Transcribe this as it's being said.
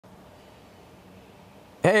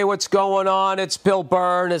Hey, what's going on? It's Bill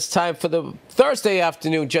Burr, and it's time for the Thursday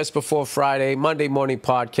afternoon, just before Friday, Monday morning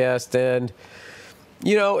podcast. And,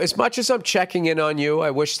 you know, as much as I'm checking in on you,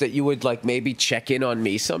 I wish that you would, like, maybe check in on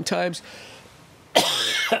me sometimes.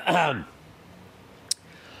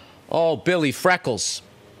 Oh, Billy Freckles.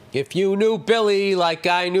 If you knew Billy like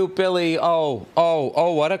I knew Billy, oh,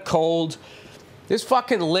 what a cold. This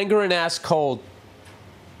fucking lingering-ass cold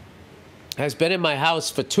has been in my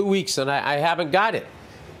house for 2 weeks, and I haven't got it.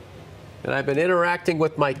 And I've been interacting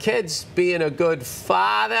with my kids, being a good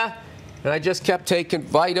father. And I just kept taking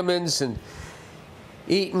vitamins and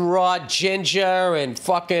eating raw ginger and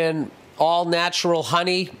fucking all-natural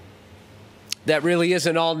honey. That really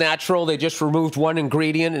isn't all natural. They just removed one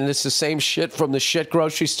ingredient, and it's the same shit from the shit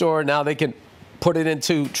grocery store. And now they can put it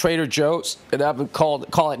into Trader Joe's and have it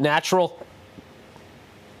call it natural.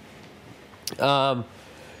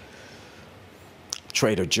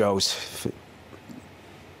 Trader Joe's.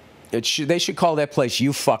 They should call that place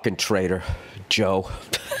You Fucking Trader Joe.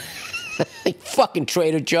 Fucking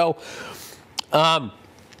Trader Joe. Did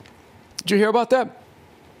you hear about that?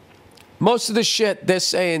 Most of the shit they're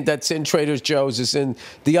saying that's in Trader Joe's is in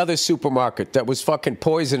the other supermarket that was fucking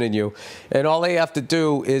poisoning you. And all they have to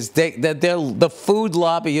do is the food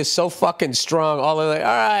lobby is so fucking strong. All they're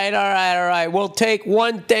like, all right, we'll take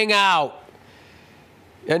one thing out.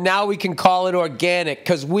 And now we can call it organic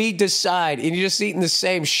because we decide. And you're just eating the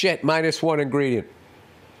same shit minus one ingredient.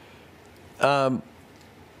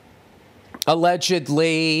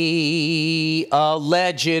 Allegedly.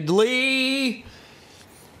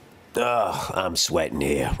 Oh, I'm sweating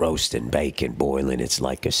here. Roasting bacon, boiling. It's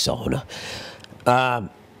like a sauna.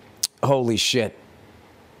 Holy shit.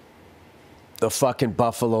 The fucking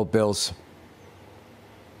Buffalo Bills.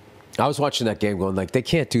 I was watching that game going like, they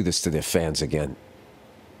can't do this to their fans again.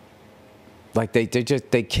 Like, they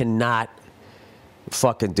cannot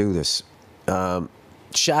fucking do this.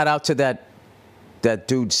 Shout out to that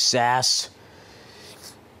dude, Sass.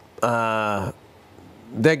 They're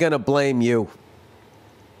going to blame you.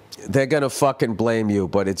 They're going to fucking blame you,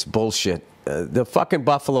 but it's bullshit. The fucking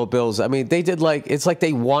Buffalo Bills, I mean, they did it's like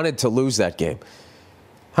they wanted to lose that game.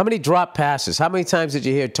 How many drop passes? How many times did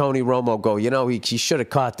you hear Tony Romo go, you know, he should have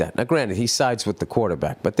caught that? Now, granted, he sides with the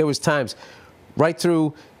quarterback, but there was times right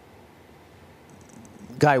through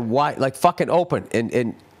guy wide, like fucking open,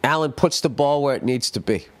 and Allen puts the ball where it needs to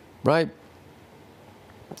be, right?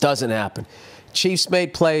 Doesn't happen. Chiefs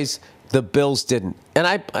made plays, the Bills didn't.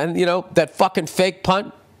 And you know, that fucking fake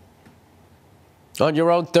punt on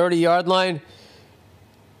your own 30-yard line,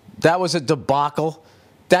 that was a debacle.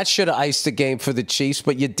 That should have iced the game for the Chiefs,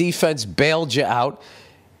 but your defense bailed you out.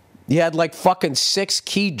 You had like fucking 6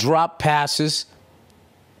 key drop passes.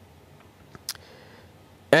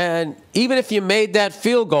 And even if you made that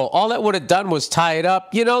field goal, all that would have done was tie it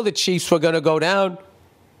up. You know the Chiefs were going to go down.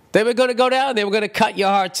 They were going to go down. They were going to cut your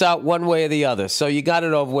hearts out one way or the other. So you got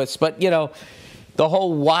it over with. But, you know, the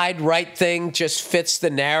whole wide right thing just fits the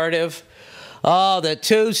narrative. Oh, the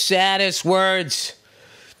 2 saddest words,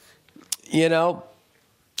 you know,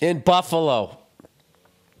 in Buffalo.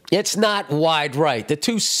 It's not wide right. The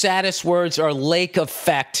 2 saddest words are lake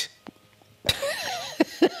effect.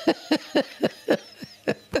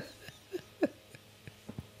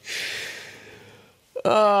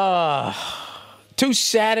 Two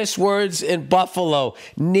saddest words in Buffalo,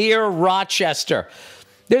 near Rochester.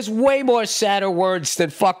 There's way more sadder words than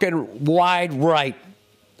fucking wide right.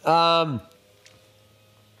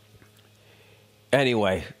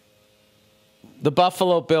 Anyway, the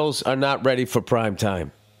Buffalo Bills are not ready for prime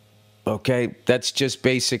time. Okay? That's just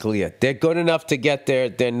basically it. They're good enough to get there.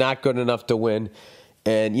 They're not good enough to win.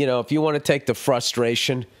 And, you know, if you want to take the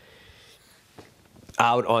frustration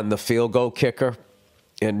out on the field goal kicker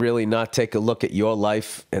and really not take a look at your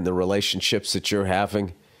life and the relationships that you're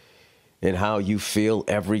having and how you feel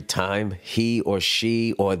every time he or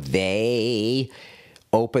she or they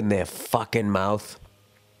open their fucking mouth,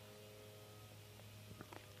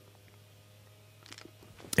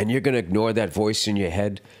 and you're going to ignore that voice in your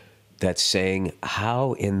head that's saying,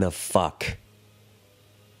 how in the fuck,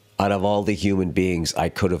 out of all the human beings I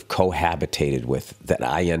could have cohabitated with, that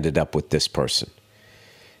I ended up with this person?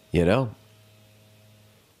 You know?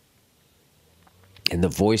 And the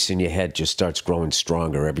voice in your head just starts growing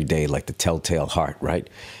stronger every day, like the telltale heart, right?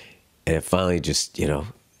 And it finally just, you know,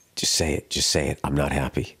 just say it. Just say it. I'm not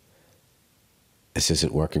happy. This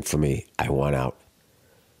isn't working for me. I want out.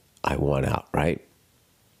 I want out, right?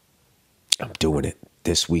 I'm doing it.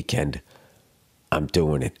 This weekend, I'm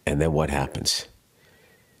doing it. And then what happens?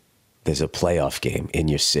 There's a playoff game in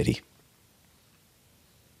your city.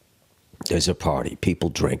 There's a party. People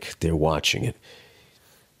drink. They're watching it.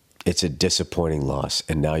 It's a disappointing loss.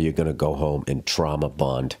 And now you're going to go home and trauma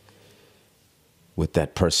bond with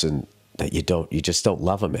that person that you just don't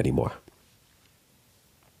love them anymore.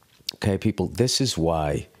 Okay, people, this is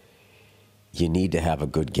why you need to have a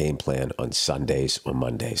good game plan on Sundays or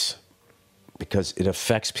Mondays, because it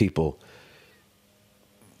affects people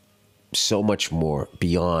so much more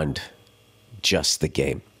beyond just the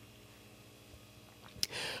game.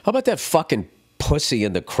 How about that fucking pussy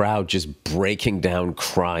in the crowd just breaking down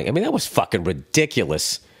crying? I mean, that was fucking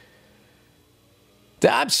ridiculous.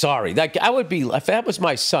 I'm sorry. Like, I would be, if that was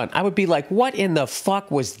my son, I would be like, what in the fuck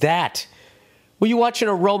was that? Were you watching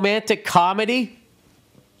a romantic comedy?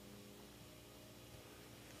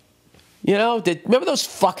 You know, remember those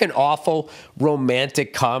fucking awful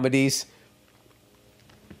romantic comedies?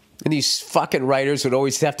 And these fucking writers would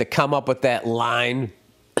always have to come up with that line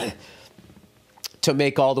to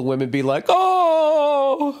make all the women be like,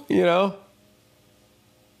 oh, you know?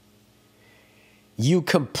 You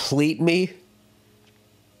complete me?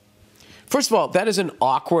 First of all, that is an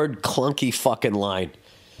awkward, clunky fucking line.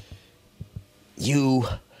 You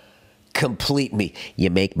complete me.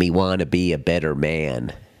 You make me want to be a better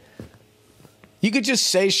man. You could just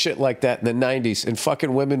say shit like that in the 90s and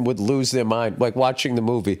fucking women would lose their mind, like watching the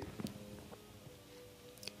movie.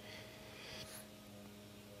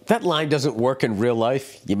 That line doesn't work in real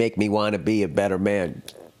life. You make me want to be a better man.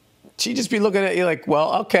 She'd just be looking at you like,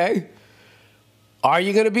 well, okay. Are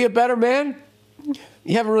you going to be a better man?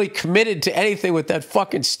 You haven't really committed to anything with that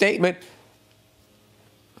fucking statement.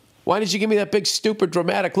 Why did you give me that big, stupid,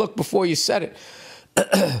 dramatic look before you said it?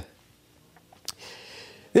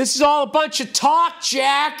 This is all a bunch of talk,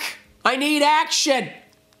 Jack. I need action.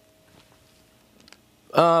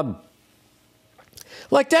 Like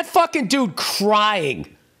that fucking dude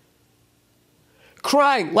crying.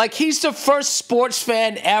 Crying like he's the first sports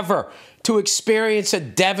fan ever to experience a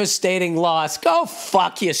devastating loss. Go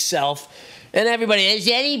fuck yourself. And everybody, has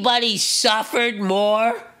anybody suffered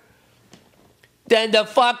more than the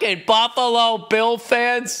fucking Buffalo Bill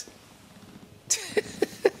fans?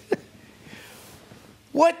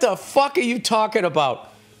 What the fuck are you talking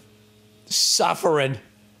about? Suffering.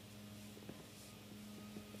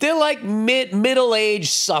 They're like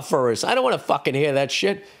middle-aged sufferers. I don't want to fucking hear that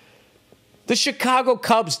shit. The Chicago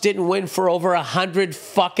Cubs didn't win for over 100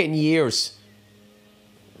 fucking years.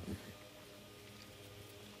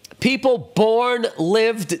 People born,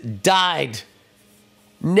 lived, died.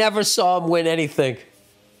 Never saw them win anything.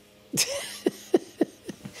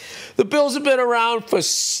 The Bills have been around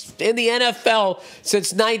in the NFL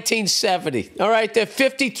since 1970. All right, they're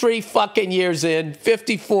 53 fucking years in,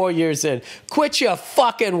 54 years in. Quit your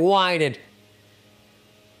fucking whining.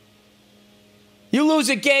 You lose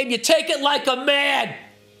a game, you take it like a man.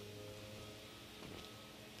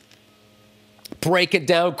 Breaking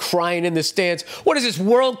down, crying in the stands. What is this,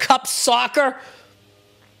 World Cup soccer?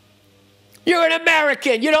 You're an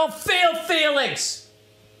American. You don't feel feelings.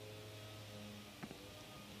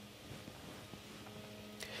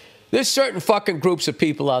 There's certain fucking groups of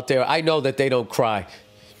people out there, I know that they don't cry.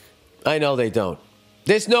 I know they don't.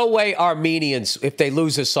 There's no way Armenians, if they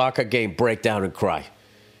lose a soccer game, break down and cry.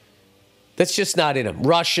 That's just not in them.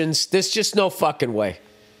 Russians, there's just no fucking way.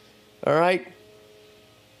 All right?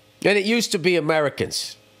 And it used to be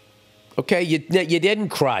Americans. Okay? You didn't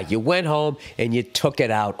cry. You went home and you took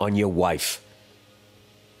it out on your wife.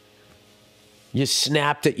 You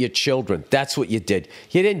snapped at your children. That's what you did.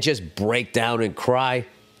 You didn't just break down and cry.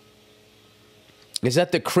 Is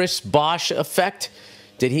that the Chris Bosh effect?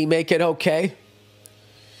 Did he make it okay?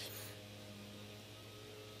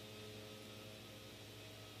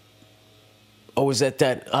 Or was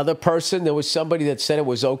that other person? There was somebody that said it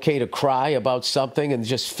was okay to cry about something and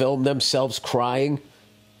just film themselves crying.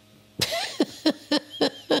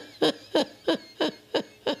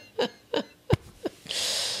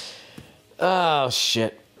 Oh,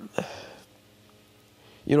 shit.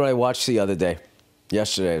 You know what I watched the other day?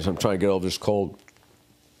 Yesterday, as I'm trying to get over this cold.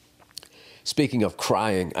 Speaking of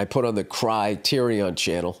crying, I put on the Criterion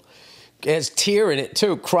channel. It has tear in it,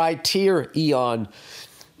 too. Criterion.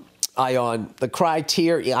 The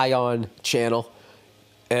Criterion channel.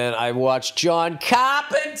 And I watched John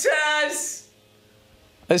Carpenter's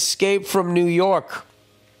Escape from New York.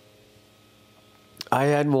 I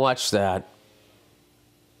hadn't watched that.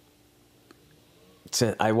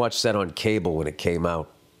 I watched that on cable when it came out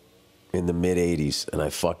in the mid-'80s, and I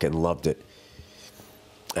fucking loved it.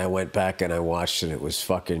 I went back and I watched it. It was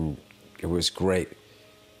great. It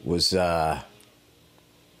was, you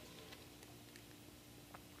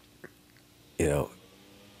know,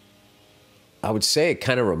 I would say it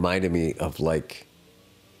kind of reminded me of, like,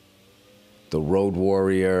 the Road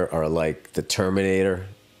Warrior or like the Terminator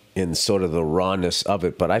in sort of the rawness of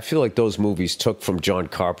it. But I feel like those movies took from John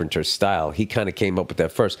Carpenter's style. He kind of came up with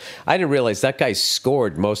that first. I didn't realize that guy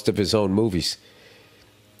scored most of his own movies.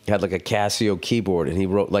 He had like a Casio keyboard, and he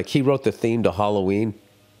wrote the theme to Halloween.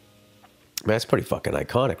 Man, that's pretty fucking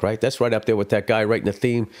iconic, right? That's right up there with that guy writing the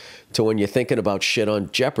theme to when you're thinking about shit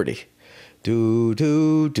on Jeopardy. Do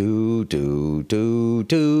do do do do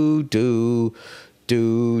do do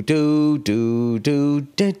do do do do.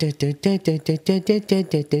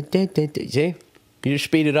 See, you just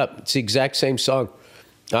speed it up. It's the exact same song.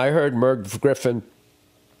 I heard Merv Griffin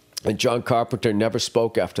and John Carpenter never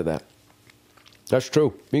spoke after that. That's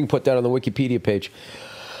true. You can put that on the Wikipedia page.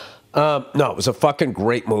 No, it was a fucking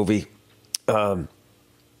great movie. You know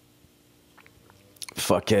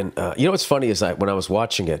what's funny is when I was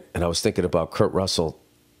watching it and I was thinking about Kurt Russell,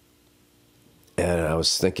 and I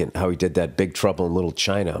was thinking how he did that Big Trouble in Little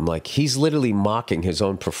China. I'm like, he's literally mocking his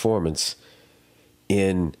own performance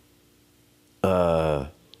in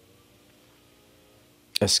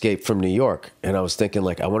Escape from New York. And I was thinking,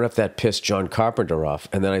 like, I wonder if that pissed John Carpenter off.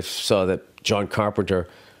 And then I saw that John Carpenter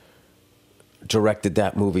directed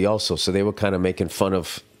that movie also. So they were kind of making fun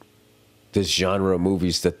of this genre of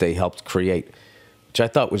movies that they helped create, which I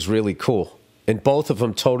thought was really cool. And both of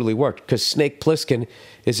them totally worked, because Snake Plissken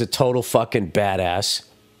is a total fucking badass.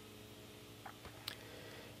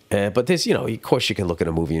 But there's, of course you can look at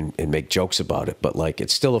a movie and make jokes about it, but like,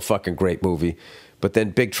 it's still a fucking great movie. But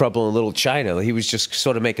then Big Trouble in Little China, he was just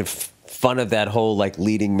sort of making fun of that whole like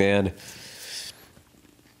leading man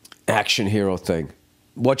action hero thing,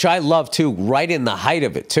 which I love too, right in the height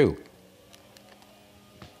of it too.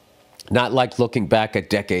 Not like looking back a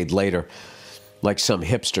decade later like some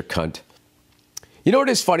hipster cunt. You know what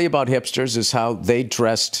is funny about hipsters is how they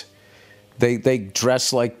dressed. They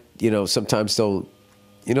dress like, sometimes they'll,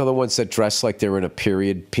 the ones that dress like they're in a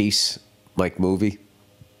period piece, like movie.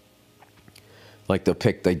 Like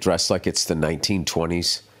they dress like it's the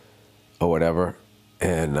 1920s or whatever.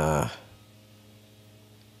 And I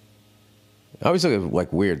always look at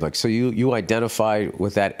like weird. Like, so you identify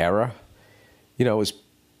with that era? It was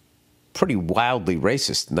pretty wildly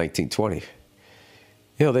racist in 1920.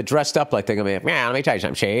 They're dressed up like they're going to be, let me tell you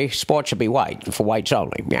something, see, sports should be white, for whites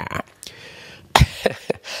only, yeah.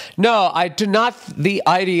 No, I do not the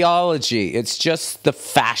ideology. It's just the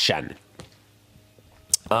fashion.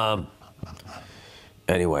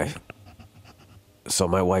 Anyway, so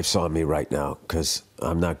my wife's on me right now because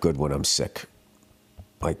I'm not good when I'm sick.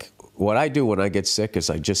 Like, what I do when I get sick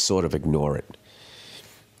is I just sort of ignore it.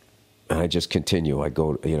 And I just continue. I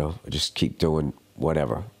go, I just keep doing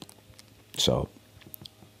whatever. So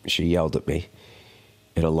she yelled at me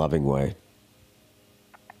in a loving way.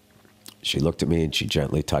 She looked at me and she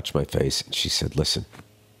gently touched my face. And she said, listen,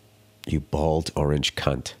 you bald orange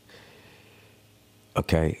cunt.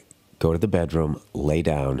 Okay, go to the bedroom, lay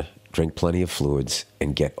down, drink plenty of fluids,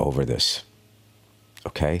 and get over this.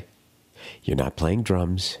 Okay? You're not playing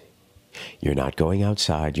drums. You're not going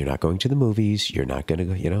outside. You're not going to the movies. You're not going to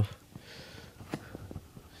go,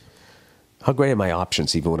 How great are my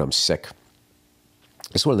options even when I'm sick?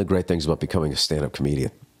 It's one of the great things about becoming a stand-up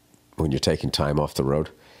comedian when you're taking time off the road.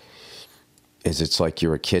 It's like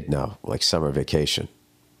you're a kid now, like summer vacation,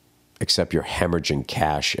 except you're hemorrhaging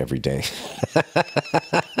cash every day.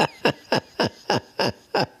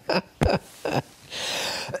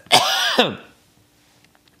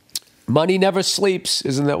 Money never sleeps,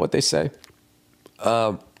 isn't that what they say?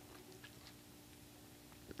 I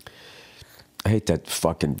hate that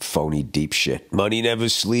fucking phony deep shit. Money never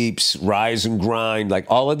sleeps, rise and grind, like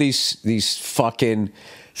all of these fucking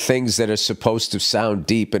things that are supposed to sound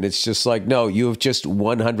deep, and it's just like, no, you have just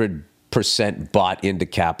 100% bought into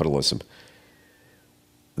capitalism.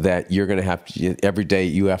 That you're going to have to, every day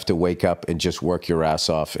you have to wake up and just work your ass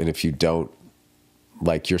off, and if you don't,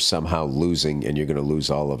 like, you're somehow losing, and you're going to lose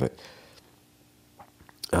all of it.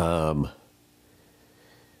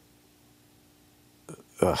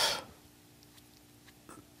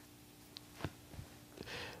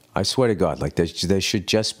 I swear to God, like, they should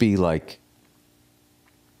just be like,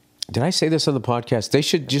 did I say this on the podcast? They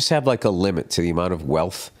should just have like a limit to the amount of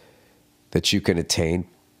wealth that you can attain,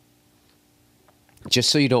 just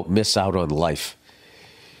so you don't miss out on life.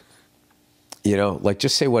 Like,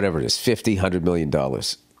 just say whatever it is, $50, $100 million.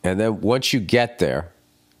 And then once you get there,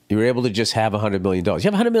 you're able to just have $100 million. You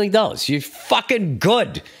have $100 million. You're fucking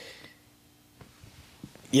good.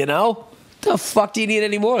 The fuck do you need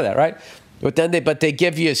any more of that, right? But then they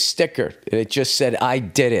give you a sticker, and it just said, I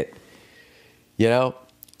did it.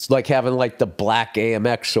 It's like having like the black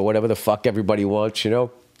AMX or whatever the fuck everybody wants,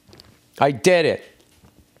 I did it.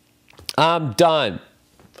 I'm done.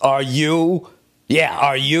 Are you? Yeah,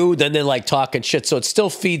 are you? Then they're like talking shit. So it still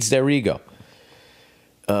feeds their ego.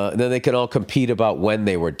 And then they can all compete about when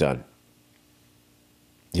they were done.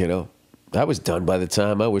 You know? I was done by the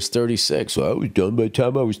time I was 36. So I was done by the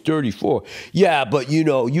time I was 34. Yeah, but you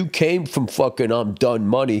know, you came from fucking I'm done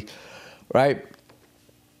money, right?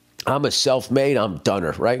 I'm a self-made, I'm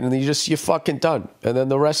doneer, right? And then you're fucking done. And then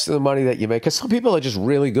the rest of the money that you make, because some people are just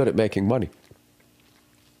really good at making money.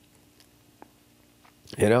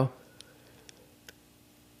 You know?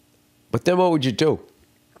 But then what would you do?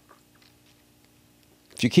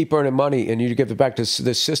 If you keep earning money and you give it back, the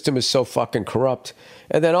system is so fucking corrupt.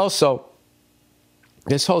 And then also,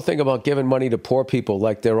 this whole thing about giving money to poor people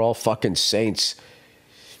like they're all fucking saints.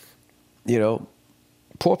 You know,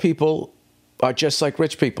 poor people are just like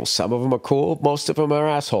rich people. Some of them are cool. Most of them are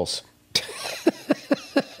assholes.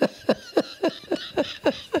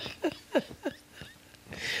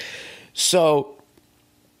 So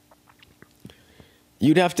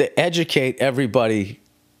you'd have to educate everybody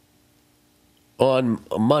on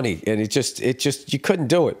money, and it just you couldn't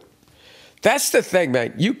do it. That's the thing,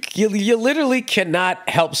 man. You literally cannot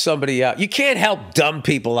help somebody out. You can't help dumb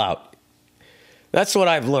people out. That's what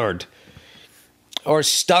I've learned. Or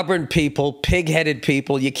stubborn people, pig-headed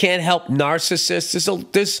people. You can't help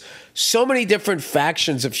narcissists. There's so many different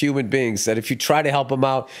factions of human beings that if you try to help them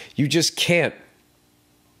out, you just can't,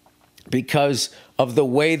 because of the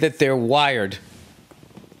way that they're wired.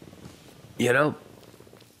 You know?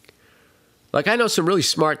 Like, I know some really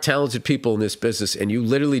smart, talented people in this business, and you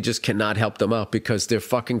literally just cannot help them out because they're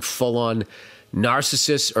fucking full-on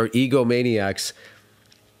narcissists or egomaniacs,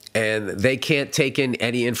 and they can't take in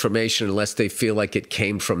any information unless they feel like it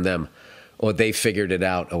came from them or they figured it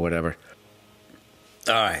out or whatever.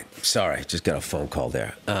 All right. Sorry. Just got a phone call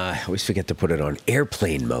there. I always forget to put it on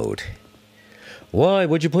airplane mode. Why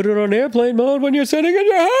would you put it on airplane mode when you're sitting in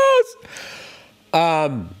your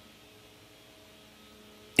house?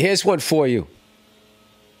 Here's one for you.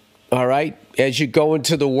 All right? As you go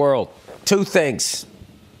into the world, two things.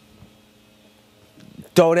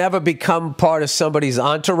 Don't ever become part of somebody's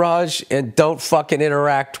entourage, and don't fucking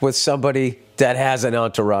interact with somebody that has an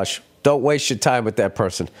entourage. Don't waste your time with that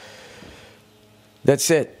person.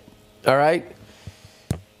 That's it. All right?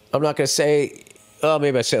 I'm not going to say, oh,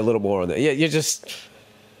 maybe I say a little more on that. Yeah, you just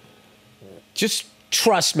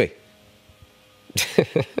trust me.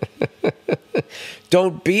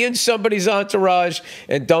 Don't be in somebody's entourage,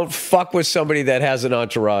 and don't fuck with somebody that has an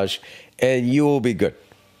entourage, and you will be good.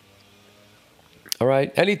 All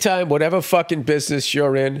right? Anytime, whatever fucking business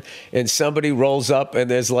you're in, and somebody rolls up and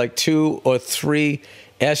there's like 2 or 3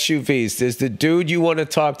 SUVs. There's the dude you want to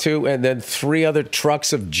talk to and then 3 other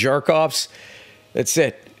trucks of jerk-offs. That's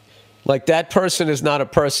it. Like, that person is not a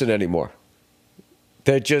person anymore.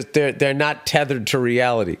 They're not tethered to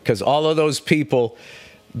reality, because all of those people,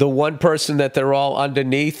 the one person that they're all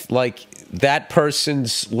underneath, like, that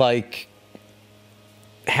person's, like,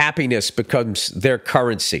 happiness becomes their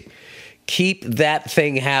currency. Keep that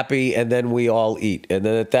thing happy, and then we all eat. And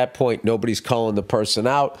then at that point, nobody's calling the person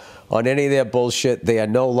out on any of their bullshit. They are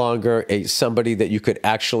no longer somebody that you could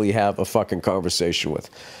actually have a fucking conversation with.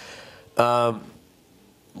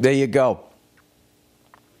 There you go.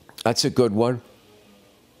 That's a good one.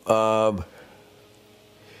 You know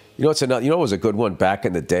what's another? You know what was a good one back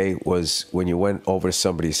in the day was when you went over to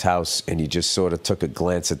somebody's house and you just sort of took a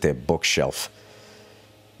glance at their bookshelf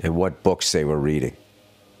and what books they were reading.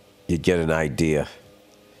 You'd get an idea.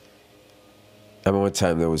 I remember one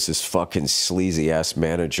time there was this fucking sleazy-ass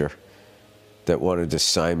manager that wanted to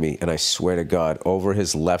sign me, and I swear to God, over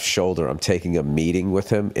his left shoulder, I'm taking a meeting with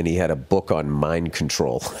him, and he had a book on mind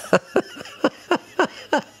control.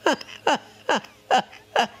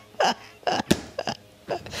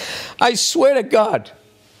 I swear to God,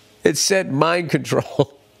 it said mind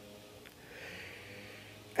control.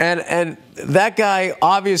 And that guy,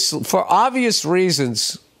 for obvious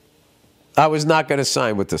reasons, I was not going to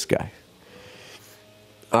sign with this guy.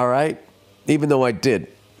 All right? Even though I did,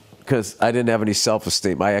 because I didn't have any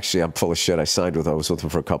self-esteem. I'm full of shit. I signed with him. I was with him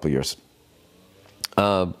for a couple of years.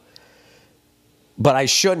 But I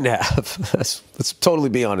shouldn't have. Let's totally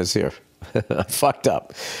be honest here. I fucked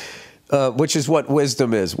up. Which is what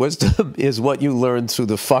wisdom is. Wisdom is what you learn through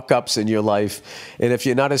the fuck-ups in your life. And if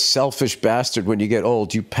you're not a selfish bastard when you get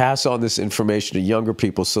old, you pass on this information to younger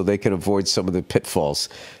people so they can avoid some of the pitfalls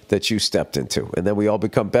that you stepped into. And then we all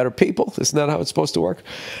become better people. Isn't that how it's supposed to work?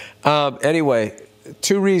 Anyway,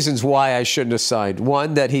 2 reasons why I shouldn't have signed.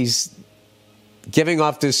 One, that he's giving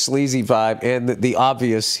off this sleazy vibe. And the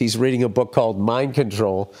obvious, he's reading a book called Mind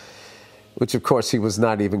Control, which, of course, he was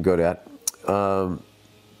not even good at.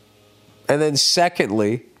 And then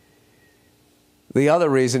secondly, the other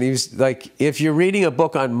reason, he's like, if you're reading a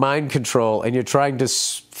book on mind control and you're trying to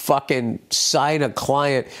fucking sign a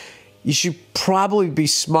client, you should probably be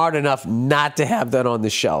smart enough not to have that on the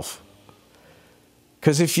shelf.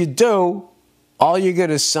 Because if you do, all you're going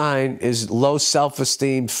to sign is low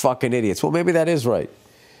self-esteem fucking idiots. Well, maybe that is right.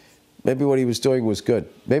 Maybe what he was doing was good.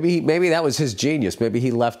 Maybe that was his genius. Maybe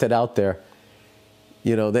he left it out there.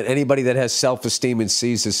 You know, that anybody that has self-esteem and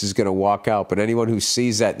sees this is going to walk out. But anyone who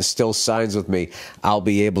sees that and still signs with me, I'll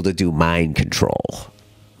be able to do mind control.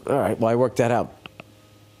 All right, well, I worked that out.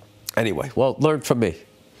 Anyway, well, learn from me. If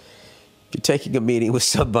you're taking a meeting with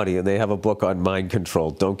somebody and they have a book on mind control,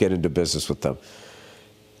 don't get into business with them.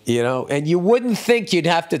 You know, and you wouldn't think you'd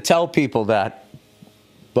have to tell people that.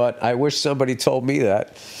 But I wish somebody told me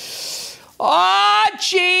that. Oh,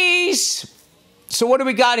 jeez. So what do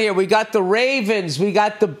we got here? We got the Ravens. We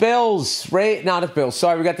got the Bills. Not the Bills.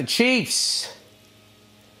 Sorry, we got the Chiefs.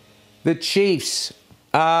 The Chiefs.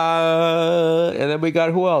 And then we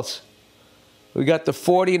got who else? We got the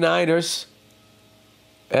 49ers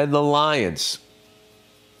and the Lions.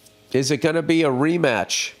 Is it going to be a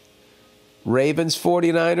rematch? Ravens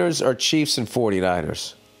 49ers or Chiefs and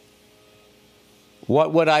 49ers?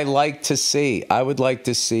 What would I like to see? I would like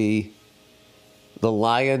to see the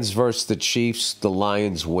Lions versus the Chiefs, the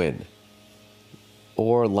Lions win.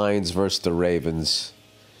 Or Lions versus the Ravens.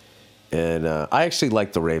 And I actually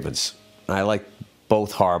like the Ravens. I like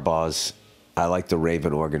both Harbaughs. I like the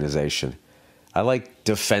Raven organization. I like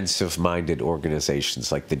defensive-minded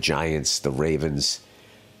organizations like the Giants, the Ravens,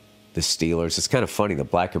 the Steelers. It's kind of funny, the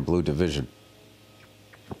black and blue division.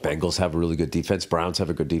 Bengals have a really good defense. Browns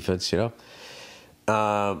have a good defense, you know.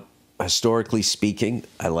 Historically speaking,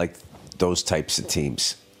 I like those types of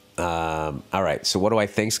teams. All right, so what do I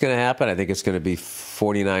think is going to happen? I think it's going to be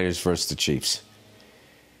 49ers versus the Chiefs.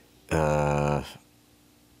 And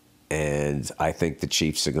I think the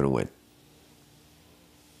Chiefs are going to win.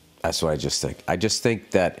 That's what I just think. I just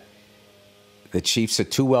think that the Chiefs are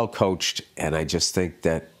too well coached, and I just think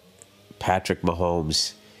that Patrick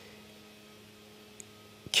Mahomes,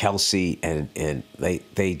 Kelsey, and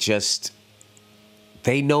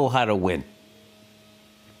they know how to win.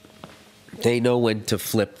 They know when to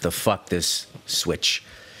flip the fuck this switch.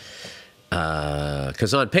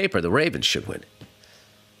 Because on paper, the Ravens should win.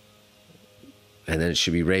 And then it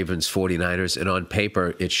should be Ravens, 49ers. And on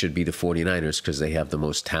paper, it should be the 49ers because they have the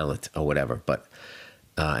most talent or whatever. But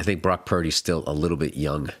I think Brock Purdy's still a little bit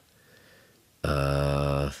young.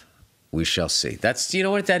 We shall see. That's, you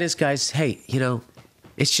know what that is, guys? Hey, you know,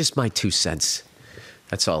 it's just my 2 cents.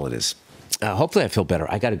 That's all it is. Hopefully I feel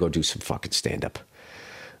better. I got to go do some fucking stand-up.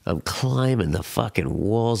 I'm climbing the fucking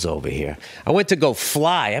walls over here. I went to go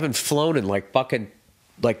fly. I haven't flown in like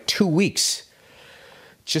 2 weeks.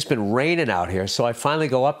 It's just been raining out here, so I finally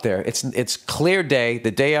go up there. It's clear day,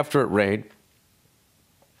 the day after it rained.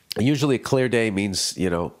 Usually a clear day means, you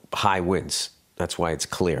know, high winds. That's why it's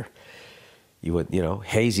clear. You know,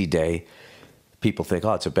 hazy day, people think,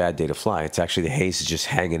 oh, it's a bad day to fly. It's actually the haze is just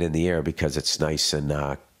hanging in the air because it's nice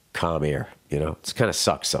and calm air. You know, it's kind of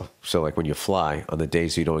sucks though. So like when you fly, on the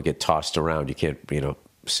days you don't get tossed around, you can't, you know,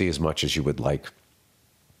 see as much as you would like.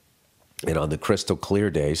 And on the crystal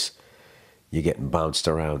clear days, you're getting bounced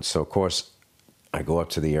around. So of course, I go up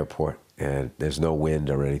to the airport and there's no wind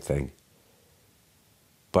or anything.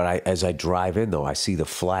 But as I drive in though, I see the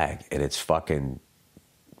flag and it's fucking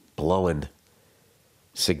blowing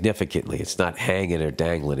significantly. It's not hanging or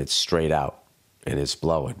dangling. It's straight out and it's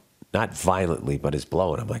blowing. Not violently, but it's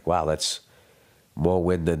blowing. I'm like, wow, that's more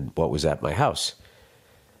wind than what was at my house.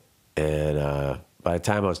 And by the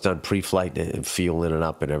time I was done pre-flight and fueling it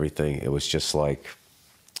up and everything, it was just like,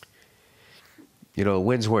 you know, the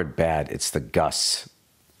winds weren't bad. It's the gusts.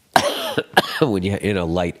 When you're in a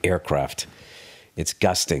light aircraft, it's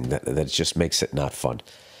gusting that just makes it not fun.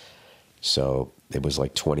 So it was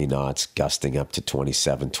like 20 knots, gusting up to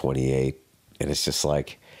 27, 28. And it's just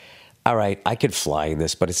like, all right, I could fly in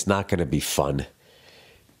this, but it's not going to be fun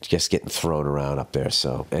just getting thrown around up there.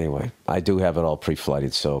 So anyway, I do have it all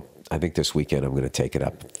pre-flighted. So I think this weekend I'm going to take it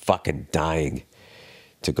up. Fucking dying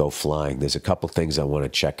to go flying. There's a couple things I want to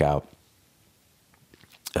check out.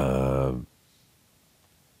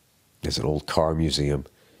 There's an old car museum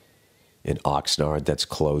in Oxnard that's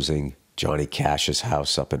closing. Johnny Cash's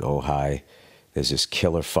house up in Ojai. There's this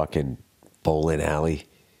killer fucking bowling alley,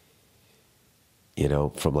 you know,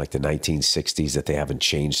 from like the 1960s that they haven't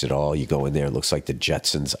changed at all. You go in there, it looks like the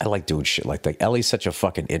Jetsons. I like doing shit like that. LA's such a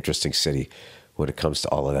fucking interesting city when it comes to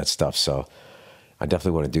all of that stuff. So I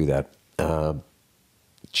definitely want to do that.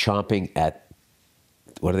 Chomping at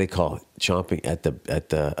what do they call it? Chomping at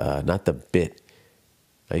the not the bit.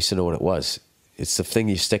 I used to know what it was. It's the thing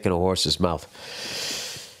you stick in a horse's mouth.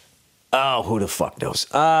 Oh, who the fuck knows?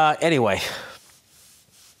 Anyway,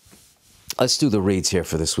 let's do the reads here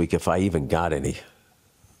for this week, if I even got any.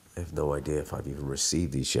 I have no idea if I've even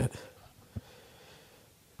received these yet.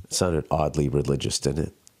 It sounded oddly religious, didn't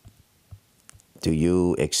it? Do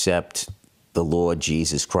you accept the Lord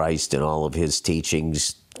Jesus Christ and all of his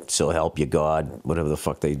teachings, so help you God? Whatever the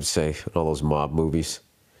fuck they'd say in all those mob movies.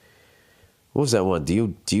 What was that one?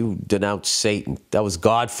 Do you denounce Satan? That was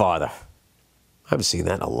Godfather. I haven't seen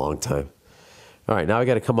that in a long time. All right, now I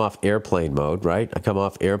got to come off airplane mode, right? I come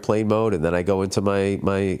off airplane mode, and then I go into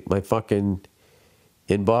my fucking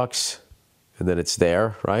inbox, and then it's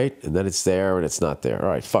there, right? And then it's there, and it's not there. All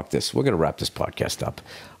right, fuck this. We're gonna wrap this podcast up.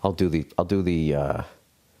 I'll do the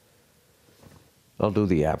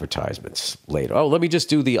advertisements later. Oh, I'll just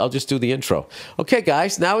do the intro. Okay,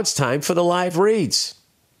 guys, now it's time for the live reads.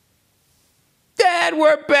 And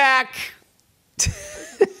we're back.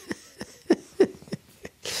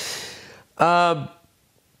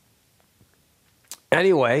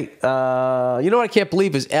 Anyway, you know what I can't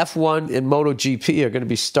believe is F1 and MotoGP are going to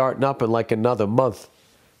be starting up in like another month.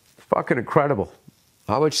 Fucking incredible.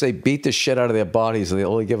 How much they beat the shit out of their bodies, and they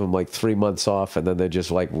only give them like 3 months off, and then they're just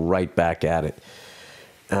like right back at it.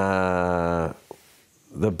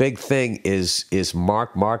 The big thing is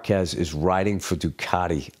Marc Marquez is riding for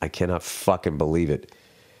Ducati. I cannot fucking believe it.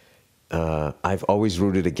 I've always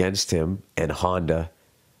rooted against him and Honda,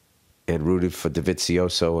 and rooted for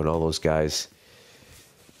Dovizioso and all those guys.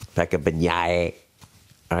 Pecca Bagnaia,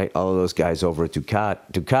 all right, all of those guys over at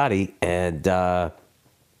Ducati, and I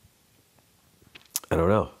don't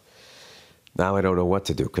know. Now I don't know what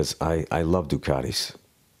to do, because I love Ducatis.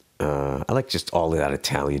 I like just all of that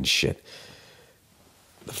Italian shit.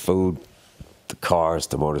 The food, the cars,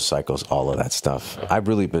 the motorcycles, all of that stuff. I've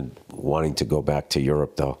really been wanting to go back to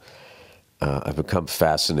Europe, though. I've become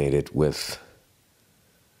fascinated with,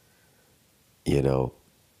 I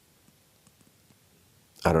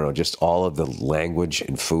don't know, just all of the language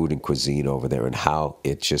and food and cuisine over there, and how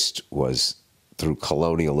it just was through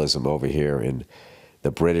colonialism over here and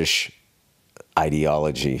the British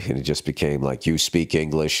ideology, and it just became like, you speak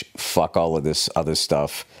English, fuck all of this other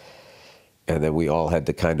stuff. And then we all had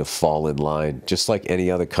to kind of fall in line, just like any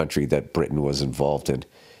other country that Britain was involved in.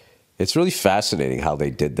 It's really fascinating how they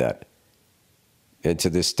did that. And to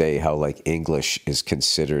this day, how like English is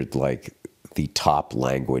considered like the top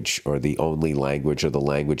language, or the only language, or the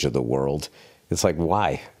language of the world. It's like,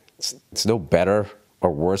 why? It's no better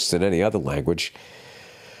or worse than any other language.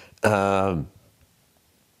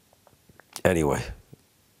 Anyway,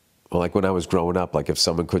 well, like when I was growing up, like if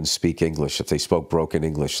someone couldn't speak English, if they spoke broken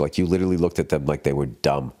English, like you literally looked at them like they were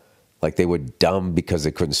dumb. Like they were dumb because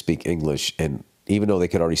they couldn't speak English. And even though they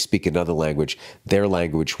could already speak another language, their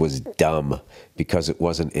language was dumb because it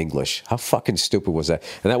wasn't English. How fucking stupid was that?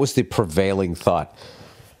 And that was the prevailing thought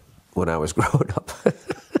when I was growing up.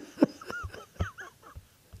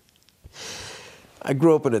 I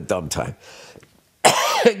grew up in a dumb time.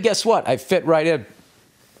 And guess what? I fit right in.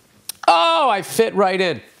 Oh, I fit right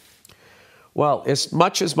in. Well, as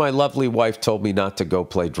much as my lovely wife told me not to go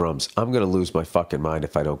play drums, I'm going to lose my fucking mind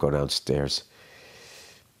if I don't go downstairs.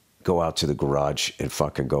 Go out to the garage and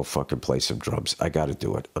fucking play some drums. I got to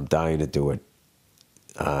do it. I'm dying to do it.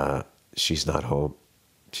 She's not home.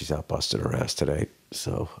 She's out busting her ass today.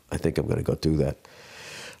 So I think I'm going to go do that.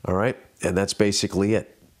 All right. And that's basically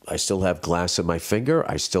it. I still have glass in my finger.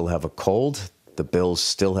 I still have a cold. The Bills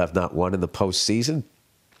still have not won in the postseason.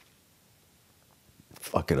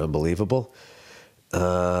 Fucking unbelievable.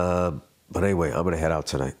 But anyway, I'm going to head out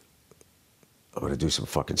tonight. I'm going to do some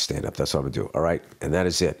fucking stand-up. That's what I'm going to do. All right? And that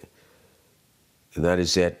is it. And that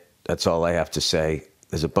is it. That's all I have to say.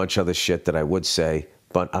 There's a bunch of other shit that I would say,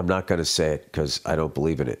 but I'm not going to say it because I don't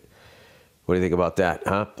believe in it. What do you think about that,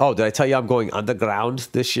 huh? Oh, did I tell you I'm going underground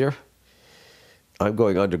this year? I'm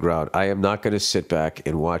going underground. I am not going to sit back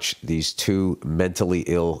and watch these two mentally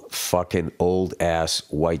ill fucking old-ass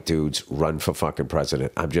white dudes run for fucking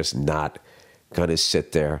president. I'm just not going to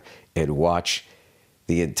sit there and watch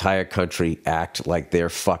the entire country act like their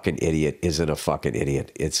fucking idiot isn't a fucking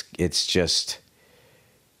idiot.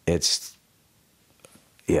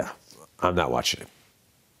 Yeah, I'm not watching it.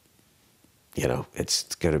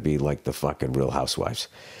 It's going to be like the fucking Real Housewives.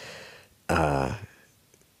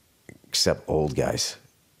 Except old guys.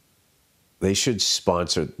 They should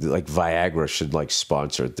sponsor, like Viagra should like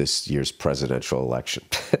sponsor this year's presidential election.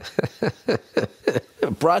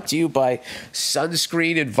 Brought to you by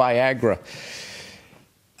Sunscreen and Viagra.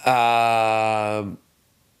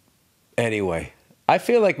 Anyway, I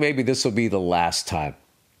feel like maybe this will be the last time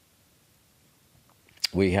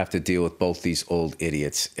we have to deal with both these old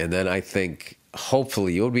idiots. And then I think,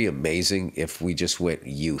 hopefully, it would be amazing if we just went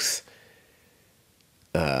youth.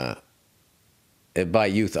 And by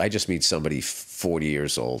youth, I just mean somebody 40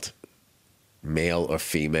 years old, male or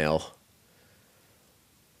female.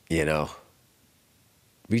 You know,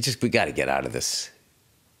 we got to get out of this.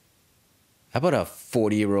 How about a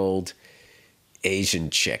 40-year-old Asian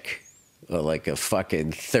chick, or like a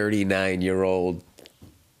fucking 39-year-old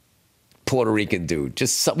Puerto Rican dude?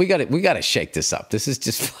 Just we got to shake this up. This is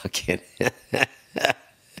just fucking.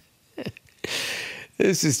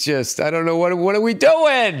 This is just, I don't know, what are we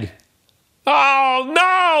doing? Oh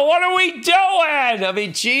no, what are we doing? I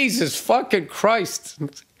mean, Jesus fucking Christ.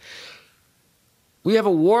 We have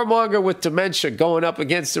a warmonger with dementia going up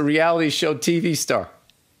against a reality show TV star.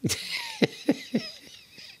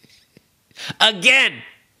 Again.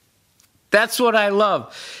 That's what I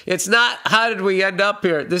love. It's not, how did we end up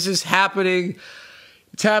here? This is happening.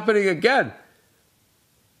 It's happening again.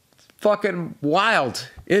 Fucking wild.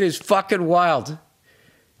 It is fucking wild.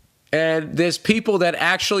 And there's people that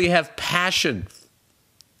actually have passion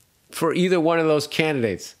for either one of those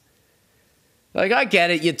candidates. Like, I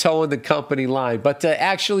get it, you're towing the company line, but to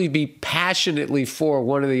actually be passionately for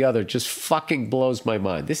one or the other just fucking blows my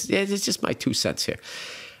mind. This is just my 2 cents here.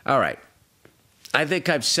 All right. I think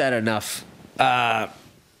I've said enough.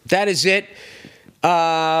 That is it.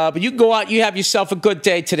 But you can go out, you have yourself a good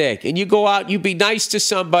day today. And you go out, you be nice to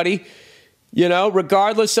somebody, you know,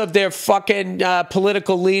 regardless of their fucking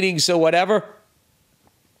political leanings or whatever.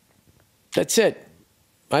 That's it.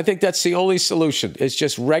 I think that's the only solution. It's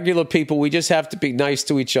just regular people. We just have to be nice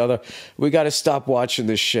to each other. We got to stop watching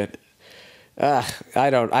this shit. I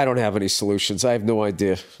don't have any solutions. I have no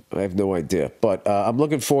idea. But I'm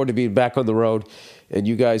looking forward to being back on the road. And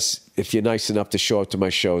you guys, if you're nice enough to show up to my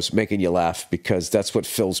shows, making you laugh, because that's what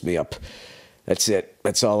fills me up. That's it.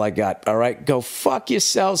 That's all I got. All right, go fuck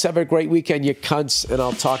yourselves. Have a great weekend, you cunts. And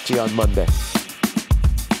I'll talk to you on Monday.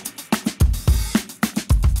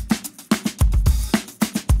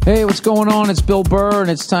 Hey, what's going on? It's Bill Burr,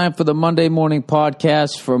 and it's time for the Monday Morning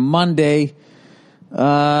Podcast for Monday,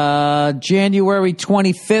 January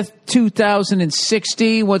 25th,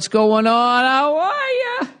 2016. What's going on? How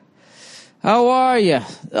are you?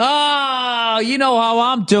 Oh, you know how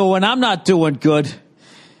I'm doing. I'm not doing good.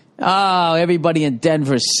 Oh, everybody in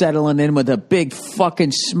Denver's settling in with a big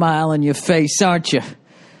fucking smile on your face, aren't you?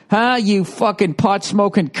 Huh, you fucking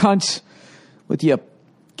pot-smoking cunts with your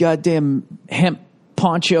goddamn hemp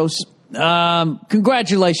ponchos.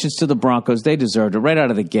 Congratulations to the Broncos. They deserved it right out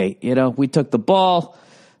of the gate. You know, we took the ball.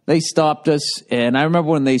 They stopped us. And I remember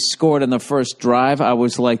when they scored on the first drive, I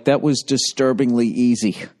was like, that was disturbingly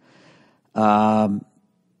easy. You know,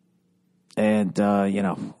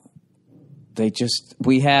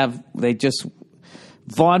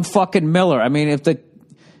 Von fucking Miller. I mean, if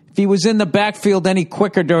he was in the backfield any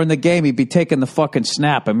quicker during the game, he'd be taking the fucking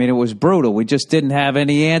snap. I mean, it was brutal. We just didn't have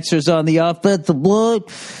any answers on the offensive line.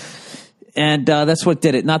 And that's what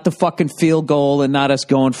did it. Not the fucking field goal and not us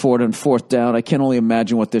going for it on fourth down. I can only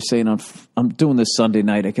imagine what they're saying I'm doing this Sunday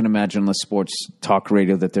night. I can imagine on the sports talk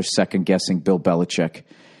radio that they're second-guessing Bill Belichick.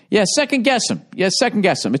 Yeah, second-guess him.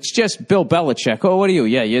 It's just Bill Belichick. Oh, what are you?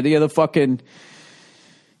 Yeah, you're the other fucking...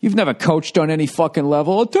 You've never coached on any fucking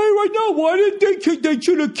level. I'll tell you right now, why didn't they kick? They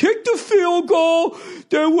should have kicked the field goal.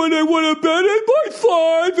 Then when they would have been in by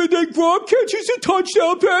 5, and then Gronk catches a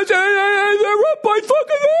touchdown pass, and they're up by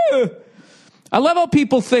fucking... I love how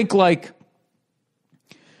people think like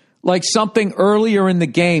something earlier in the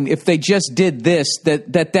game, if they just did this,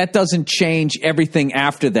 that doesn't change everything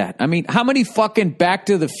after that. I mean, how many fucking Back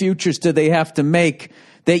to the Futures do they have to make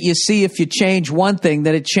that you see if you change one thing,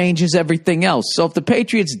 that it changes everything else? So if the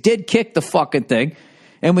Patriots did kick the fucking thing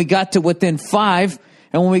and we got to within 5,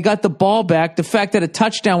 and when we got the ball back, the fact that a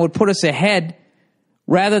touchdown would put us ahead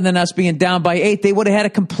rather than us being down by 8, they would have had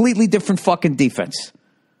a completely different fucking defense.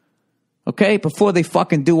 Okay? Before they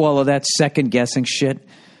fucking do all of that second-guessing shit,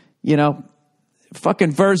 you know,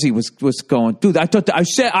 fucking Virzi was going, dude, I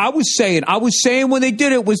was saying when they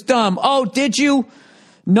did it was dumb. Oh, did you?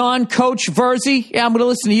 Non-coach Virzi? Yeah, I'm going to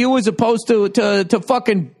listen to you as opposed to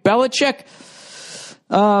fucking Belichick.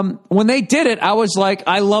 When they did it, I was like,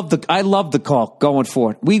 I love the call going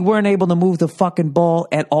for it. We weren't able to move the fucking ball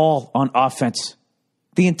at all on offense.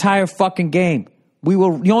 The entire fucking game. The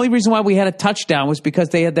only reason why we had a touchdown was because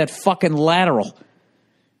they had that fucking lateral.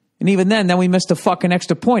 And even then we missed a fucking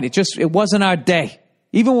extra point. It wasn't our day.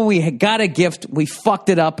 Even when we got a gift, we fucked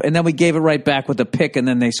it up, and then we gave it right back with a pick, and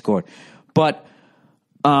then they scored. But,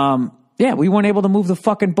 we weren't able to move the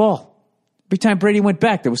fucking ball. Every time Brady went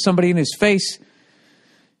back, there was somebody in his face,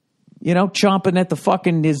 chomping at the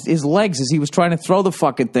fucking his legs as he was trying to throw the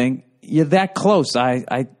fucking thing. You're that close.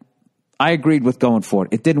 I agreed with going for it.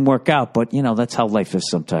 It didn't work out, but that's how life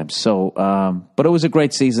is sometimes. So, but it was a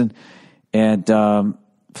great season, and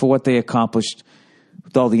for what they accomplished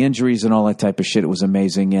with all the injuries and all that type of shit, it was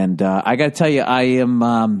amazing. And I got to tell you,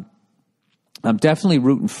 I'm definitely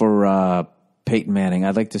rooting for Peyton Manning.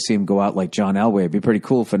 I'd like to see him go out like John Elway. It'd be pretty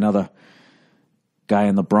cool if another guy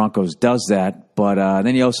in the Broncos does that. But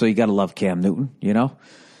then you got to love Cam Newton,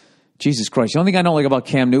 Jesus Christ. The only thing I don't like about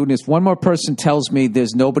Cam Newton is one more person tells me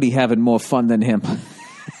there's nobody having more fun than him.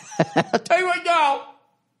 I'll tell you right now,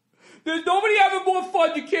 there's nobody having more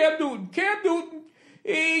fun than Cam Newton. Cam Newton,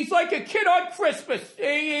 he's like a kid on Christmas.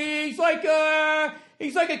 He's like a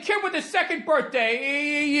kid with his second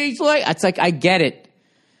birthday. It's like, I get it.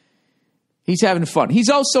 He's having fun. He's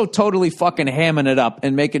also totally fucking hamming it up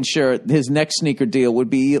and making sure his next sneaker deal will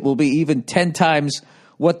be even 10 times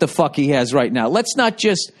what the fuck he has right now. Let's not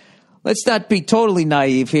be totally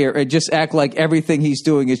naive here and just act like everything he's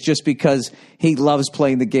doing is just because he loves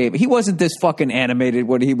playing the game. He wasn't this fucking animated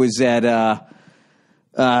when he was at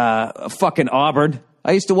fucking Auburn.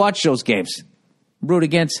 I used to watch those games. Root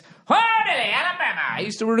against Alabama. I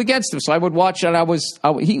used to root against him, so I would watch and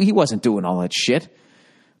he wasn't doing all that shit.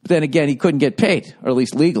 But then again, he couldn't get paid, or at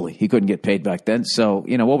least legally. He couldn't get paid back then. So,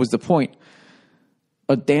 what was the point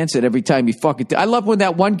of dancing every time he fucking... I love when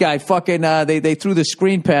that one guy fucking... They threw the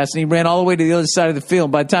screen pass, and he ran all the way to the other side of the field.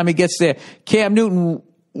 By the time he gets there, Cam Newton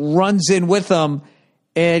runs in with him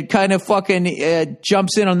and kind of fucking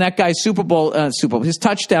jumps in on that guy's his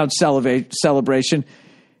touchdown celebration.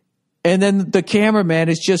 And then the cameraman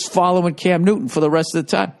is just following Cam Newton for the rest of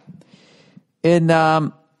the time.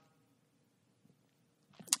 And...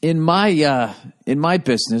 In my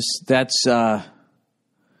business, that's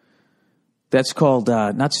called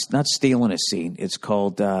not stealing a scene. It's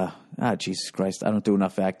called Jesus Christ. I don't do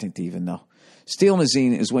enough acting to even know. Stealing a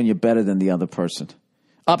scene is when you're better than the other person.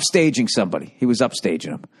 Upstaging somebody. He was upstaging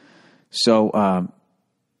him. So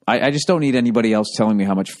I just don't need anybody else telling me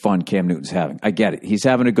how much fun Cam Newton's having. I get it. He's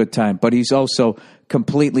having a good time, but he's also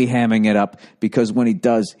completely hamming it up because when he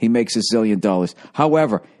does, he makes $1 zillion.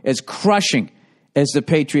 However, as crushing as the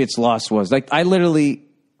Patriots' loss was. Like, I literally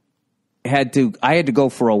had to go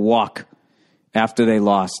for a walk after they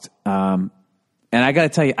lost. And I got to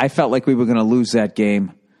tell you, I felt like we were going to lose that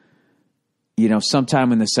game.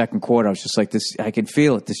 Sometime in the second quarter, I was just like, this, I can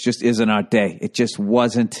feel it. This just isn't our day. It just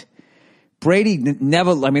wasn't. Brady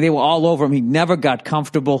never, they were all over him. He never got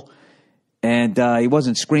comfortable. And he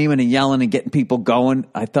wasn't screaming and yelling and getting people going.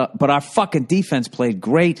 But our fucking defense played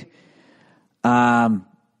great.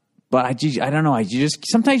 But I don't know.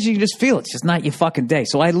 Sometimes you just feel it's just not your fucking day.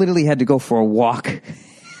 So I literally had to go for a walk.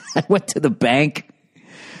 I went to the bank.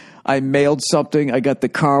 I mailed something. I got the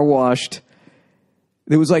car washed.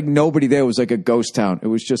 There was like nobody there. It was like a ghost town. It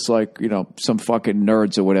was just like, some fucking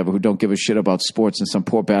nerds or whatever who don't give a shit about sports and some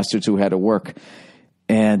poor bastards who had to work.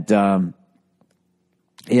 And, I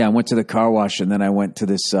went to the car wash and then I went to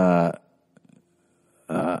this, I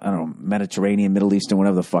don't know, Mediterranean, Middle Eastern,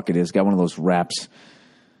 whatever the fuck it is. Got one of those wraps.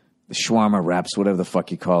 Shawarma wraps, whatever the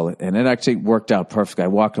fuck you call it. And it actually worked out perfect. I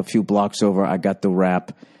walked a few blocks over. I got the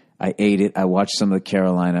wrap. I ate it. I watched some of the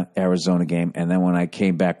Carolina-Arizona game. And then when I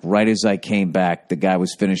came back, right as I came back, the guy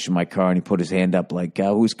was finishing my car and he put his hand up like,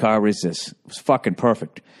 whose car is this? It was fucking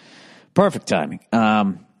perfect. Perfect timing.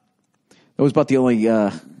 That was about the only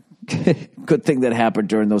good thing that happened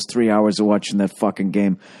during those 3 hours of watching that fucking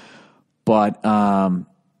game. But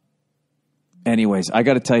anyways, I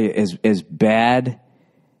got to tell you, as bad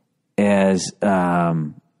as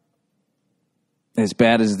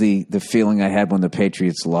the feeling I had when the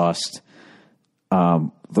Patriots lost, the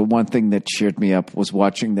one thing that cheered me up was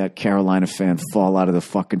watching that Carolina fan fall out of the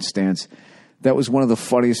fucking stands. That was one of the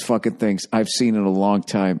funniest fucking things I've seen in a long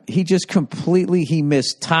time. He just he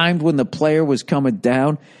mistimed when the player was coming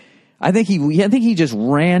down. I think he just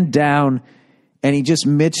ran down and he just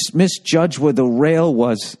misjudged where the rail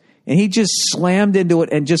was. And he just slammed into it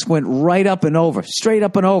and just went right up and over, straight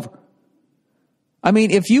up and over. I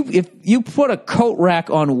mean, if you put a coat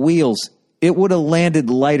rack on wheels, it would have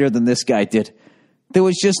landed lighter than this guy did. There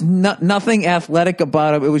was just nothing athletic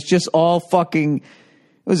about him. It was just all fucking,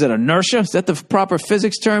 was it inertia? Is that the proper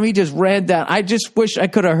physics term? He just ran down. I just wish I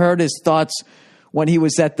could have heard his thoughts when he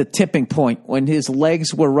was at the tipping point, when his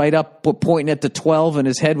legs were right up, pointing at the 12 and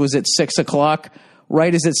his head was at 6 o'clock,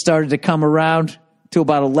 right as it started to come around to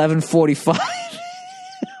about 11:45.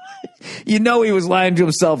 He was lying to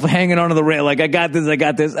himself, hanging onto the rail like, I got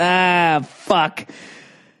this. Ah, fuck.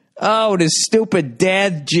 Oh, and his stupid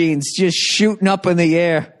dad jeans just shooting up in the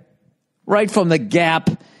air right from the gap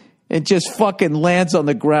and just fucking lands on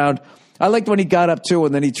the ground. I liked when he got up, too,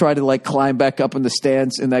 and then he tried to, like, climb back up in the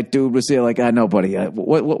stands, and that dude was there like, no, buddy,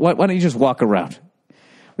 why don't you just walk around?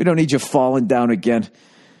 We don't need you falling down again.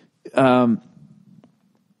 I'll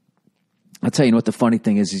tell you what the funny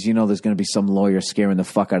thing is there's going to be some lawyer scaring the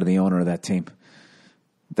fuck out of the owner of that team.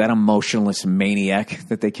 That emotionless maniac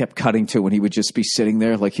that they kept cutting to when he would just be sitting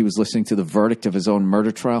there like he was listening to the verdict of his own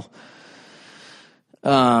murder trial.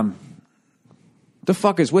 The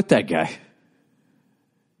fuck is with that guy?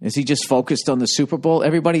 Is he just focused on the Super Bowl?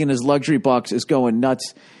 Everybody in his luxury box is going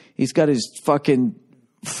nuts. He's got his fucking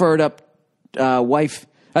furred up wife.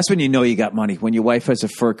 That's when you know you got money. When your wife has a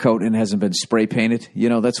fur coat and hasn't been spray painted.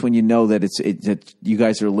 That's when you know that that you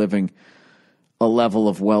guys are living a level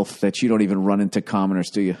of wealth that you don't even run into commoners,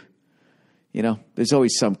 do you? There's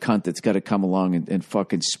always some cunt that's got to come along and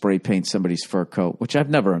fucking spray paint somebody's fur coat, which I've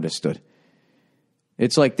never understood.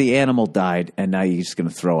 It's like the animal died, and now you're just going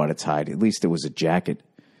to throw out its hide. At least it was a jacket.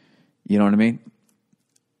 You know what I mean?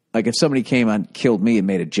 Like if somebody came and killed me and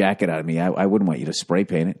made a jacket out of me, I wouldn't want you to spray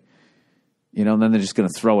paint it. And then they're just going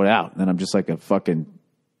to throw it out. And then I'm just like a fucking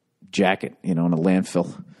jacket, in a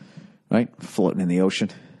landfill, right? Floating in the ocean.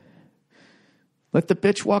 Let the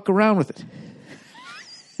bitch walk around with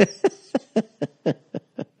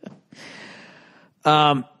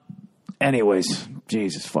it. Anyways,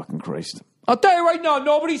 Jesus fucking Christ. I'll tell you right now,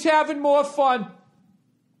 nobody's having more fun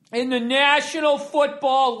in the National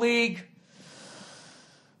Football League.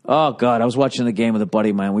 Oh, God, I was watching the game with a buddy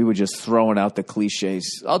of mine. We were just throwing out the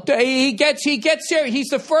cliches. I'll tell you, he gets here. He's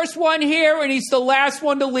the first one here, and he's the last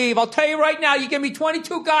one to leave. I'll tell you right now, you give me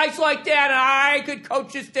 22 guys like that, and I could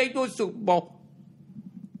coach this state to a Super Bowl.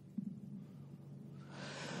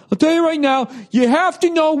 I'll tell you right now, you have to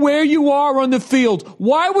know where you are on the field.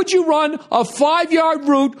 Why would you run a 5-yard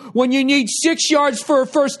route when you need 6 yards for a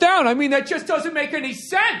first down? I mean, that just doesn't make any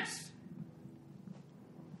sense.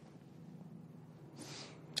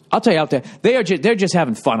 I'll tell you out there, they're just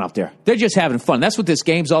having fun out there. They're just having fun. That's what this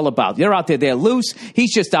game's all about. They're out there, they're loose.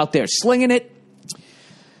 He's just out there slinging it.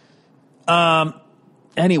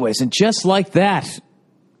 Anyways, and just like that,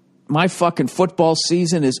 my fucking football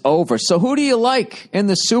season is over. So who do you like in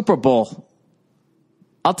the Super Bowl?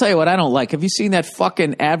 I'll tell you what I don't like. Have you seen that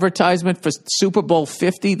fucking advertisement for Super Bowl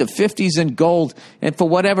 50? The 50's in gold. And for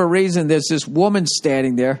whatever reason, there's this woman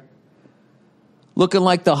standing there looking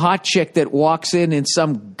like the hot chick that walks in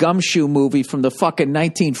some gumshoe movie from the fucking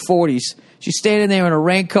 1940s. She's standing there in a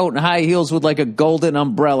raincoat and high heels with like a golden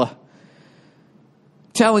umbrella.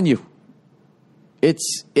 Telling you,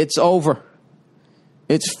 it's over.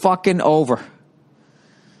 It's fucking over.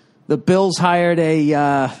 The Bills hired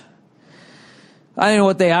I don't know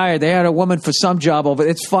what they hired. They hired a woman for some job over.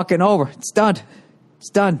 It's fucking over. It's done. It's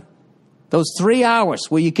done. Those 3 hours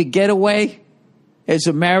where you could get away as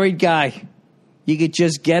a married guy. You could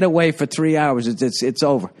just get away for 3 hours. It's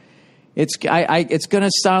over. It's going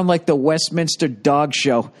to sound like the Westminster Dog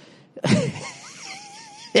Show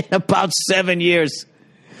in about 7 years.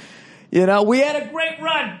 We had a great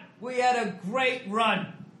run. We had a great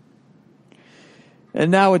run.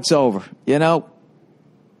 And now it's over,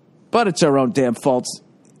 But it's our own damn faults.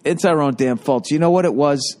 It's our own damn faults. You know what it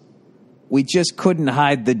was? We just couldn't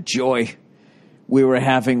hide the joy we were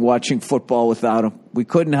having watching football without him. We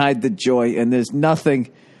couldn't hide the joy, and there's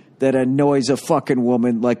nothing that annoys a fucking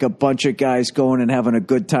woman like a bunch of guys going and having a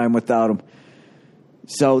good time without him.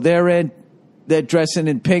 So they're dressing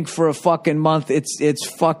in pink for a fucking month. It's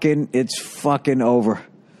fucking over.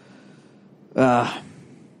 I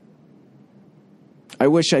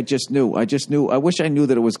wish I just knew. I wish I knew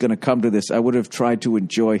that it was going to come to this. I would have tried to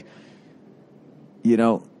enjoy,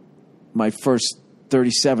 my first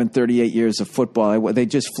 37, 38 years of football. They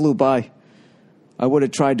just flew by. I would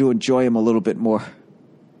have tried to enjoy them a little bit more.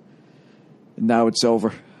 And now it's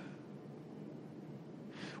over.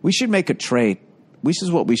 We should make a trade. This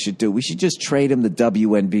is what we should do. We should just trade him the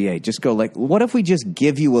WNBA. Just go what if we just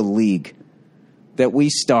give you a league that we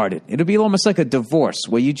started? It'll be almost like a divorce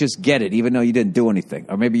where you just get it even though you didn't do anything.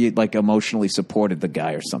 Or maybe you emotionally supported the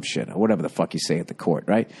guy or some shit. Or whatever the fuck you say at the court,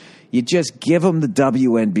 right? You just give him the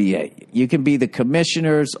WNBA. You can be the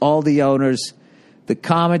commissioners, all the owners, the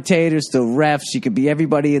commentators, the refs. You can be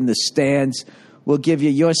everybody in the stands. We'll give you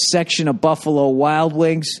your section of Buffalo Wild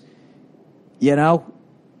Wings.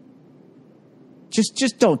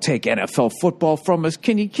 Just don't take NFL football from us.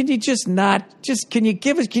 Can you just not? Can you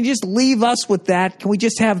just leave us with that? Can we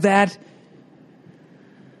just have that?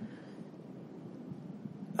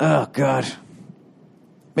 Oh, God.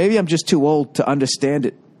 Maybe I'm just too old to understand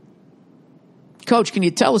it. Coach, can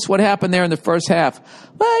you tell us what happened there in the first half?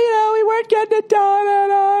 Well, we weren't getting it done, and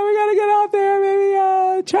we got to get out there, maybe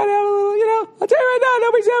try to have a little, I'll tell you right now,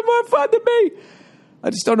 nobody's having more fun than me. I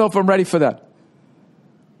just don't know if I'm ready for that.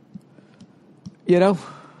 I don't know.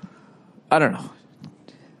 I don't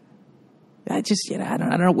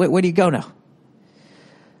know. Where do you go now?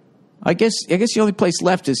 I guess the only place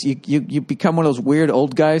left is you become one of those weird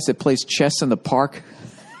old guys that plays chess in the park.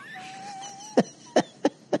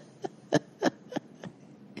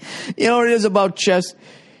 You know what it is about chess?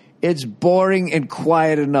 It's boring and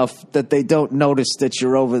quiet enough that they don't notice that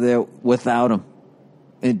you're over there without them,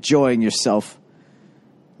 enjoying yourself.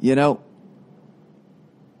 That's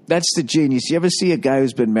the genius. You ever see a guy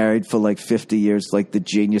who's been married for like 50 years, like the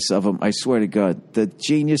genius of him? I swear to God, the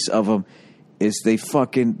genius of him is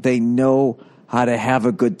they know how to have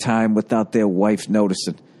a good time without their wife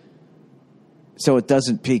noticing. So it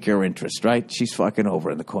doesn't pique her interest, right? She's fucking over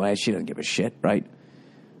in the corner. She doesn't give a shit, right?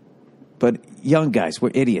 But young guys,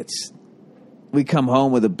 we're idiots. We come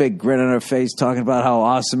home with a big grin on our face talking about how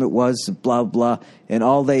awesome it was and blah, blah. And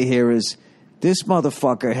all they hear is, this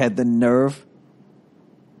motherfucker had the nerve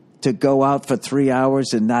to go out for 3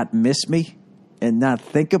 hours and not miss me and not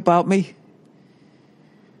think about me.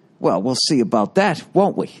 Well, we'll see about that,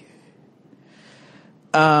 won't we?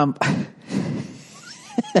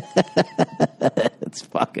 It's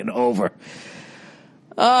fucking over.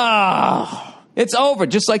 It's over,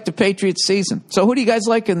 just like the Patriots season. So who do you guys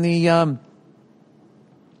like in the I'm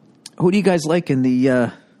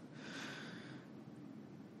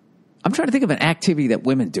trying to think of an activity that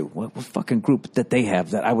women do. What fucking group that they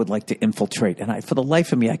have that I would like to infiltrate? And for the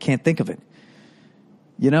life of me, I can't think of it.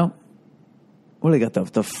 What do they got?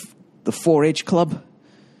 The 4-H club?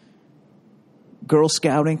 Girl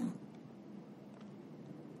Scouting?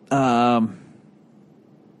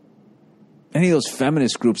 Any of those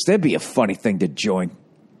feminist groups, that'd be a funny thing to join.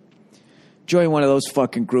 Join one of those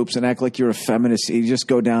fucking groups and act like you're a feminist. You just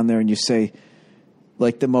go down there and you say,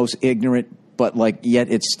 like, the most ignorant, but, like,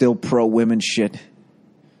 yet it's still pro-women shit.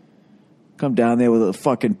 Come down there with a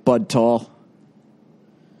fucking Bud Tall.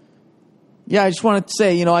 Yeah, I just wanted to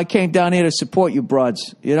say, I came down here to support you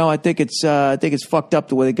broads. I think it's fucked up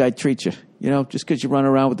the way the guy treats you. Just because you run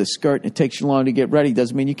around with a skirt and it takes you long to get ready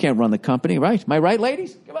doesn't mean you can't run the company, right? Am I right,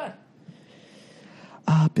 ladies? Come on.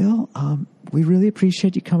 Bill, we really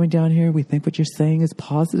appreciate you coming down here. We think what you're saying is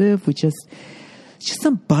positive. It's just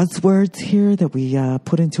some buzzwords here that we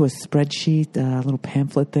put into a spreadsheet, a little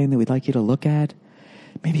pamphlet thing that we'd like you to look at.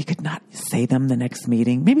 Maybe you could not say them the next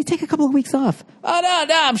meeting. Maybe take a couple of weeks off. Oh,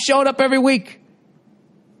 no, I'm showing up every week.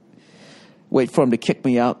 Wait for him to kick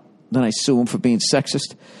me out. Then I sue him for being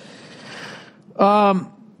sexist.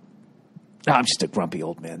 I'm just a grumpy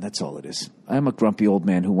old man. That's all it is. I'm a grumpy old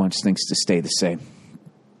man who wants things to stay the same.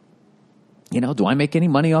 Do I make any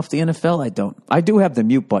money off the NFL? I don't. I do have the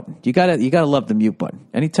mute button. You gotta love the mute button.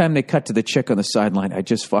 Anytime they cut to the chick on the sideline, I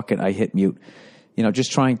hit mute.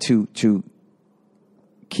 Just trying to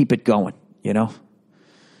keep it going,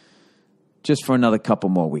 just for another couple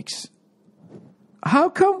more weeks. How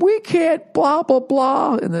come we can't blah, blah,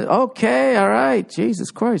 blah? Okay, all right,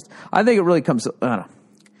 Jesus Christ. I think it really comes, I don't know.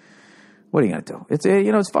 What are you going to do?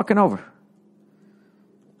 It's fucking over.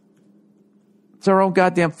 It's our own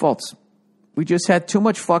goddamn faults. We just had too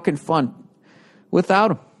much fucking fun without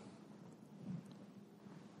them.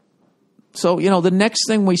 So, the next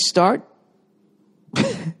thing we start,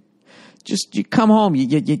 just you come home,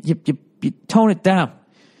 you tone it down.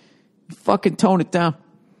 You fucking tone it down.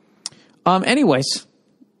 Anyways,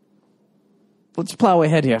 let's plow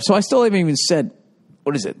ahead here. So I still haven't even said,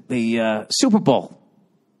 what is it? The Super Bowl.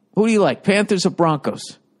 Who do you like, Panthers or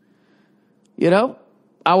Broncos?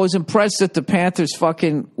 I was impressed that the Panthers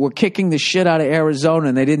fucking were kicking the shit out of Arizona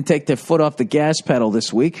and they didn't take their foot off the gas pedal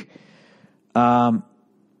this week. I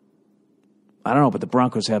don't know, but the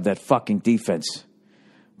Broncos have that fucking defense.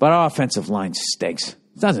 But our offensive line stinks.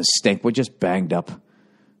 It doesn't stink. We're just banged up.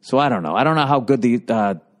 So I don't know. I don't know how good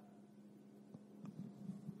the...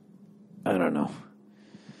 I don't know.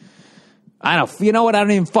 You know what? I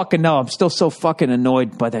don't even fucking know. I'm still so fucking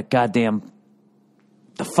annoyed by that goddamn...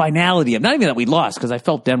 The finality of... Not even that we lost, because I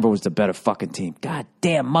felt Denver was the better fucking team.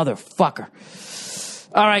 Goddamn motherfucker.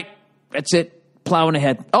 All right. That's it. Plowing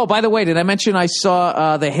ahead. Oh, by the way, did I mention I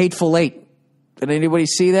saw The Hateful Eight? Did anybody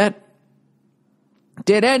see that?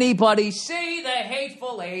 Did anybody see The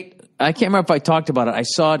Hateful Eight? I can't remember if I talked about it. I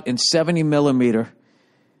saw it in 70 millimeter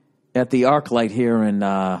at the ArcLight here in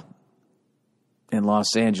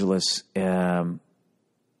Los Angeles. It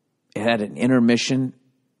had an intermission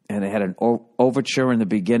and it had an overture in the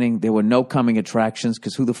beginning. There were no coming attractions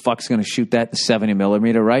because who the fuck's going to shoot that in 70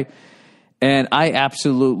 millimeter, right? And I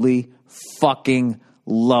absolutely fucking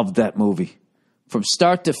loved that movie. From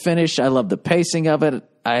start to finish, I loved the pacing of it.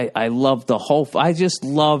 I loved the whole... I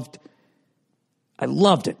loved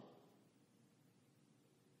it.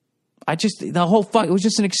 The whole fuck... It was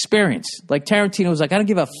just an experience. Like Tarantino was like, I don't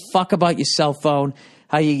give a fuck about your cell phone,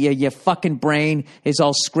 how your fucking brain is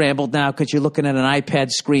all scrambled now because you're looking at an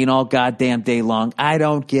iPad screen all goddamn day long. I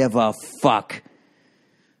don't give a fuck.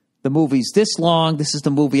 The movie's this long. This is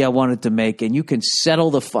the movie I wanted to make, and you can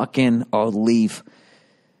settle the fuck in or leave.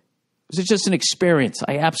 It was just an experience.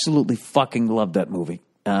 I absolutely fucking loved that movie.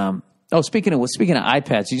 Speaking of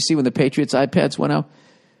iPads, did you see when the Patriots iPads went out?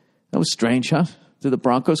 That was strange, huh? Did the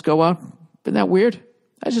Broncos go out? Isn't that weird?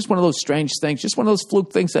 That's just one of those strange things. Just one of those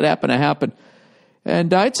fluke things that happen.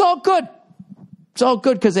 And it's all good. It's all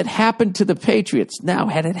good because it happened to the Patriots. Now,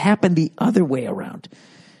 had it happened the other way around,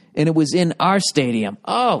 and it was in our stadium,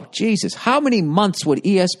 oh, Jesus, how many months would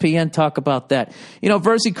ESPN talk about that? You know,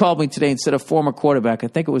 Virzi called me today instead of former quarterback. I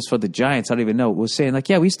think it was for the Giants. I don't even know. It was saying, like,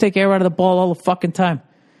 yeah, we used to take air out of the ball all the fucking time.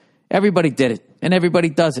 Everybody did it, and everybody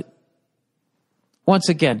does it. Once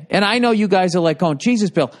again. And I know you guys are like, going,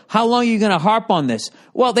 Jesus, Bill, how long are you going to harp on this?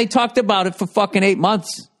 Well, they talked about it for fucking 8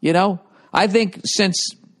 months, you know? I think since,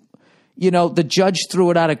 the judge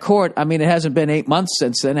threw it out of court, I mean, it hasn't been 8 months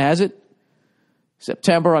since then, has it?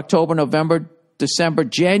 September, October, November, December,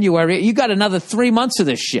 January. You got another 3 months of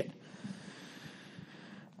this shit.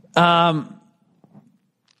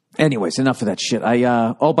 Anyways, enough of that shit.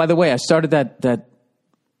 By the way, I started that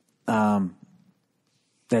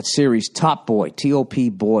series Top Boy, T-O-P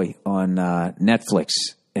Boy on Netflix.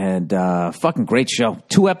 And fucking great show.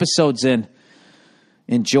 2 episodes in.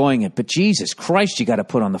 Enjoying it. But Jesus Christ, you got to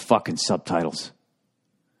put on the fucking subtitles.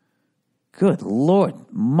 Good Lord.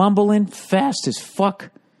 Mumbling fast as fuck.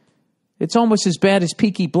 It's almost as bad as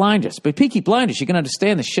Peaky Blinders. But Peaky Blinders, you can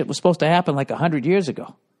understand this shit was supposed to happen like 100 years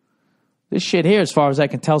ago. This shit here, as far as I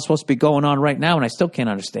can tell, is supposed to be going on right now, and I still can't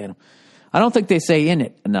understand them. I don't think they say in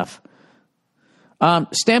it enough.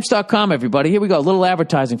 Stamps.com, everybody. Here we go. A little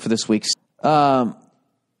advertising for this week. All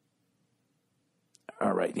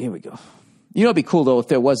right, here we go. You know, it'd be cool, though, if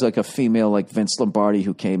there was like a female like Vince Lombardi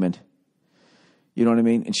who came in. You know what I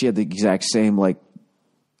mean? And she had the exact same, like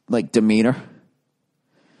demeanor.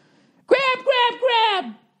 Grab!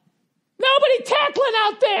 Nobody tackling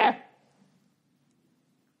out there!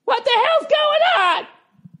 What the hell's going on?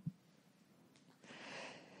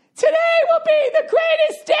 Today will be the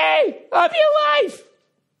greatest day of your life!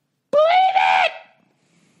 Believe it!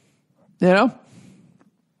 You know?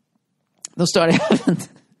 They'll start having...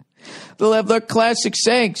 They'll have their classic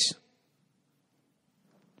sayings.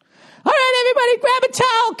 All right, everybody, grab a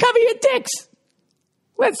towel, cover your dicks.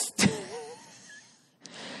 Let's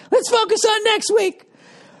focus on next week.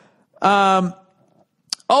 By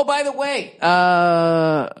the way,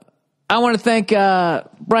 I want to thank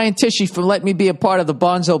Brian Tishy for letting me be a part of the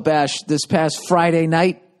Bonzo Bash this past Friday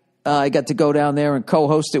night. I got to go down there and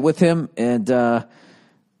co-host it with him, and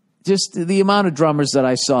just the amount of drummers that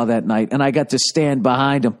I saw that night, and I got to stand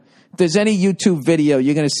behind them. If there's any YouTube video,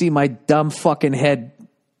 you're going to see my dumb fucking head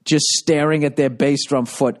just staring at their bass drum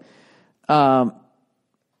foot. These are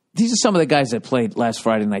some of the guys that played last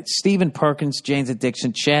Friday night. Stephen Perkins, Jane's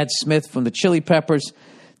Addiction, Chad Smith from the Chili Peppers,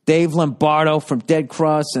 Dave Lombardo from Dead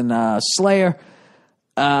Cross and Slayer.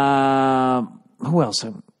 Who else?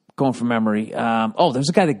 I'm going from memory. There's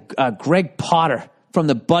a guy, Greg Potter from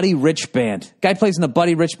the Buddy Rich Band. Guy plays in the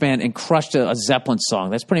Buddy Rich Band and crushed a Zeppelin song.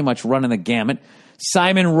 That's pretty much running the gamut.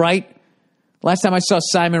 Simon Wright. Last time I saw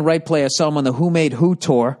Simon Wright play, I saw him on the Who Made Who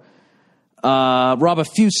tour. Robert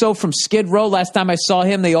Fuso from Skid Row. Last time I saw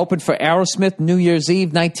him, they opened for Aerosmith New Year's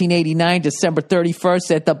Eve, 1989, December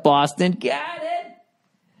 31st at the Boston. Got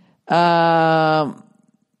it.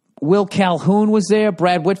 Will Calhoun was there.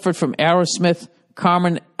 Brad Whitford from Aerosmith.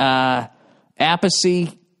 Carmen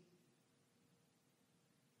Appice.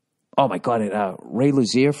 Oh, my God. Ray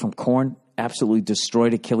Luzier from Korn. Absolutely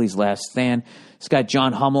destroyed Achilles' Last Stand. This guy,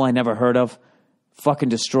 John Hummel, I never heard of. Fucking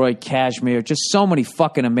destroyed Kashmir. Just so many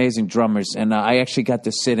fucking amazing drummers. And I actually got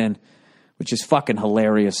to sit in, which is fucking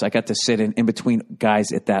hilarious. I got to sit in between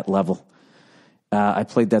guys at that level. I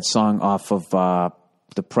played that song off of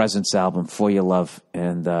the Presence album, For Your Love.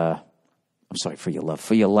 And, For Your Love,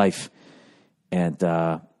 For Your Life. And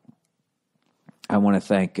I want to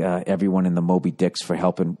thank everyone in the Moby Dicks for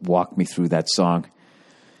helping walk me through that song.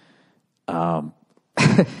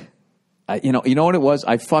 You know what it was?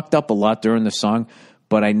 I fucked up a lot during the song,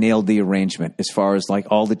 but I nailed the arrangement as far as like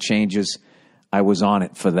all the changes. I was on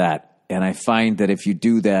it for that. And I find that if you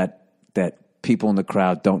do that people in the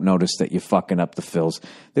crowd don't notice that you're fucking up the fills.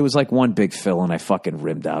 There was like one big fill, and I fucking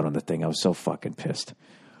rimmed out on the thing. I was so fucking pissed.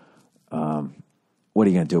 What are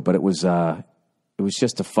you going to do? But it was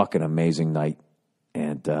just a fucking amazing night.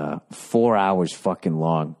 And 4 hours fucking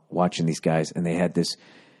long watching these guys. And they had this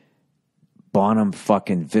Bonham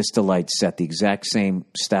fucking Vista Light set, the exact same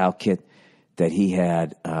style kit that he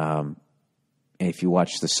had. And if you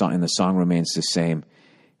watch the song, and the song remains the same.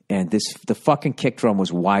 And the fucking kick drum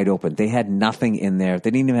was wide open. They had nothing in there.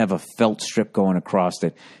 They didn't even have a felt strip going across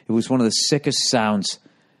it. It was one of the sickest sounds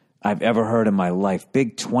I've ever heard in my life.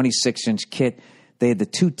 Big 26-inch kit. They had the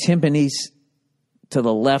two timpanis to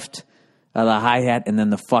the left of the hi-hat and then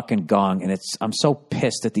the fucking gong. And I'm so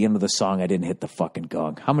pissed at the end of the song I didn't hit the fucking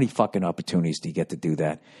gong. How many fucking opportunities do you get to do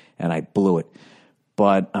that? And I blew it.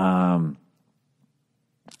 But I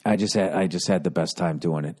just had the best time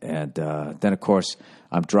doing it. And then, of course,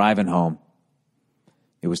 I'm driving home.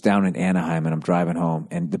 It was down in Anaheim, and I'm driving home.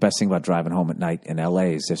 And the best thing about driving home at night in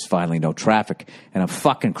L.A. is there's finally no traffic. And I'm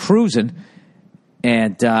fucking cruising.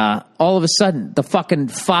 And all of a sudden, the fucking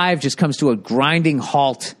 5 just comes to a grinding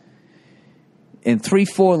halt. And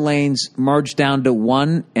 3-4 lanes merge down to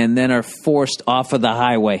 1 and then are forced off of the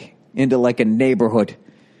highway into like a neighborhood.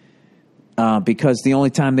 Because the only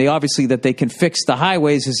time they can fix the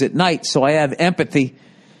highways is at night. So I have empathy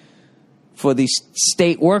for these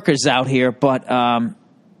state workers out here, but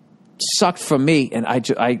sucked for me. And I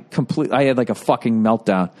had like a fucking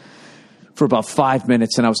meltdown for about 5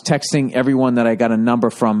 minutes. And I was texting everyone that I got a number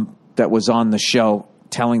from that was on the show,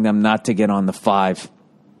 telling them not to get on the 5.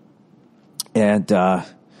 And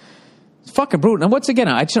it's fucking brutal. And once again,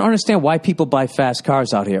 I just don't understand why people buy fast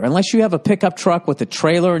cars out here. Unless you have a pickup truck with a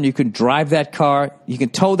trailer and you can drive that car, you can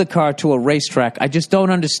tow the car to a racetrack. I just don't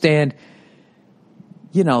understand,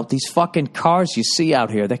 these fucking cars you see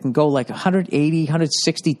out here that can go like 180,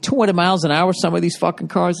 160, 200 miles an hour, some of these fucking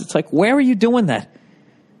cars. It's like, where are you doing that?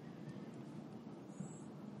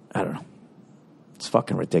 I don't know. It's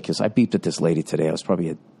fucking ridiculous. I beeped at this lady today. I was probably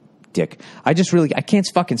a dick. I can't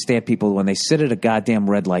fucking stand people when they sit at a goddamn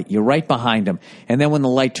red light. You're right behind them. And then when the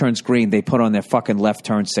light turns green, they put on their fucking left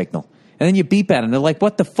turn signal. And then you beep at them. They're like,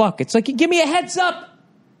 what the fuck? It's like, give me a heads up.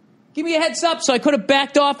 Give me a heads up so I could have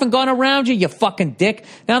backed off and gone around you, you fucking dick.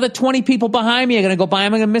 Now the 20 people behind me are going to go by.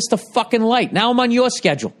 I'm going to miss the fucking light. Now I'm on your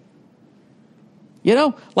schedule.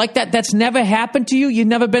 Like that's never happened to you. You've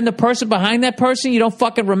never been the person behind that person. You don't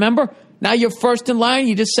fucking remember. Now you're first in line.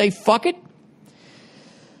 You just say, fuck it.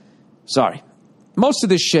 Sorry. Most of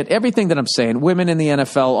this shit, everything that I'm saying, women in the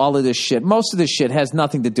NFL, all of this shit, most of this shit has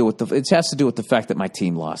nothing to do with it has to do with the fact that my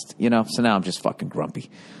team lost, so now I'm just fucking grumpy.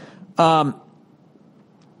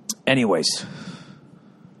 Anyways.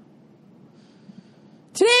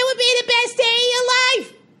 Today would be the best day of your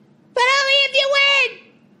life, but only if you win.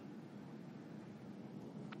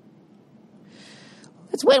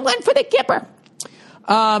 Let's win one for the Kipper.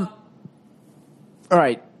 All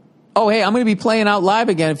right. Oh, hey, I'm going to be playing out live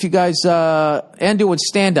again if you guys and doing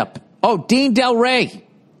stand-up. Oh, Dean Del Rey.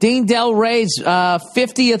 Dean Del Rey's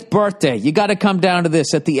 50th birthday. You got to come down to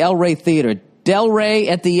this at the El Rey Theater. Del Rey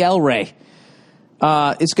at the El Rey.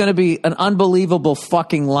 It's going to be an unbelievable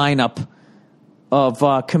fucking lineup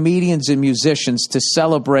of comedians and musicians to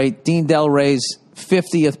celebrate Dean Del Rey's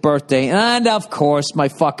 50th birthday. And, of course, my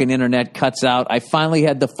fucking internet cuts out. I finally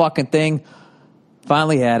had the fucking thing.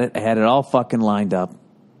 Finally had it. I had it all fucking lined up.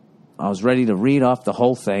 I was ready to read off the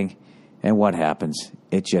whole thing, and what happens?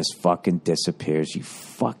 It just fucking disappears, you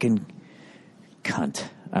fucking cunt.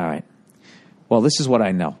 All right. Well, this is what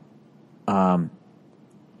I know.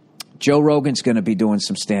 Joe Rogan's going to be doing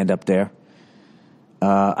some stand-up there.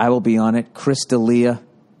 I will be on it. Chris D'Elia.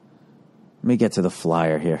 Let me get to the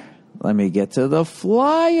flyer here.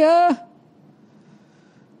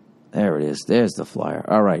 There it is. There's the flyer.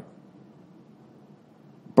 All right.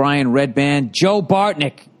 Brian Redband. Joe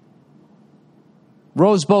Bartnick.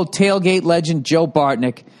 Rose Bowl tailgate legend Joe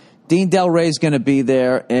Bartnick. Dean Del Rey's going to be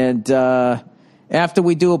there. And after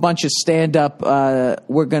we do a bunch of stand-up,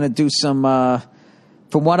 we're going to do some,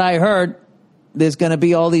 from what I heard, there's going to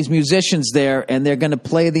be all these musicians there, and they're going to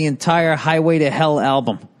play the entire Highway to Hell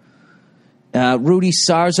album. Rudy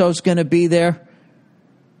Sarzo's going to be there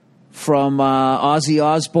from Ozzy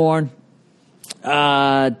Osbourne.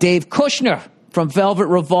 Dave Kushner from Velvet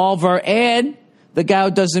Revolver, and the guy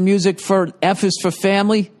who does the music for F is for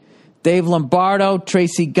Family, Dave Lombardo,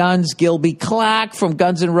 Tracy Guns, Gilby Clark from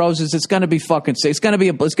Guns N' Roses. It's going to be fucking sick. It's going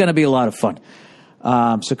to be a lot of fun.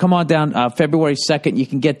 So come on down February 2nd. You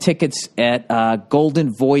can get tickets at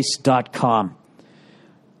goldenvoice.com.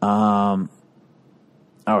 All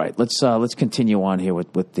right, let's continue on here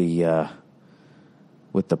with the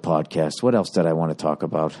with the podcast. What else did I want to talk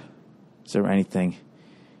about? Is there anything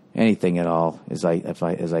at all as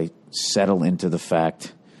I settle into the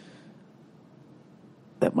fact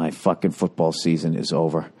that my fucking football season is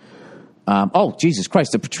over? Oh, Jesus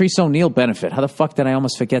Christ, the Patrice O'Neal benefit. How the fuck did I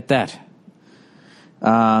almost forget that?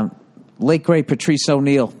 Late great Patrice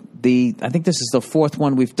O'Neal. I think this is the fourth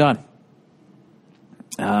one we've done.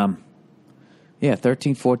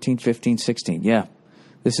 13, 14, 15, 16. Yeah,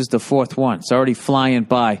 this is the fourth one. It's already flying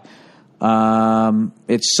by.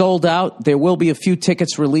 It's sold out. There will be a few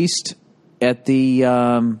tickets released at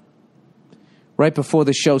the right before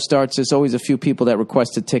the show starts. There's always a few people that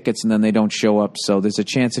requested tickets and then they don't show up. So there's a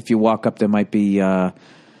chance if you walk up, there might be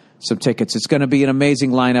some tickets. It's going to be an amazing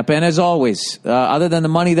lineup. And as always, other than the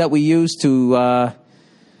money that we use to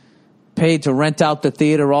pay to rent out the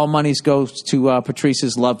theater, all monies goes to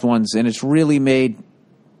Patrice's loved ones. And it's really made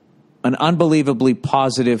an unbelievably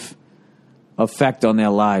positive effect on their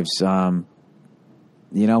lives. His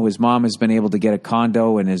mom has been able to get a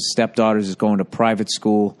condo and his stepdaughters is going to private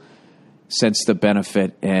school since the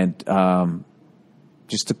benefit. And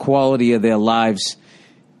just the quality of their lives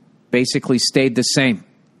basically stayed the same.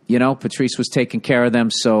 Patrice was taking care of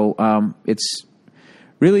them. So it's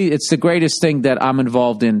the greatest thing that I'm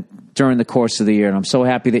involved in during the course of the year. And I'm so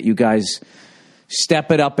happy that you guys step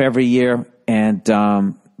it up every year and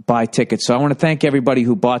buy tickets. So I want to thank everybody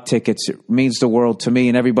who bought tickets. It means the world to me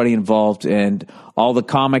and everybody involved, and all the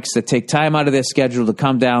comics that take time out of their schedule to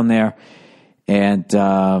come down there and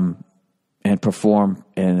perform.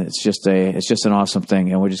 And it's just an awesome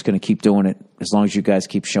thing. And we're just going to keep doing it as long as you guys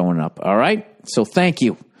keep showing up. All right. So thank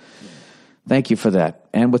you. Thank you for that.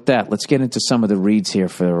 And with that, let's get into some of the reads here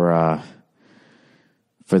for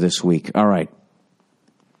this week. All right.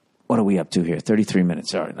 What are we up to here? 33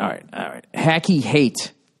 minutes. All right. Hacky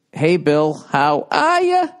Hate. Hey, Bill, how are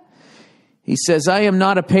ya? He says, I am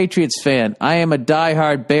not a Patriots fan. I am a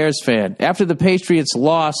diehard Bears fan. After the Patriots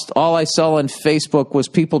lost, all I saw on Facebook was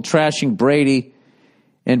people trashing Brady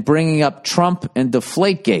and bringing up Trump and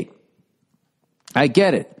Deflategate. I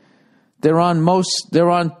get it. They're on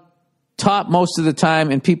top most of the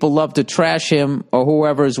time, and people love to trash him or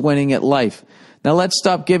whoever is winning at life. Now let's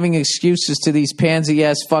stop giving excuses to these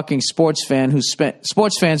pansy-ass fucking sports fans who spend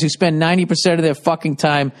 90% of their fucking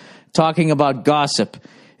time talking about gossip.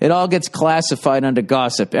 It all gets classified under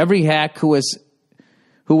gossip. Every hack who was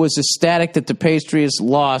ecstatic that the Patriots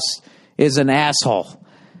lost is an asshole,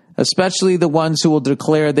 especially the ones who will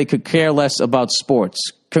declare they could care less about sports.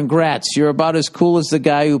 Congrats, you're about as cool as the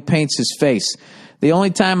guy who paints his face. The only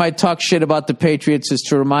time I talk shit about the Patriots is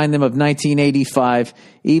to remind them of 1985.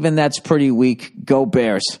 Even that's pretty weak. Go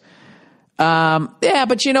Bears. But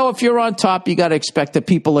if you're on top, you got to expect that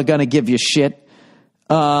people are going to give you shit.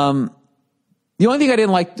 The only thing I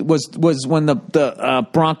didn't like was when the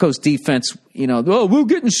Broncos defense, we're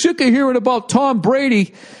getting sick of hearing about Tom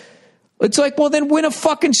Brady. It's like, well, then win a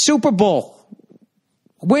fucking Super Bowl.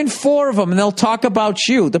 Win 4 of them, and they'll talk about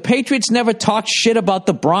you. The Patriots never talked shit about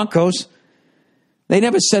the Broncos. They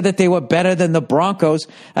never said that they were better than the Broncos.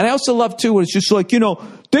 And I also love, too, it's just like,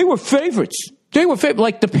 they were favorites.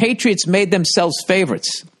 Like the Patriots made themselves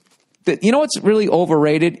favorites. What's really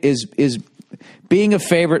overrated is being a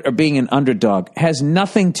favorite or being an underdog has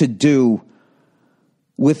nothing to do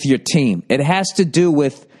with your team. It has to do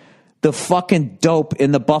with the fucking dope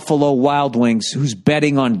in the Buffalo Wild Wings who's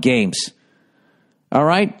betting on games. All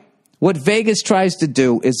right? What Vegas tries to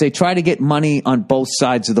do is they try to get money on both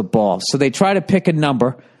sides of the ball. So they try to pick a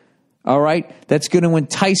number, all right, that's going to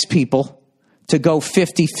entice people to go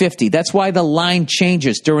 50-50. That's why the line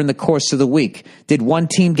changes during the course of the week. Did one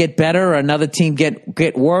team get better or another team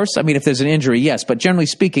get worse? I mean, if there's an injury, yes. But generally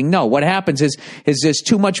speaking, no. What happens is there's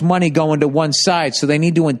too much money going to one side, so they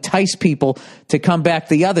need to entice people to come back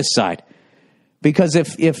the other side. Because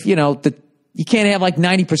if you can't have like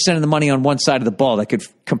 90% of the money on one side of the ball. That could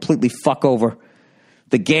completely fuck over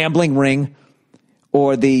the gambling ring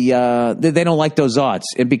or they don't like those odds.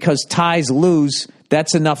 And because ties lose,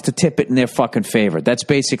 that's enough to tip it in their fucking favor. That's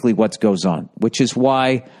basically what goes on, which is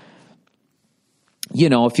why,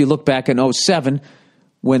 if you look back in 2007,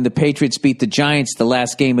 when the Patriots beat the Giants the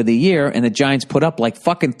last game of the year and the Giants put up like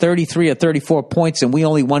fucking 33 or 34 points and we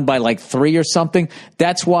only won by like 3 or something,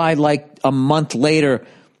 that's why like a month later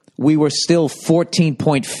we were still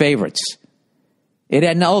 14-point favorites.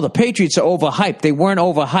 The Patriots are overhyped. They weren't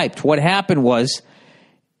overhyped. What happened was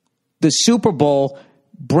the Super Bowl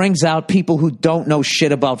brings out people who don't know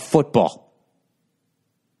shit about football.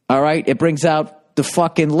 All right? It brings out the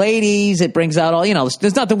fucking ladies. It brings out all,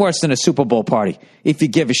 there's nothing worse than a Super Bowl party if you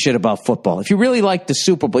give a shit about football. If you really like the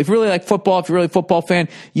Super Bowl, if you really like football, if you're really a football fan,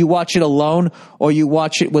 you watch it alone or you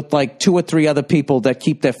watch it with like 2 or 3 other people that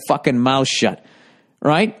keep their fucking mouths shut,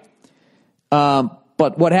 right?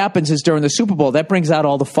 But what happens is during the Super Bowl, that brings out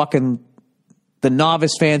all the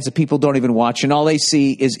novice fans that people don't even watch, and all they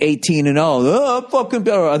see is 18-0. Oh, fucking,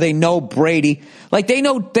 or they know Brady. Like they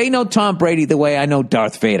know Tom Brady the way I know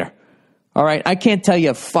Darth Vader. All right, I can't tell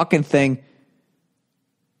you a fucking thing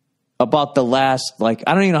about the last, I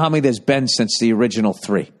don't even know how many there's been since the original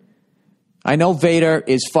 3. I know Vader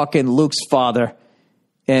is fucking Luke's father,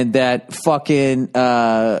 and that fucking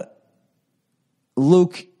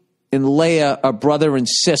Luke and Leia are brother and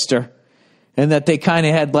sister, and that they kind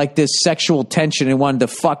of had like this sexual tension and wanted to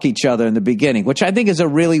fuck each other in the beginning, which I think is a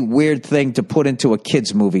really weird thing to put into a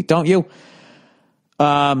kid's movie, don't you?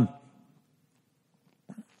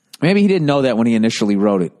 Maybe he didn't know that when he initially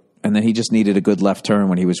wrote it, and then he just needed a good left turn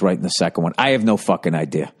when he was writing the second one. I have no fucking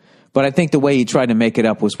idea. But I think the way he tried to make it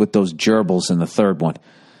up was with those gerbils in the third one.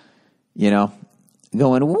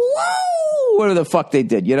 Going, whoa, whatever the fuck they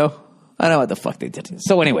did, I don't know what the fuck they did.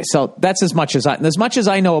 So anyway, that's as much as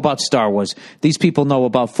I know about Star Wars, these people know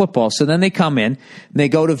about football. So then they come in, and they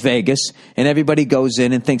go to Vegas, and everybody goes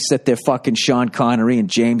in and thinks that they're fucking Sean Connery and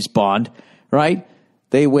James Bond, right?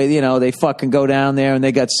 They fucking go down there and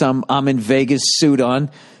they got some I'm in Vegas suit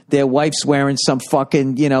on. Their wife's wearing some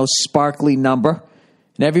fucking, sparkly number.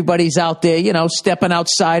 And everybody's out there, stepping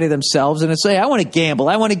outside of themselves. And it's like, I want to gamble.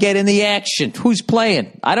 I want to get in the action. Who's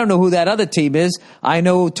playing? I don't know who that other team is. I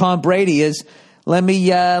know who Tom Brady is. Let me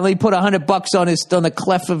put $100 on the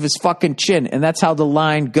cleft of his fucking chin. And that's how the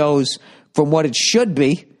line goes from what it should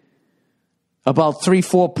be, about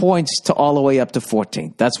 3-4 points, to all the way up to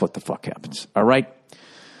 14. That's what the fuck happens. All right?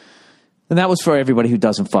 And that was for everybody who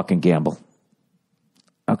doesn't fucking gamble.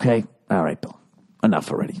 Okay? All right, Bill. Enough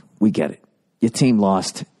already. We get it. Your team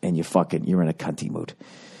lost, and you're in a cunty mood.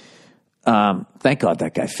 Thank God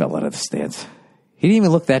that guy fell out of the stands. He didn't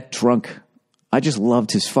even look that drunk. I just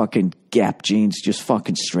loved his fucking Gap jeans just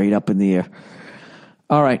fucking straight up in the air.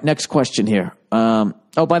 All right, next question here. By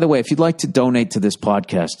the way, if you'd like to donate to this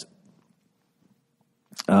podcast,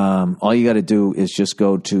 all you got to do is just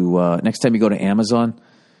go to, next time you go to Amazon,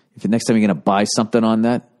 next time you're going to buy something on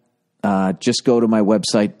that, just go to my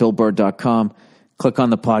website, billburr.com, click on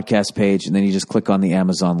the podcast page, and then you just click on the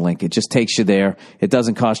Amazon link. It just takes you there. It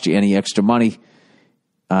doesn't cost you any extra money.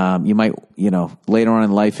 You might, later on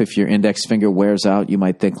in life, if your index finger wears out, you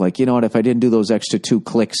might think like, if I didn't do those extra 2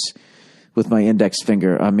 clicks with my index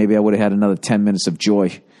finger, maybe I would have had another 10 minutes of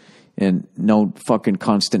joy and no fucking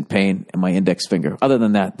constant pain in my index finger. Other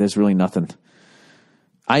than that, there's really nothing.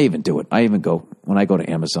 I even do it. I even go, when I go to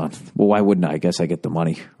Amazon. Well, why wouldn't I? I guess I get the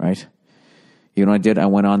money, right? You know what I did? I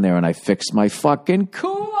went on there and I fixed my fucking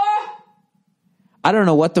cooler. I don't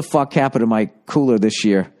know what the fuck happened to my cooler this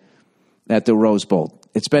year at the Rose Bowl.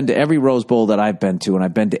 It's been to every Rose Bowl that I've been to, and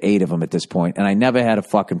I've been to 8 of them at this point, and I never had a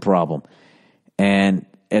fucking problem. And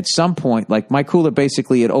at some point, like my cooler,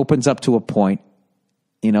 basically it opens up to a point,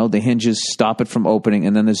 the hinges stop it from opening,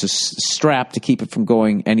 and then there's a strap to keep it from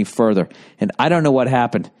going any further. And I don't know what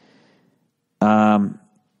happened. Because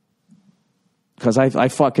I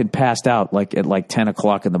fucking passed out at 10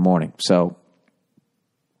 o'clock in the morning. So,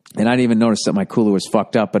 and I didn't even notice that my cooler was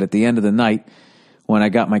fucked up. But at the end of the night, when I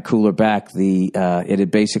got my cooler back, it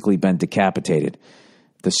had basically been decapitated.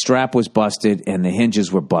 The strap was busted and the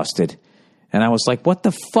hinges were busted. And I was like, what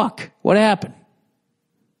the fuck? What happened?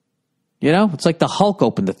 It's like the Hulk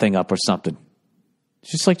opened the thing up or something.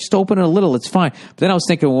 It's just open it a little, it's fine. But then I was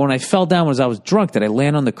thinking, well, when I fell down as I was drunk, did I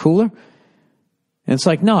land on the cooler? And it's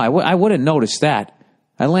like, no, I wouldn't notice that.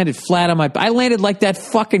 I landed flat on I landed like that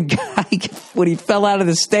fucking guy when he fell out of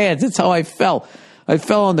the stands. That's how I fell. I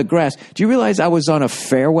fell on the grass. Do you realize I was on a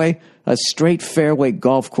straight fairway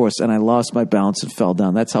golf course, and I lost my balance and fell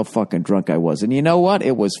down? That's how fucking drunk I was. And you know what?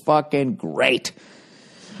 It was fucking great.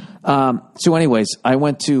 So anyways, I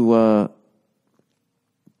went to,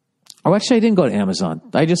 actually I didn't go to Amazon.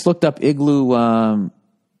 I just looked up Igloo,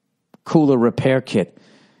 cooler repair kit.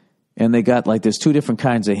 And they got there's 2 different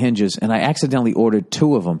kinds of hinges, and I accidentally ordered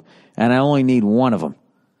 2 of them, and I only need 1 of them.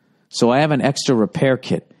 So I have an extra repair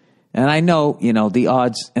kit. And I know, the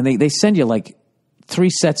odds, and they send you 3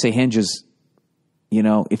 sets of hinges.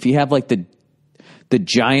 If you have the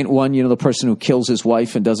giant one, the person who kills his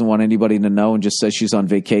wife and doesn't want anybody to know and just says she's on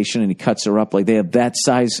vacation and he cuts her up, they have that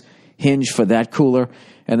size hinge for that cooler.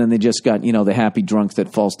 And then they just got, the happy drunk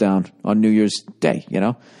that falls down on New Year's Day,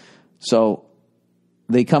 So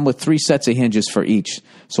they come with 3 sets of hinges for each.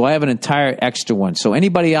 So I have an entire extra one. So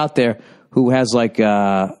anybody out there who has like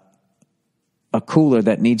a cooler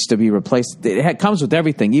that needs to be replaced. It comes with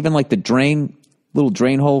everything, even like the little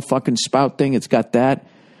drain hole fucking spout thing. It's got that.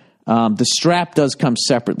 The strap does come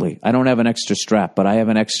separately. I don't have an extra strap, but I have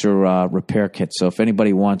an extra repair kit. So if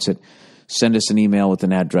anybody wants it, send us an email with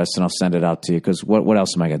an address and I'll send it out to you. Because what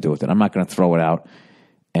else am I going to do with it? I'm not going to throw it out.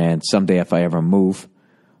 And someday if I ever move,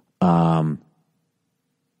 I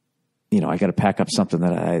got to pack up something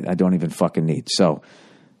that I don't even fucking need. So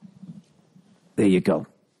there you go.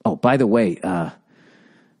 Oh, by the way,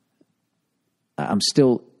 I'm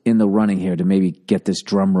still in the running here to maybe get this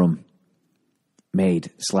drum room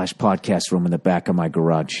made / podcast room in the back of my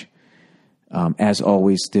garage. As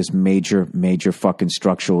always, there's major fucking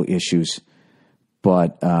structural issues,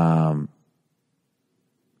 but I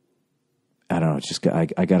don't know. It's just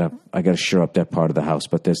I gotta shore up that part of the house.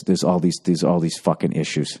 But there's all these fucking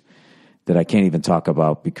issues that I can't even talk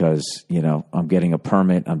about because I'm getting a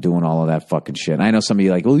permit. I'm doing all of that fucking shit. And I know some of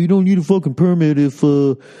you are like, oh, you don't need a fucking permit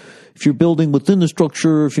if you're building within the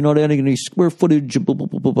structure, if you're not adding any square footage, blah, blah,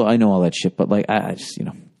 blah, blah, blah. I know all that shit, but like, I just,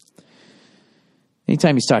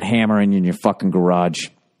 anytime you start hammering in your fucking garage,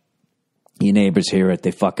 your neighbors hear it,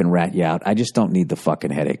 they fucking rat you out. I just don't need the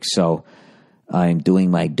fucking headache. So I'm doing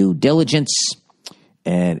my due diligence,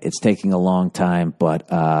 and it's taking a long time,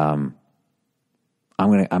 but I'm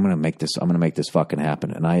gonna make this fucking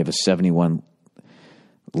happen. And I have a 71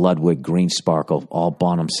 Ludwig Green Sparkle, all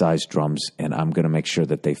Bonham size drums, and I'm going to make sure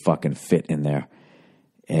that they fucking fit in there.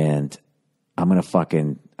 And I'm going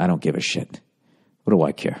to I don't give a shit. What do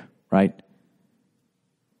I care, right?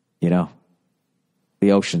 The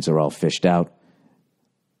oceans are all fished out.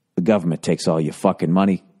 The government takes all your fucking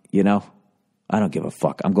money, I don't give a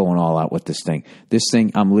fuck. I'm going all out with this thing. This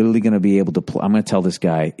thing, I'm literally going to be able to I'm going to tell this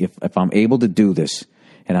guy, if I'm able to do this,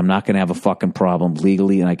 and I'm not going to have a fucking problem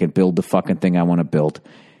legally, and I can build the fucking thing I want to build,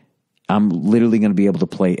 I'm literally going to be able to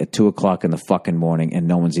play at 2:00 in the fucking morning, and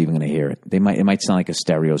no one's even going to hear it. It might sound like a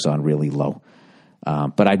stereo's on really low,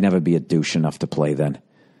 but I'd never be a douche enough to play then,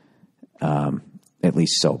 at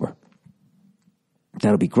least sober.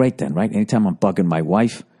 That'll be great then, right? Anytime I'm bugging my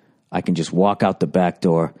wife, I can just walk out the back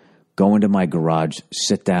door, go into my garage,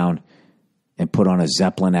 sit down, and put on a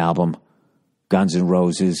Zeppelin album, Guns N'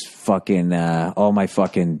 Roses, fucking all my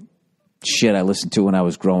fucking shit I listened to when I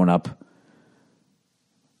was growing up,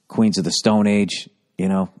 Queens of the Stone Age,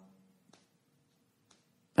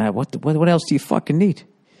 What else do you fucking need?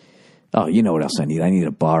 Oh, you know what else I need? I need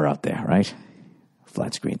a bar out there, right?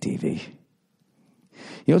 Flat screen TV.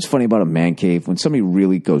 You know what's funny about a man cave? When somebody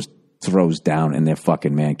really throws down in their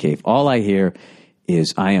fucking man cave, all I hear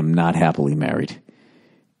is, I am not happily married.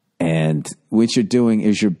 And what you're doing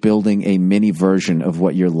is you're building a mini version of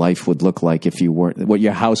what your life would look like what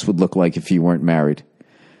your house would look like if you weren't married.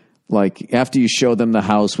 Like, after you show them the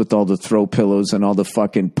house with all the throw pillows and all the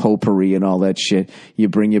fucking potpourri and all that shit, you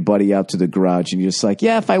bring your buddy out to the garage and you're just like,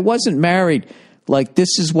 yeah, if I wasn't married, like,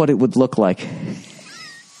 this is what it would look like.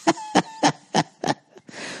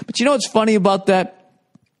 But you know what's funny about that?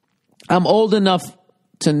 I'm old enough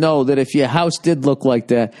to know that if your house did look like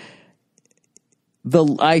that,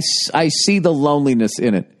 I see the loneliness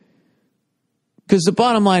in it. Because the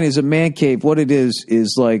bottom line is, a man cave, what it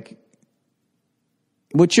is like,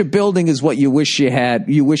 what you're building is what you wish you had,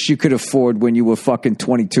 you wish you could afford when you were fucking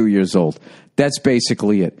 22 years old. That's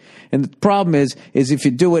basically it. And the problem is if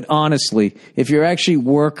you do it honestly, if you actually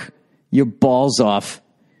work your balls off,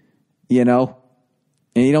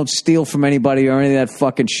 and you don't steal from anybody or any of that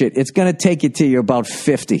fucking shit, it's going to take you till you're about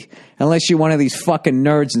 50. Unless you're one of these fucking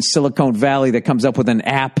nerds in Silicon Valley that comes up with an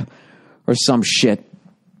app or some shit.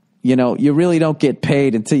 You really don't get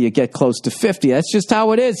paid until you get close to 50. That's just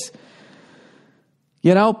how it is.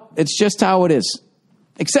 It's just how it is.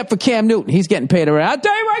 Except for Cam Newton. He's getting paid around. I'll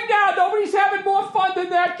tell you right now, nobody's having more fun than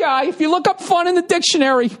that guy. If you look up fun in the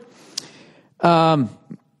dictionary.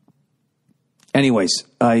 Anyways,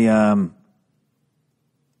 I'm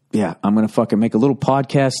going to fucking make a little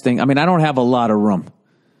podcast thing. I mean, I don't have a lot of room,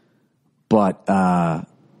 but I'm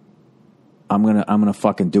going to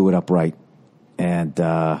fucking do it upright. And,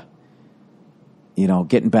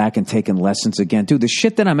 getting back and taking lessons again. Dude, the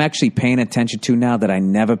shit that I'm actually paying attention to now that I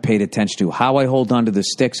never paid attention to, how I hold onto the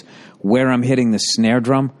sticks, where I'm hitting the snare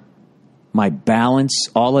drum, my balance,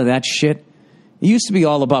 all of that shit. It used to be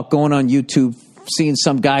all about going on YouTube, seeing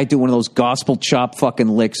some guy do one of those gospel chop fucking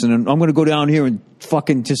licks, and I'm going to go down here and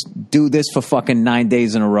fucking just do this for fucking 9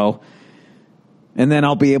 days in a row. And then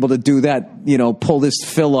I'll be able to do that, pull this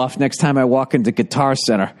fill off next time I walk into Guitar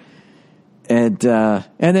Center. And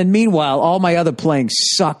then meanwhile, all my other playing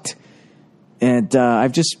sucked. And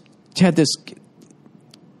I've just had this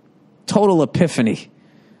total epiphany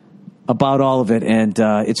about all of it. And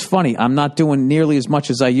it's funny. I'm not doing nearly as much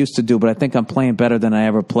as I used to do, but I think I'm playing better than I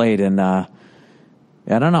ever played. And I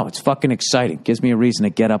don't know. It's fucking exciting. Gives me a reason to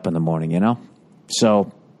get up in the morning, you know?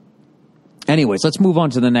 So, anyways, let's move on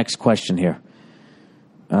to the next question here.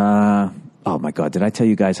 Oh, my God. Did I tell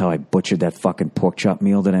you guys how I butchered that fucking pork chop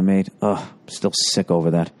meal that I made? Ugh, I'm still sick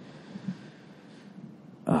over that.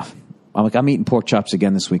 I'm eating pork chops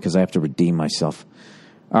again this week because I have to redeem myself.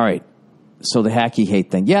 All right. So the hacky hate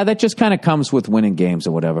thing. Yeah, that just kind of comes with winning games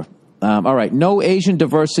or whatever. All right. No Asian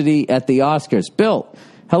diversity at the Oscars. Bill,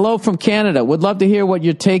 hello from Canada. Would love to hear what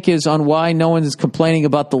your take is on why no one is complaining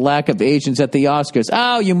about the lack of Asians at the Oscars.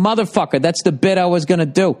 Oh, you motherfucker. That's the bit I was going to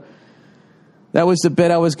do. That was the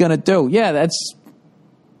bit I was going to do. Yeah,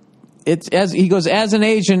 he goes, as an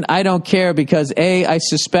Asian, I don't care because A, I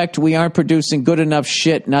suspect we aren't producing good enough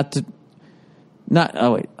shit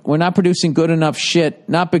we're not producing good enough shit,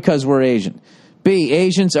 not because we're Asian. B,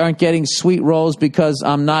 Asians aren't getting sweet roles because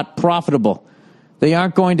I'm not profitable. They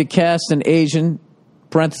aren't going to cast an Asian,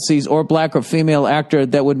 parentheses, or black or female actor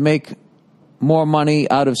that would make more money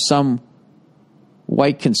out of some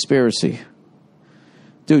white conspiracy.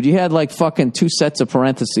 Dude, you had like fucking 2 sets of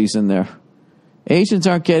parentheses in there. Asians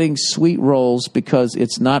aren't getting sweet roles because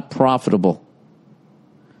it's not profitable.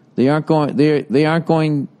 They aren't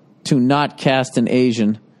going to not cast an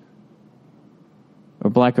Asian or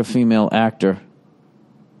black or female actor.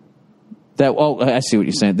 I see what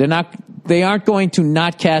you're saying. They aren't going to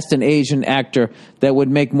not cast an Asian actor that would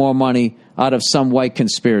make more money out of some white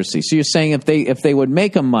conspiracy. So you're saying if they would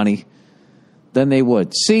make them money, then they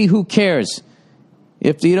would. See, who cares?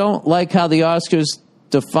 If you don't like how the Oscars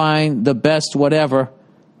define the best whatever,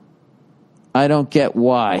 I don't get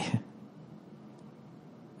why.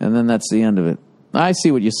 And then that's the end of it. I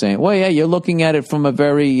see what you're saying. Well, yeah, you're looking at it from a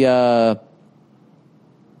very,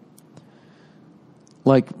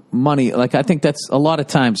 money. Like, I think that's a lot of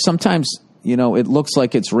times. Sometimes, it looks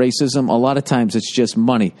like it's racism. A lot of times it's just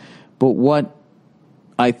money. But what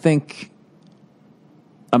I think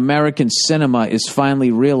American cinema is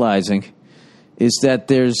finally realizing is that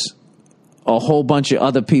there's a whole bunch of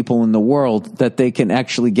other people in the world that they can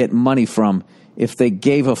actually get money from if they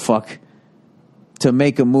gave a fuck to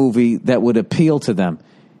make a movie that would appeal to them.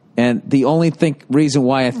 And the only reason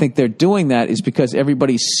why I think they're doing that is because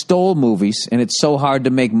everybody stole movies, and it's so hard to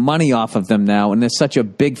make money off of them now, and there's such a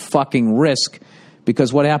big fucking risk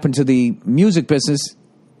because what happened to the music business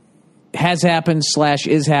has happened /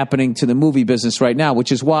 is happening to the movie business right now,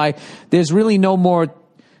 which is why there's really no more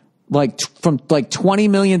from $20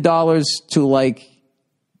 million to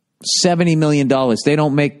 $70 million. They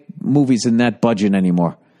don't make movies in that budget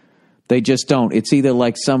anymore. They just don't. It's either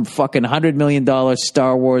like some fucking $100 million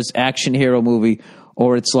Star Wars action hero movie,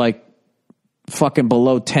 or it's like fucking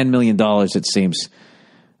below $10 million, it seems.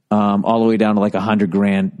 All the way down to like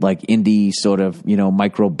 $100,000, like indie sort of,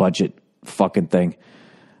 micro budget fucking thing.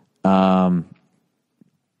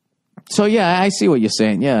 So yeah, I see what you're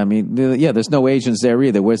saying. Yeah, I mean, there's no Asians there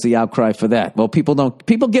either. Where's the outcry for that? Well, people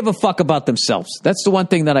give a fuck about themselves. That's the one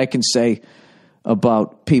thing that I can say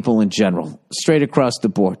about people in general, straight across the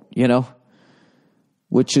board,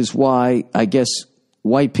 which is why I guess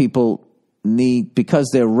white people because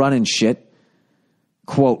they're running shit,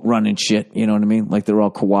 quote, running shit, you know what I mean? Like they're all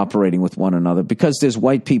cooperating with one another. Because there's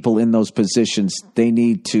white people in those positions, they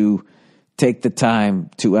need to take the time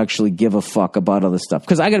to actually give a fuck about other stuff.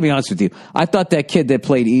 Because I got to be honest with you, I thought that kid that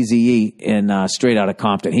played Eazy-E in Straight Outta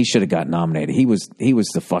Compton, he should have got nominated. He was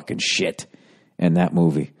the fucking shit in that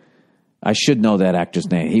movie. I should know that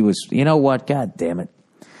actor's name. He was, you know what? God damn it.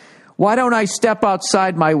 Why don't I step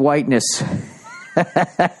outside my whiteness?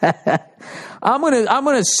 I'm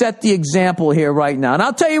gonna set the example here right now. And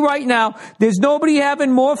I'll tell you right now, there's nobody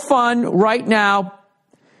having more fun right now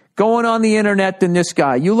going on the internet than this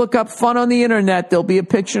guy. You look up fun on the internet, there'll be a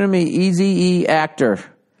picture of me, Eazy-E actor.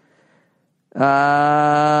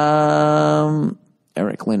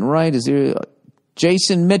 Eric Lynn Wright is there.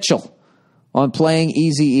 Jason Mitchell on playing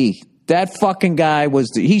Eazy-E. That fucking guy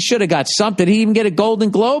he should have got something. Did he even get a Golden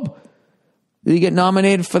Globe? Did he get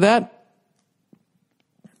nominated for that?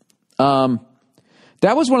 That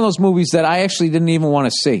was one of those movies that I actually didn't even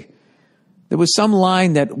want to see. There was some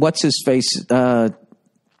line that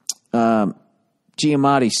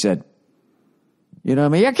Giamatti said. You know what I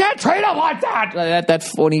mean? You can't treat him like that. That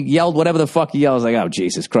when he yelled whatever the fuck he yells, like, oh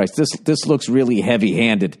Jesus Christ, this looks really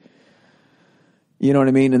heavy-handed. You know what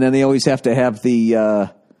I mean? And then they always have to have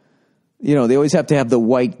the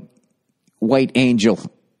white angel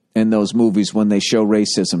in those movies when they show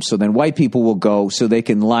racism. So then white people will go so they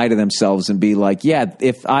can lie to themselves and be like, yeah,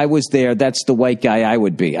 if I was there, that's the white guy I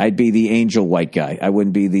would be. I'd be the angel white guy. I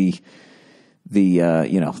wouldn't be the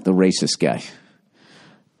racist guy.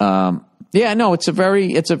 Yeah, no, it's a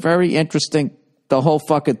very interesting, the whole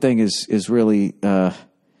fucking thing is really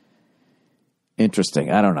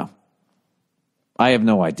interesting. I don't know. I have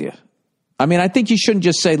no idea. I mean, I think you shouldn't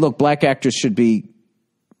just say, look, black actors should be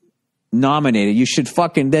nominated. You should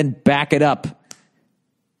fucking then back it up.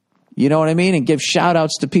 You know what I mean? And give shout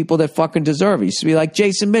outs to people that fucking deserve it. You should be like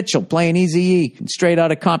Jason Mitchell playing Eazy-E, Straight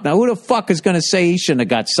Outta Compton. Now, who the fuck is going to say he shouldn't have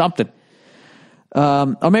got something?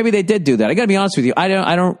 Or maybe they did do that. I got to be honest with you. I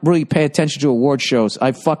don't really pay attention to award shows.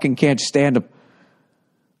 I fucking can't stand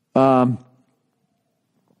them.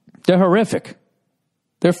 They're horrific.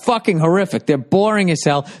 They're fucking horrific. They're boring as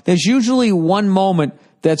hell. There's usually one moment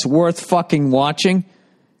that's worth fucking watching.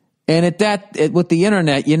 And with the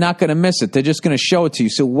internet, you're not going to miss it. They're just going to show it to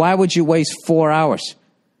you. So why would you waste 4 hours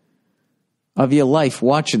of your life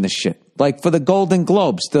watching this shit? Like for the Golden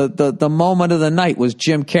Globes, the moment of the night was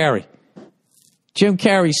Jim Carrey. Jim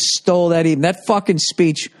Carrey stole that evening. That fucking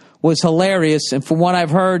speech was hilarious. And from what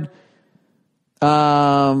I've heard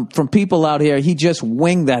from people out here, he just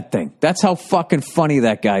winged that thing. That's how fucking funny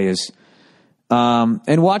that guy is.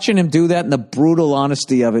 And watching him do that and the brutal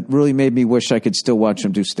honesty of it really made me wish I could still watch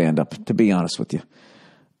him do stand-up, to be honest with you.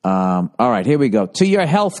 All right, here we go. To your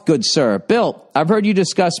health, good sir. Bill, I've heard you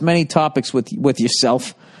discuss many topics with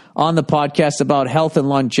yourself on the podcast about health and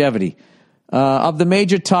longevity. Of the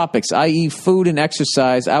major topics, i.e. food and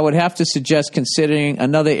exercise, I would have to suggest considering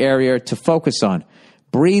another area to focus on.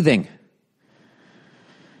 Breathing.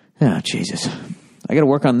 Oh, Jesus. I got to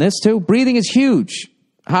work on this too? Breathing is huge.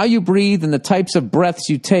 How you breathe and the types of breaths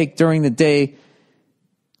you take during the day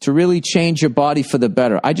to really change your body for the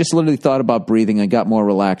better. I just literally thought about breathing and got more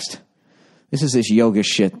relaxed. This is this yoga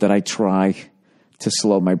shit that I try to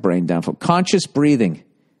slow my brain down for. Conscious breathing.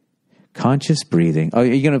 Conscious breathing. Oh, are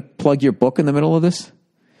you going to plug your book in the middle of this?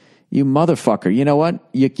 You motherfucker. You know what?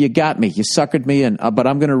 You got me. You suckered me in. But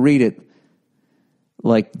I'm going to read it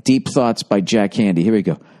like Deep Thoughts by Jack Handey. Here we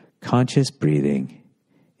go. Conscious breathing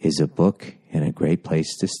is a book and a great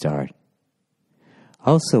place to start.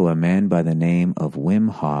 Also, a man by the name of Wim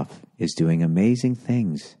Hof is doing amazing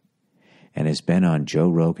things and has been on Joe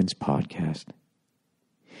Rogan's podcast.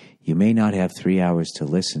 You may not have 3 hours to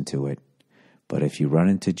listen to it, but if you run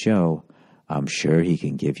into Joe, I'm sure he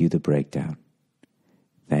can give you the breakdown.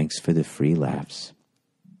 Thanks for the free laughs.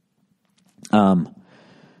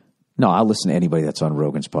 No, I'll listen to anybody that's on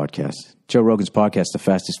Rogan's podcast. Joe Rogan's podcast, the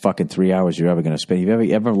fastest fucking 3 hours you're ever going to spend. If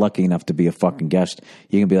you're ever lucky enough to be a fucking guest,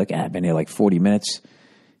 you're going to be like, I've been here like 40 minutes.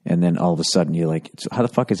 And then all of a sudden you're like, how the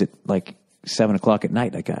fuck is it like 7 o'clock at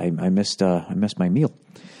night? Like I missed my meal.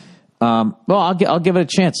 Well, I'll give it a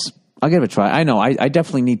chance. I'll give it a try. I know I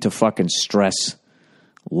definitely need to fucking stress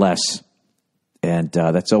less. And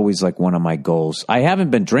that's always like one of my goals. I haven't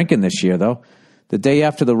been drinking this year though. The day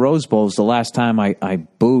after the Rose Bowl is the last time I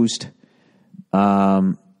boozed.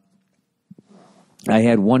 I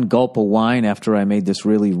had one gulp of wine after I made this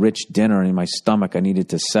really rich dinner in my stomach. I needed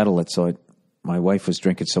to settle it, so my wife was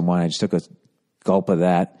drinking some wine. I just took a gulp of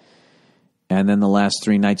that. And then the last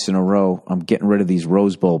 3 nights in a row, I'm getting rid of these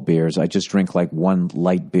Rose Bowl beers. I just drink like one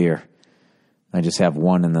light beer. I just have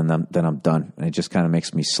one, and then I'm done. And it just kind of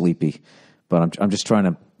makes me sleepy. But I'm just trying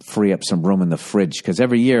to free up some room in the fridge, because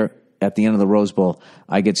every year at the end of the Rose Bowl,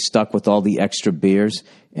 I get stuck with all the extra beers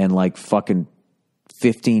and like fucking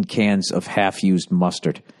 15 cans of half-used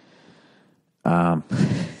mustard. I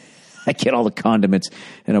get all the condiments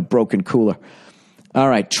in a broken cooler. All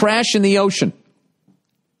right, trash in the ocean.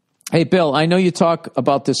 Hey, Bill, I know you talk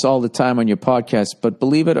about this all the time on your podcast, but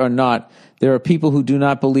believe it or not, there are people who do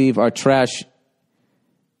not believe our trash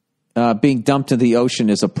being dumped into the ocean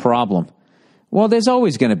is a problem. Well, there's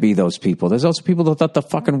always going to be those people. There's also people that thought the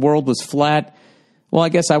fucking world was flat. Well, I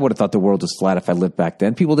guess I would have thought the world was flat if I lived back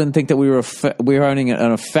then. People didn't think that we were having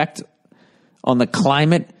an effect on the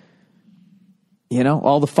climate. You know,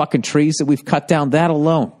 all the fucking trees that we've cut down, that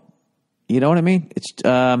alone. You know what I mean? It's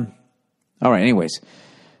all right, anyways.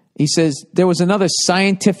 He says, there was another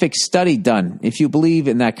scientific study done, if you believe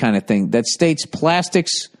in that kind of thing, that states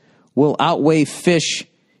plastics will outweigh fish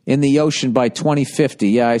in the ocean by 2050.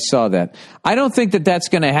 Yeah, I saw that. I don't think that that's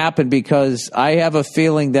going to happen, because I have a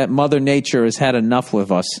feeling that Mother Nature has had enough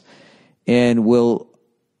with us and will,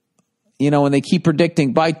 and they keep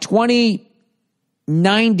predicting by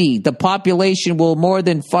 2090, the population will more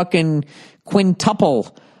than fucking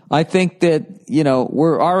quintuple I think that,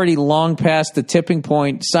 we're already long past the tipping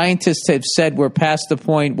point. Scientists have said we're past the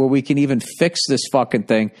point where we can even fix this fucking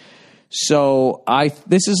thing. So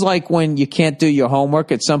this is like when you can't do your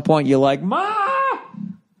homework. At some point, you're like, Ma!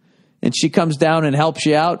 And she comes down and helps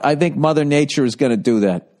you out. I think Mother Nature is going to do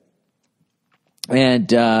that.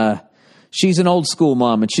 And she's an old school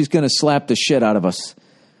mom, and she's going to slap the shit out of us.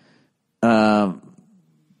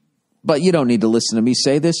 But you don't need to listen to me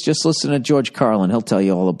say this. Just listen to George Carlin. He'll tell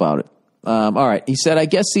you all about it. All right. He said, I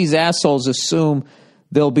guess these assholes assume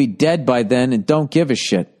they'll be dead by then and don't give a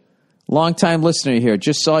shit. Long-time listener here.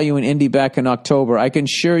 Just saw you in Indy back in October. I can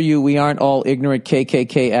assure you we aren't all ignorant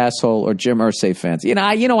KKK asshole or Jim Irsay fans.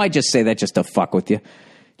 I just say that just to fuck with you.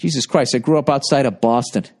 Jesus Christ, I grew up outside of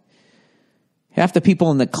Boston. Half the people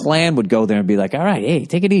in the Klan would go there and be like, all right, hey,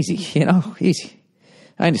 take it easy. Easy.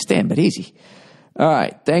 I understand, but easy. All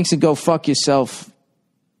right, thanks and go fuck yourself.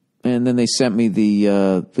 And then they sent me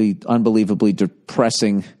the unbelievably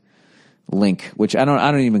depressing link, which I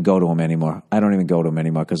don't even go to them anymore. I don't even go to them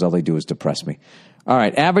anymore because all they do is depress me. All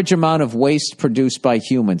right, average amount of waste produced by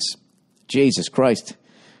humans. Jesus Christ.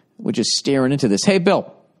 We're just staring into this. Hey,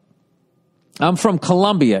 Bill, I'm from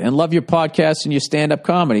Colombia and love your podcast and your stand-up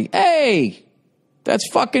comedy. Hey,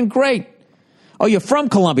 that's fucking great. Oh, you're from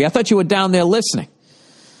Colombia. I thought you were down there listening.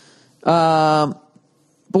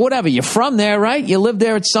 But whatever, you're from there, right? You live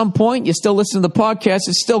there at some point. You still listen to the podcast.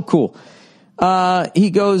 It's still cool. He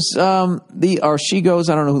goes, she goes,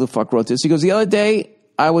 I don't know who the fuck wrote this. He goes, the other day,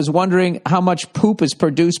 I was wondering how much poop is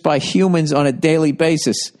produced by humans on a daily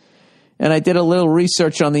basis. And I did a little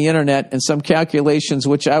research on the internet and some calculations,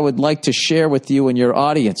 which I would like to share with you and your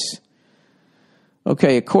audience.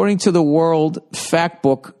 Okay, according to the World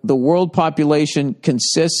Factbook, the world population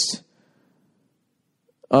consists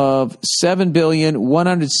of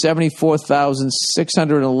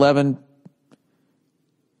 7,174,611.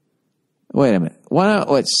 Wait a minute.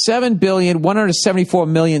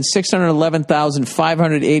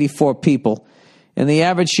 7,174,611,584 people. And the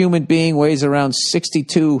average human being weighs around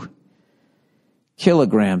 62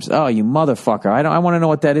 kilograms. Oh, you motherfucker. I want to know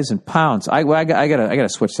what that is in pounds. I gotta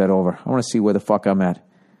switch that over. I want to see where the fuck I'm at.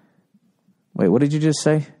 Wait, what did you just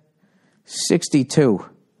say? 62.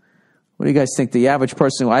 What do you guys think the average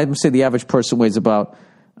person, I would say the average person weighs about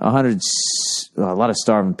 100, a lot of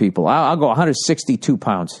starving people. I'll go 162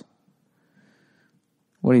 pounds.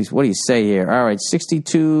 What do you say here? All right,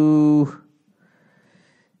 62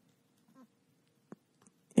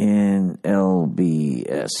 in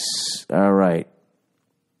LBS. All right.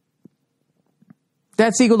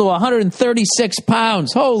 That's equal to 136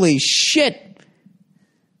 pounds. Holy shit.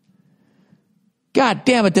 God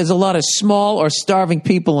damn it, there's a lot of small or starving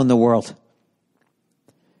people in the world.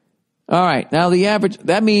 All right, now the average,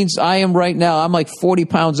 that means I am right now, I'm like 40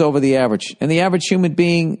 pounds over the average. And the average human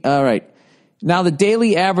being, all right. Now the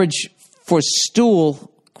daily average for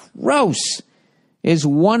stool, gross, is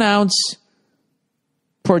 1 ounce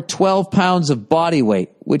per 12 pounds of body weight,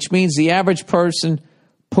 which means the average person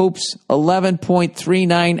poops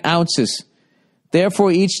 11.39 ounces.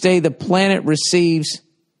 Therefore, each day the planet receives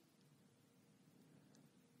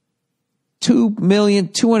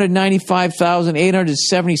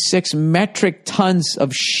 2,295,876 metric tons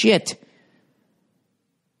of shit.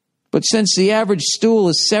 But since the average stool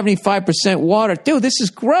is 75% water, dude, this is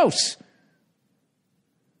gross.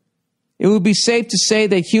 It would be safe to say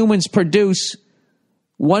that humans produce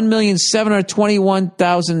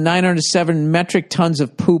 1,721,907 metric tons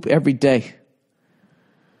of poop every day.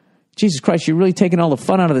 Jesus Christ, you're really taking all the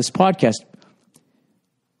fun out of this podcast.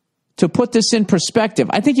 To put this in perspective,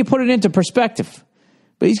 I think you put it into perspective,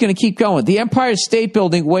 but he's going to keep going. The Empire State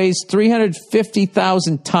Building weighs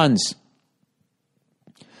 350,000 tons.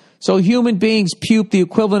 So human beings puke the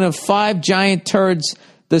equivalent of 5 giant turds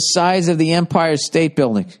the size of the Empire State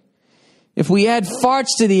Building. If we add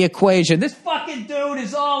farts to the equation, this fucking dude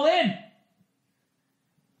is all in.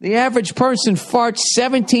 The average person farts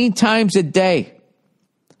 17 times a day.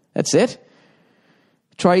 That's it.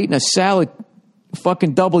 Try eating a salad,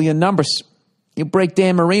 fucking double your numbers. You break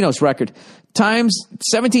Dan Marino's record.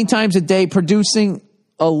 17 times a day, producing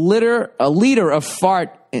a liter of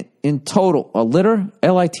fart in total. A liter?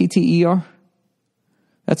 L-I-T-T-E-R?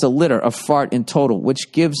 That's a liter of fart in total,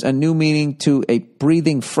 which gives a new meaning to a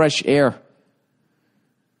breathing fresh air.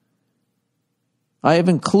 I have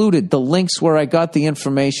included the links where I got the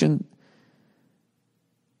information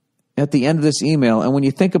at the end of this email. And when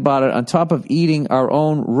you think about it, on top of eating our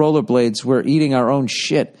own rollerblades, we're eating our own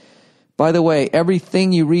shit. By the way,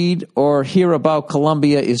 everything you read or hear about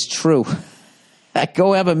Colombia is true.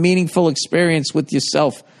 Go have a meaningful experience with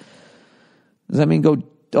yourself. Does that mean go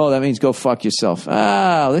Oh, that means go fuck yourself.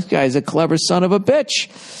 Ah, this guy's a clever son of a bitch.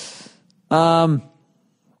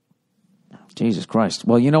 Jesus Christ.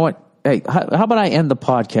 Well, you know what? Hey, how about I end the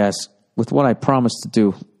podcast with what I promised to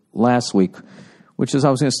do last week, which is I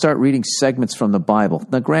was going to start reading segments from the Bible.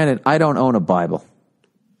 Now, granted, I don't own a Bible.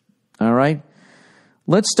 All right?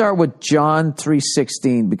 Let's start with John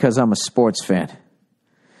 3:16 because I'm a sports fan.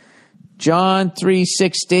 John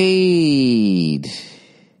 3:16.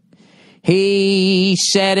 He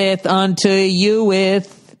saith unto you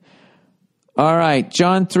with... All right,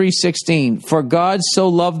 John 3:16. For God so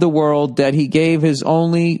loved the world that he gave his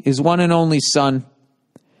one and only Son,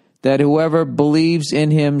 that whoever believes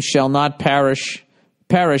in him shall not perish,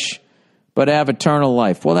 but have eternal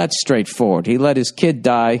life. Well, that's straightforward. He let his kid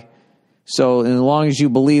die, so as long as you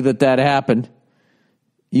believe that happened,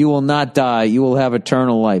 you will not die. You will have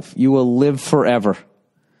eternal life. You will live forever.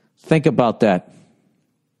 Think about that.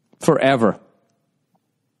 Forever.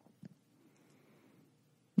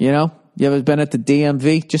 You know, you ever been at the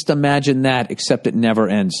DMV? Just imagine that, except it never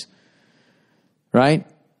ends. Right?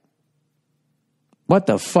 What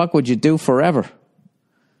the fuck would you do forever?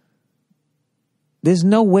 There's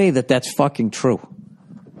no way that's fucking true.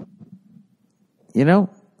 You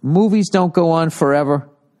know, movies don't go on forever.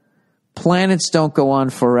 Planets don't go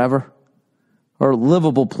on forever. Or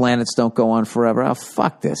livable planets don't go on forever. Oh,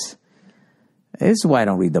 fuck this. This is why I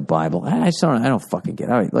don't read the Bible. I don't fucking get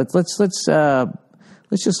it. All right, let's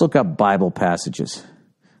just look up Bible passages.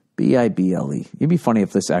 Bible. It'd be funny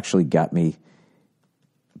if this actually got me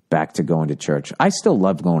back to going to church. I still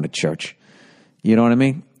love going to church. You know what I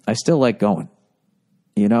mean? I still like going.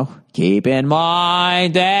 You know? Keep in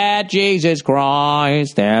mind that Jesus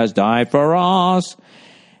Christ has died for us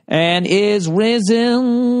and is risen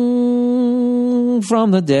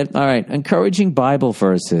from the dead. All right, encouraging Bible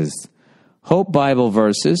verses. Hope Bible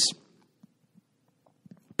verses.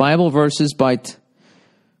 Bible verses by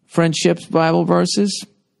Friendships Bible verses.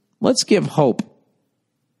 Let's give hope.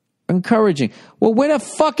 Encouraging. Well, where the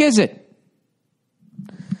fuck is it?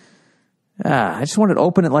 I just wanted to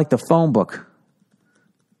open it like the phone book.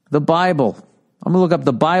 The Bible. I'm going to look up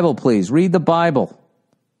the Bible, please. Read the Bible.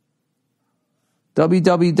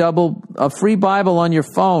 A free Bible on your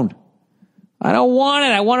phone. I don't want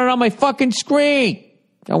it. I want it on my fucking screen.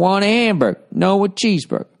 I want a hamburger. No, a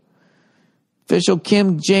cheeseburger. Official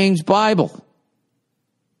King James Bible.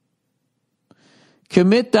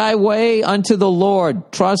 Commit thy way unto the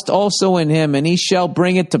Lord. Trust also in him, and he shall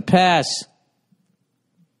bring it to pass.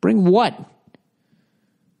 Bring what?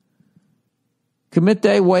 Commit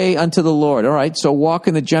thy way unto the Lord. All right, so walk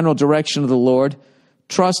in the general direction of the Lord.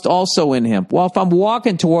 Trust also in him. Well, if I'm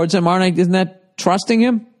walking towards him, isn't that trusting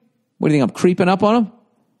him? What do you think, I'm creeping up on him?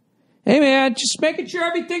 Hey, man, just making sure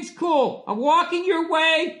everything's cool. I'm walking your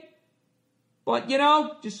way. But,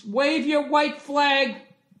 just wave your white flag.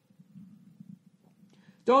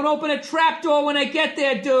 Don't open a trapdoor when I get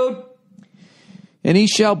there, dude. And he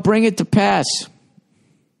shall bring it to pass.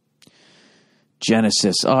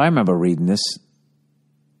 Genesis. Oh, I remember reading this.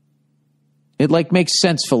 It makes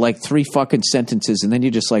sense for 3 fucking sentences, and then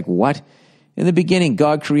you're just like, what? In the beginning,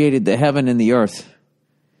 God created the heaven and the earth.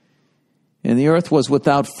 And the earth was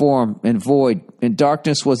without form and void, and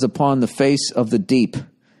darkness was upon the face of the deep.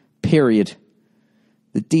 Period.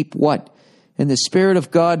 The deep what? And the Spirit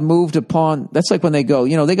of God moved upon... That's like when they go,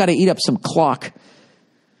 they got to eat up some clock.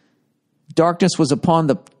 Darkness was upon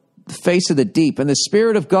the face of the deep, and the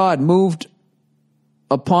Spirit of God moved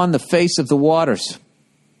upon the face of the waters.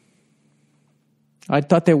 I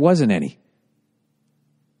thought there wasn't any.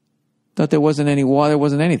 Thought there wasn't any water, there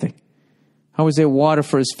wasn't anything. How was there water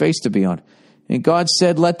for his face to be on? And God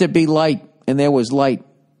said, let there be light, and there was light.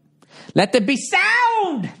 Let there be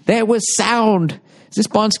sound! There was sound. Is this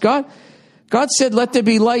Bon Scott? God said, let there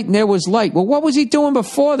be light, and there was light. Well, what was he doing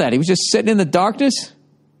before that? He was just sitting in the darkness?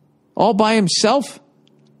 All by himself?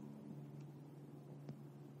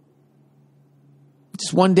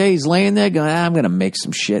 Just one day he's laying there going, I'm going to make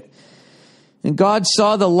some shit. And God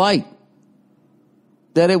saw the light,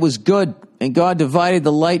 that it was good, and God divided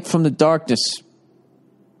the light from the darkness.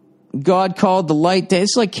 God called the light day.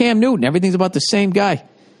 It's like Cam Newton. Everything's about the same guy.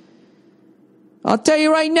 I'll tell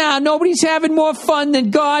you right now, nobody's having more fun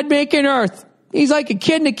than God making earth. He's like a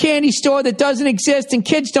kid in a candy store that doesn't exist, and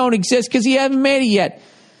kids don't exist because he hasn't made it yet.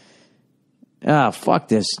 Fuck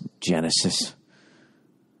this Genesis.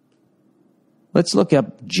 Let's look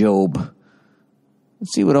up Job.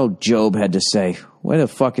 Let's see what old Job had to say. Where the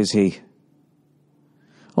fuck is he?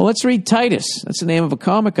 Well, let's read Titus. That's the name of a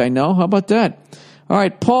comic I know. How about that? All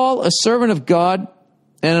right, Paul, a servant of God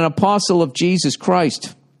and an apostle of Jesus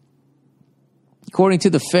Christ, according to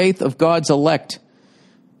the faith of God's elect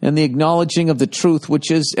and the acknowledging of the truth, which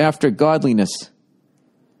is after godliness.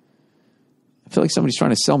 I feel like somebody's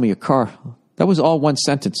trying to sell me a car. That was all one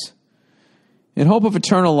sentence. In hope of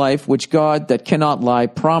eternal life, which God, that cannot lie,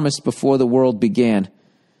 promised before the world began.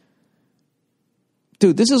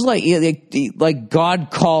 Dude, this is like God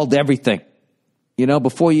called everything,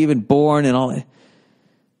 before you even born and all that.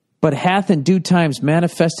 But hath in due times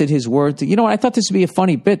manifested his word. You know what? I thought this would be a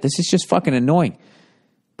funny bit. This is just fucking annoying.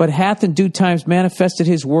 But hath in due times manifested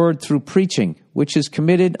his word through preaching, which is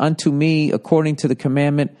committed unto me according to the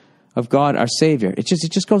commandment of God our Savior. It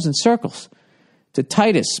just goes in circles. To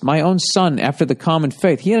Titus, my own son, after the common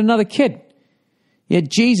faith. He had another kid. He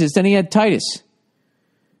had Jesus, then he had Titus.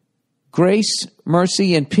 Grace,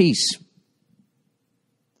 mercy, and peace.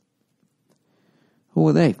 Who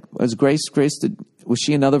were they? Was Grace, was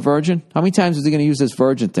she another virgin? How many times was he going to use this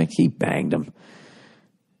virgin thing? He banged him.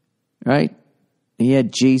 Right? He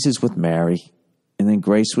had Jesus with Mary. And then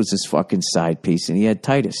Grace was his fucking side piece. And he had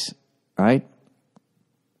Titus. Right?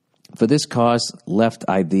 For this cause left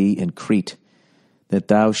I thee in Crete, that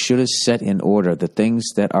thou shouldest set in order the things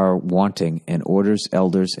that are wanting, and orders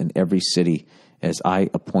elders in every city, as I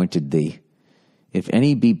appointed thee. If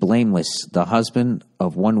any be blameless, the husband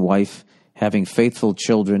of one wife, having faithful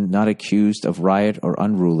children, not accused of riot or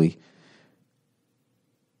unruly.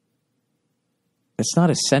 It's not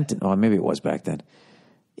a sentence. Oh, maybe it was back then.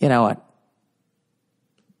 You know what?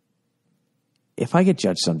 If I get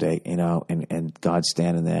judged someday, and God's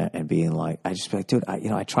standing there and being like, I just be like, dude,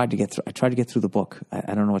 I tried to get through the book.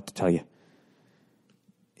 I don't know what to tell you.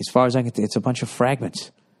 As far as I can, it's a bunch of fragments.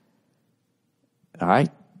 All right?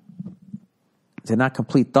 They're not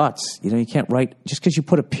complete thoughts. You can't write, just because you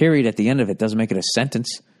put a period at the end of it doesn't make it a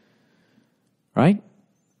sentence. Right?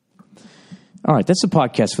 All right, that's the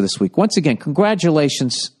podcast for this week. Once again,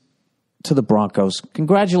 congratulations to the Broncos.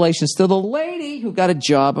 Congratulations to the lady who got a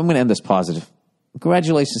job. I'm going to end this positive.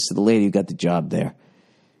 Congratulations to the lady who got the job there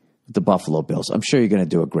with the Buffalo Bills. I'm sure you're going to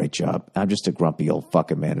do a great job. I'm just a grumpy old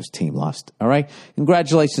fucking man whose team lost. All right?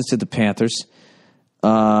 Congratulations to the Panthers.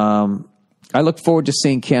 I look forward to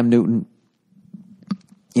seeing Cam Newton,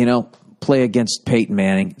 play against Peyton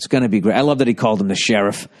Manning. It's going to be great. I love that he called him the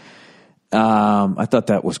sheriff. I thought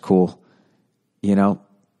that was cool.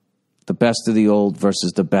 The best of the old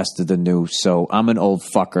versus the best of the new. So I'm an old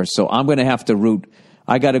fucker. So I'm going to have to root.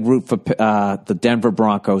 I got to root for the Denver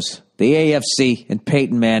Broncos, the AFC, and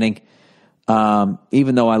Peyton Manning.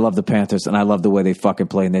 Even though I love the Panthers and I love the way they fucking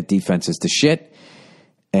play, and their defense is the shit.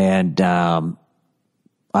 And I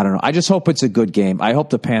don't know. I just hope it's a good game. I hope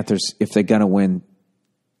the Panthers, if they're going to win,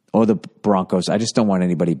 or the Broncos, I just don't want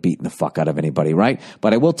anybody beating the fuck out of anybody, right?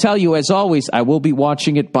 But I will tell you, as always, I will be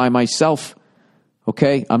watching it by myself.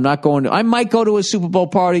 Okay? I might go to a Super Bowl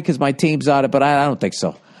party because my team's out of it, but I don't think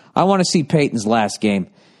so. I want to see Peyton's last game,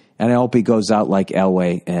 and I hope he goes out like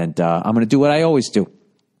Elway, and I'm going to do what I always do.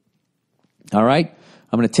 All right?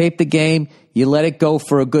 I'm going to tape the game. You let it go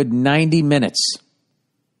for a good 90 minutes.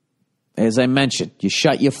 As I mentioned, you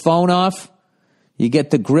shut your phone off. You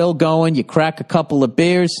get the grill going. You crack a couple of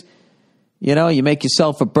beers. You make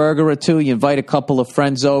yourself a burger or two. You invite a couple of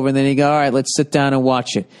friends over, and then you go, all right, let's sit down and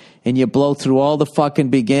watch it. And you blow through all the fucking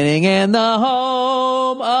beginning and the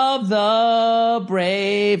home of the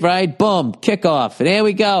brave, right? Boom, kickoff. And there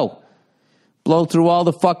we go. Blow through all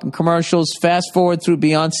the fucking commercials. Fast forward through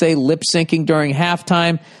Beyonce lip syncing during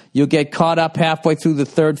halftime. You'll get caught up halfway through the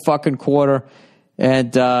third fucking quarter.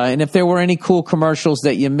 And if there were any cool commercials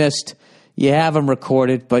that you missed, you have them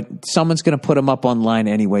recorded, but someone's going to put them up online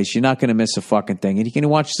anyways. You're not going to miss a fucking thing. And you can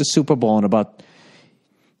watch the Super Bowl in about,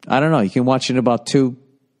 you can watch it in about 2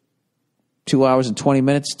 hours and 20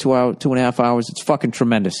 minutes, 2.5 hours. It's fucking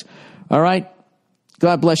tremendous. All right?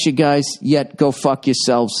 God bless you guys. Yet go fuck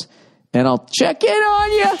yourselves. And I'll check in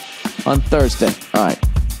on you on Thursday. All right.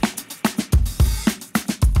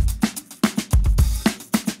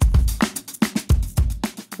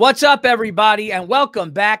 What's up, everybody, and welcome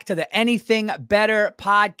back to the Anything Better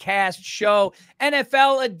podcast show,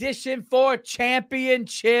 NFL edition for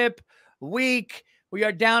championship week. We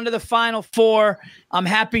are down to the final four. I'm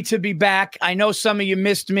happy to be back. I know some of you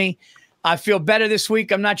missed me. I feel better this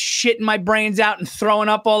week. I'm not shitting my brains out and throwing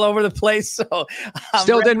up all over the place. So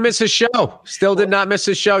didn't miss a show. Still did not miss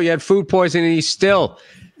a show. You had food poisoning, and he still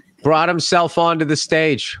brought himself onto the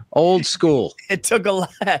stage. Old school. It took a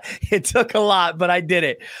lot. It took a lot, but I did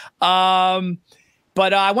it.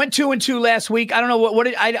 But I went 2-2 last week. I don't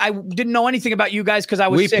know I didn't know anything about you guys because I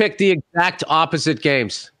was sick. Picked the exact opposite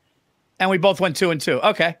games. And we both went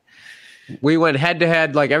 2-2. Okay. We went head to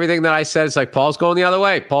head. Like everything that I said, it's like Paul's going the other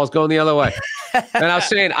way. Paul's going the other way. And I was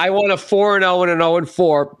saying, I want a 4-0 and an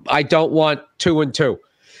 0-4. I don't want 2-2.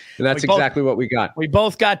 And that's exactly what we got. We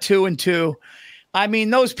both got 2-2. I mean,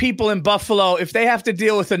 those people in Buffalo, if they have to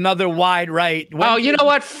deal with another wide right. Oh, you know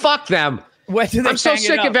what? Fuck them. I'm so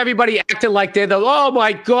sick of everybody acting like they're oh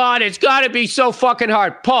my God, it's got to be so fucking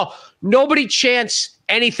hard. Paul, nobody chants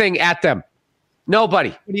anything at them. Nobody.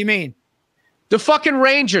 What do you mean? The fucking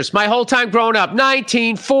Rangers, my whole time growing up,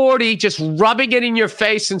 1940, just rubbing it in your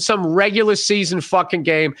face in some regular season fucking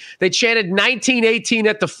game. They chanted 1918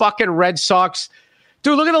 at the fucking Red Sox.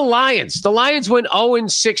 Dude, look at the Lions. The Lions went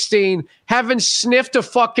 0-16, haven't sniffed a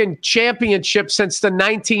fucking championship since the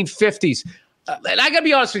 1950s. And I got to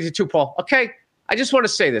be honest with you too, Paul, okay? I just want to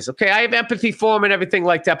say this, okay? I have empathy for them and everything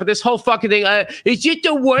like that, but this whole fucking thing, is it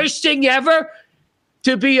the worst thing ever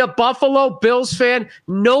to be a Buffalo Bills fan?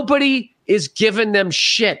 Nobody is giving them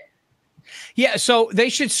shit. Yeah, so they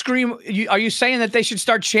should scream. Are you saying that they should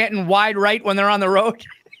start chanting wide right when they're on the road?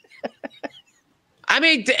 I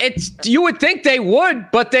mean, you would think they would,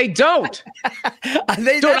 but they don't.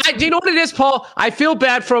 Dude, do you know what it is, Paul? I feel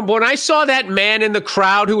bad for him. When I saw that man in the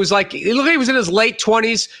crowd who was like, look, he was in his late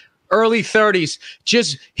 20s, early 30s.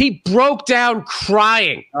 He broke down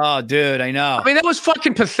crying. Oh, dude, I know. I mean, that was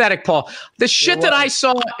fucking pathetic, Paul. The shit that I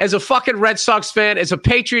saw as a fucking Red Sox fan, as a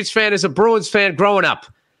Patriots fan, as a Bruins fan growing up.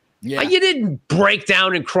 Yeah. You didn't break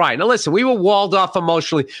down and cry. Now, listen, we were walled off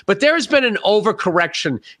emotionally, but there has been an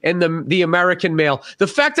overcorrection in the American male. The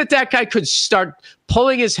fact that guy could start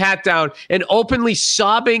pulling his hat down and openly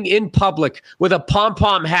sobbing in public with a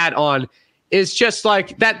pom-pom hat on is just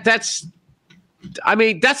like that. That's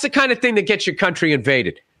the kind of thing that gets your country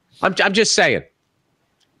invaded. I'm just saying.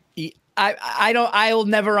 I'll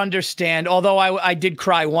never understand. Although I did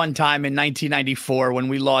cry one time in 1994 when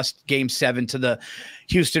we lost Game 7 to the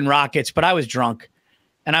Houston Rockets, but I was drunk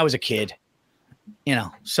and I was a kid,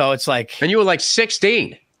 so it's like. And you were like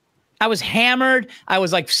 16. I was hammered. I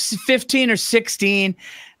was like 15 or 16.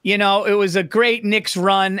 It was a great Knicks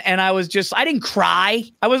run. And I didn't cry.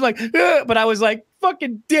 I was like, but I was like,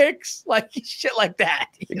 fucking dicks, like shit like that.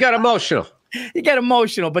 You got emotional. You get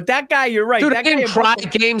emotional, but that guy, you're right. Dude, that I didn't cry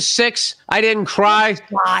Game 6. I didn't cry.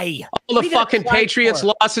 All the fucking Patriots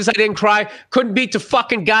losses, I didn't cry. Couldn't beat the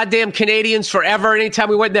fucking goddamn Canadians forever. Anytime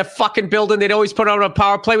we went in that fucking building, they'd always put on a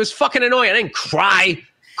power play. It was fucking annoying. I didn't cry.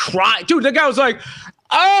 Dude, the guy was like,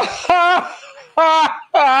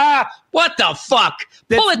 what the fuck?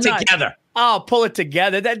 Pull it together. Oh, pull it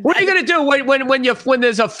together. What are you going to do when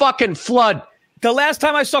there's a fucking flood? The last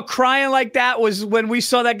time I saw crying like that was when we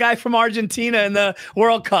saw that guy from Argentina in the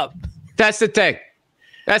World Cup. That's the thing.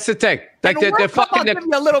 Like they're fucking. I'll give you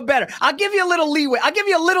a little better. I'll give you a little leeway. I'll give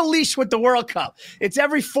you a little leash with the World Cup. It's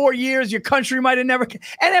every 4 years. Your country might have never.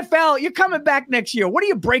 NFL, you're coming back next year. What do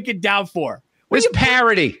you break it down for? It's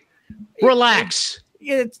parody. Relax.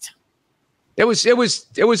 It was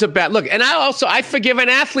a bad look. And I forgive an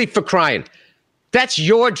athlete for crying. That's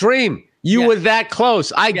your dream. You were that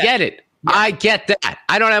close. I get it. Yeah. I get that.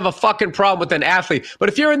 I don't have a fucking problem with an athlete. But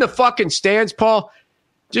if you're in the fucking stands, Paul,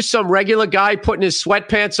 just some regular guy putting his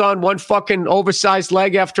sweatpants on one fucking oversized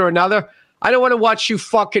leg after another, I don't want to watch you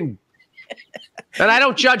fucking. And I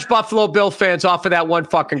don't judge Buffalo Bill fans off of that one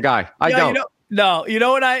fucking guy. I don't. You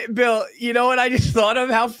know what I just thought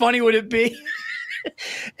of? How funny would it be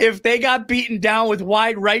if they got beaten down with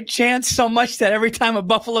wide right chants so much that every time a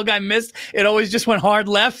Buffalo guy missed, it always just went hard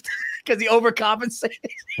left? Because he overcompensated.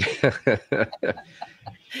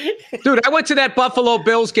 Dude, I went to that Buffalo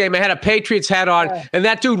Bills game. I had a Patriots hat on, and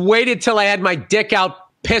that dude waited till I had my dick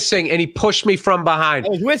out pissing, and he pushed me from behind.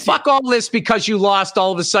 Fuck all this because you lost.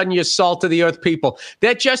 All of a sudden, you're salt of the earth people.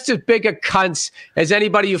 They're just as big a cunts as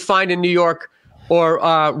anybody you find in New York or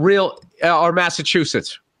or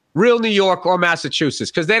Massachusetts. Real New York or Massachusetts,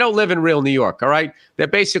 because they don't live in real New York, all right? They're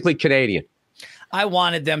basically Canadian. I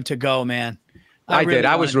wanted them to go, man. I did.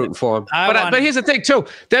 I was rooting for him. But here's the thing, too.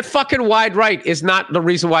 That fucking wide right is not the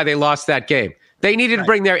reason why they lost that game. They needed to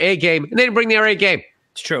bring their A game, and they didn't bring their A game.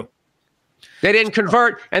 It's true. They didn't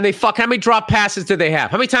convert, and how many drop passes did they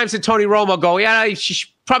have? How many times did Tony Romo go, yeah, she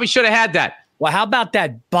probably should have had that? Well, how about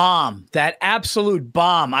that bomb, that absolute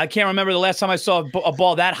bomb? I can't remember the last time I saw a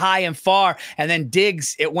ball that high and far, and then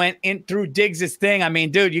Diggs, it went in through Diggs' thing. I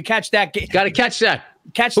mean, dude, you catch that. Got to catch that.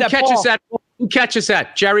 Who catches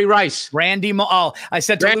that? Jerry Rice. Randy Moss. Oh, I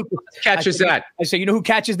said to Randy Luke. Catches that. I said, you know who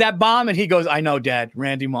catches that bomb? And he goes, I know, Dad.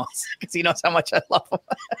 Randy Moss. Because he knows how much I love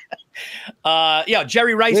him.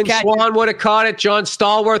 Jerry Rice. Lynn Swan would have caught it. John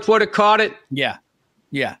Stallworth would have caught it. Yeah.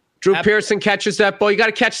 Drew Pearson catches that ball. You got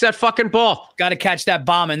to catch that fucking ball. Got to catch that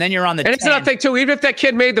bomb, and then you're on the 10. And it's another thing, too. Even if that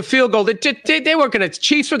kid made the field goal, they were going to –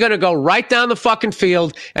 Chiefs were going to go right down the fucking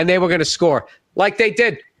field, and they were going to score like they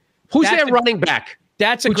did. Who's their running back?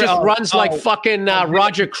 That's a who great, just runs like fucking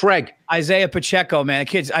Roger Craig. Isaiah Pacheco, man.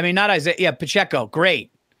 Kids, I mean, not Isaiah. Yeah, Pacheco.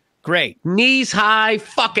 Great. Knees high,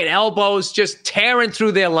 fucking elbows, just tearing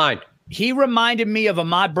through their line. He reminded me of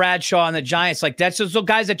Ahmad Bradshaw on the Giants. Like, that's those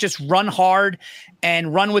guys that just run hard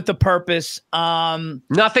and run with the purpose.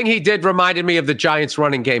 Nothing he did reminded me of the Giants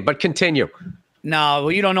running game, but continue. No,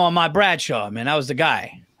 well, you don't know Ahmad Bradshaw, man. That was the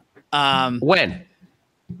guy. When?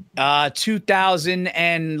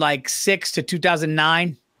 2006 to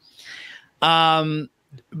 2009.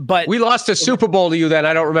 But we lost a Super Bowl to you then.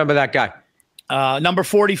 I don't remember that guy. Number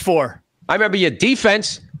 44. I remember your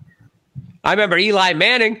defense. I remember Eli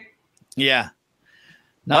Manning. Yeah.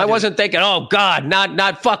 No, I wasn't thinking, oh, God,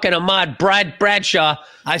 not fucking Ahmad Bradshaw.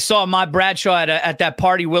 I saw Ahmad Bradshaw at that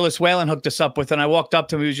party Willis Whalen hooked us up with, and I walked up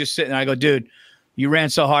to him. He was just sitting there. I go, dude, you ran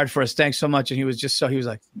so hard for us. Thanks so much. And he was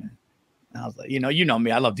like, man. I was like, you know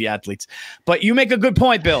me. I love the athletes. But you make a good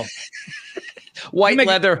point, Bill. White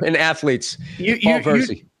leather and athletes.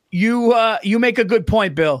 Virzi. You make a good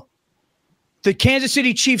point, Bill. The Kansas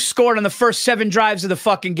City Chiefs scored on the first 7 drives of the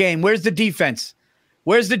fucking game. Where's the defense?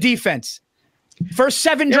 First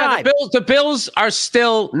 7 drives. The Bills are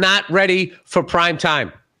still not ready for prime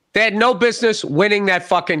time. They had no business winning that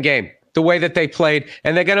fucking game the way that they played,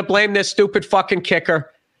 and they're going to blame this stupid fucking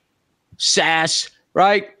kicker, Sass,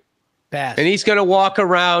 right? Bass. And he's going to walk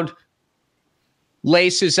around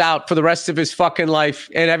laces out for the rest of his fucking life,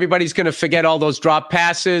 and everybody's going to forget all those drop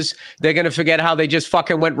passes. They're going to forget how they just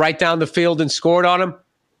fucking went right down the field and scored on him.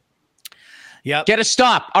 Yep. Get a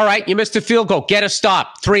stop. All right, you missed a field goal. Get a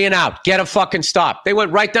stop. 3 and out. Get a fucking stop. They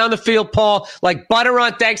went right down the field, Paul, like butter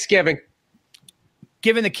on Thanksgiving.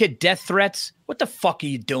 Giving the kid death threats? What the fuck are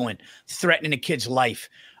you doing? Threatening a kid's life.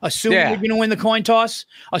 Assuming you're going to win the coin toss?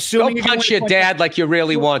 Assuming Go punch your dad like you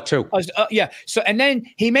really want to. Yeah. So, and then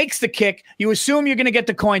he makes the kick. You assume you're going to get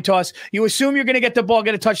the coin toss. You assume you're going to get the ball,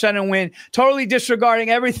 get a touchdown, and win. Totally disregarding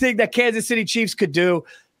everything that Kansas City Chiefs could do.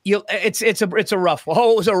 It's a rough one.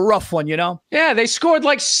 Oh, it was a rough one, you know? Yeah, they scored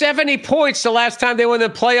like 70 points the last time they were in the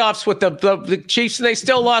playoffs with the Chiefs, and they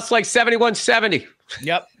still lost like 71-70.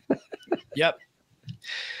 Yep. Yeah,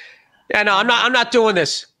 no, I'm not doing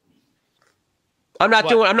this. I'm not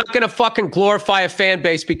going to fucking glorify a fan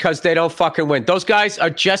base because they don't fucking win. Those guys are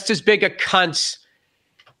just as big a cunts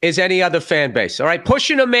as any other fan base. All right,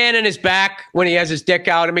 pushing a man in his back when he has his dick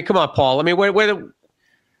out. I mean, come on, Paul. I mean,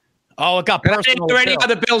 it got personal. Or any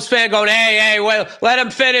other Bills fan going, hey, well, let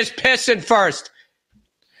him finish pissing first.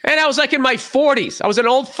 And I was like in my 40s. I was an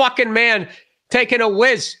old fucking man taking a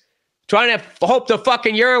whiz, trying to hope the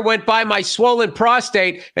fucking urine went by my swollen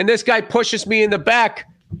prostate, and this guy pushes me in the back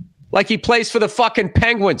like he plays for the fucking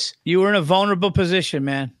Penguins. You were in a vulnerable position,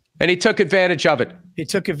 man. And he took advantage of it. He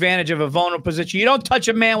took advantage of a vulnerable position. You don't touch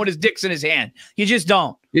a man with his dick's in his hand. You just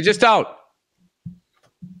don't. You just don't.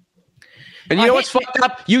 And you know what's fucked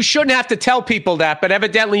up? You shouldn't have to tell people that, but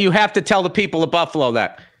evidently you have to tell the people of Buffalo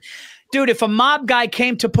that. Dude, if a mob guy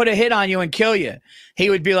came to put a hit on you and kill you, he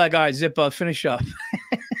would be like, all right, Zippo, finish up.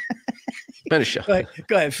 Finish up. Go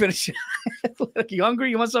ahead, finish up. Look, you hungry?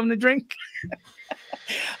 You want something to drink?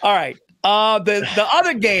 All right. The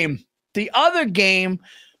other game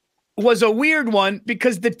was a weird one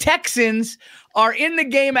because the Texans are in the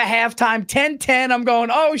game at halftime, 10-10. I'm going,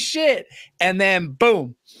 oh, shit. And then,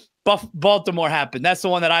 boom, Baltimore happened. That's the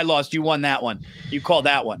one that I lost. You won that one. You called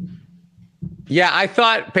that one. Yeah, I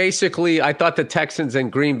thought the Texans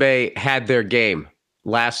and Green Bay had their game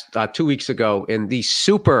last 2 weeks ago in the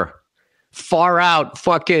super far out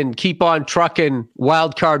fucking keep on trucking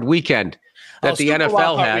wild card weekend that the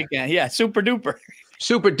NFL had. Weekend. Yeah, super duper.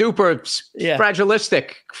 Super duper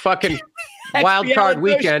fragilistic fucking wild card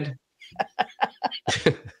weekend.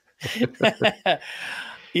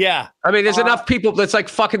 Yeah. I mean, there's enough people that's like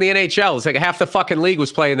fucking the NHL. It's like half the fucking league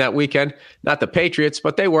was playing that weekend. Not the Patriots,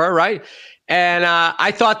 but they were, right? And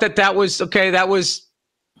I thought that was okay.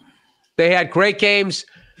 They had great games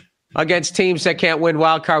against teams that can't win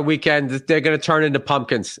wild card weekend. They're going to turn into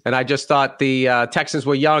pumpkins. And I just thought the Texans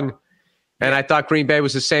were young. And I thought Green Bay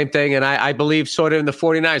was the same thing. And I believe sort of in the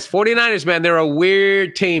 49ers. 49ers, man, they're a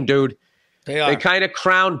weird team, dude. They are. They kind of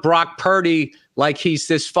crowned Brock Purdy like he's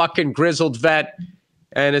this fucking grizzled vet.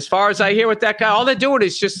 And as far as I hear with that guy, all they're doing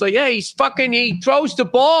is just like, yeah, he throws the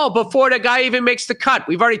ball before the guy even makes the cut.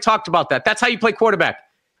 We've already talked about that. That's how you play quarterback.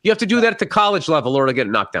 You have to do that at the college level or to get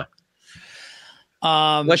knocked down.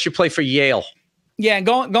 Unless you play for Yale. Yeah, and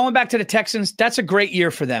going back to the Texans, that's a great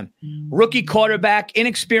year for them. Rookie quarterback,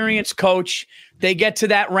 inexperienced coach. They get to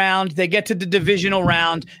that round. They get to the divisional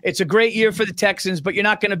round. It's a great year for the Texans, but you're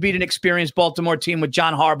not going to beat an experienced Baltimore team with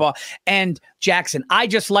John Harbaugh and Jackson. I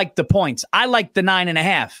just like the points. I like the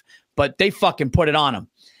 9.5. but they fucking put it on them.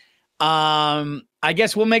 I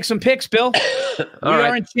guess we'll make some picks, Bill.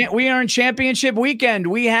 We are in championship weekend.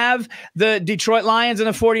 We have the Detroit Lions and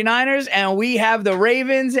the 49ers, and we have the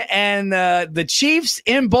Ravens and the Chiefs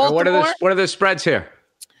in Baltimore. What are the spreads here?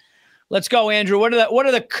 Let's go, Andrew. What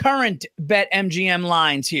are the current BetMGM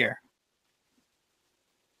lines here?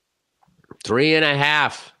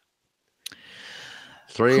 3.5.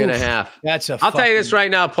 3.5. I'll tell you this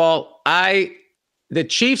right now, Paul. The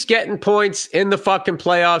Chiefs getting points in the fucking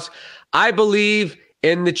playoffs. I believe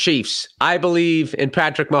in the Chiefs. I believe in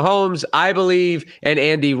Patrick Mahomes. I believe in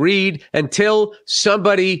Andy Reid. Until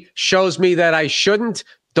somebody shows me that I shouldn't,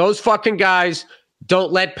 those fucking guys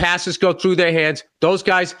don't let passes go through their hands. Those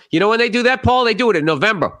guys, you know when they do that, Paul? They do it in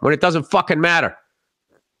November when it doesn't fucking matter.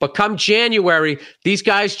 But come January, these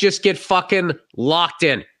guys just get fucking locked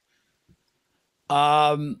in.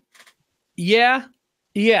 Yeah.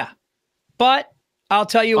 But I'll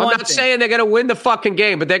tell you one thing. I'm not saying they're going to win the fucking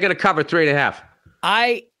game, but they're going to cover 3.5.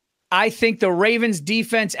 I think the Ravens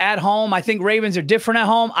defense at home, I think Ravens are different at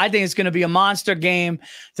home. I think it's going to be a monster game.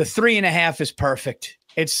 The 3.5 is perfect.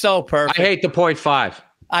 It's so perfect. I hate the 0.5.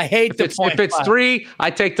 I hate the 0.5. If it's 3, I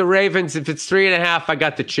take the Ravens. If it's 3.5, I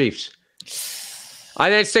got the Chiefs. I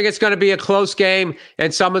just think it's going to be a close game,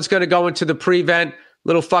 and someone's going to go into the prevent,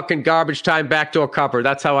 little fucking garbage time backdoor cover.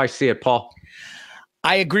 That's how I see it, Paul.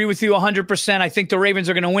 I agree with you 100%. I think the Ravens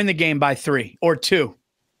are going to win the game by 3 or 2.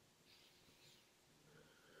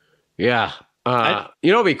 Yeah. You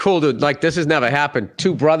know, it'd be cool to, like, this has never happened.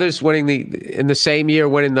 2 brothers winning in the same year,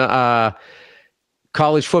 winning the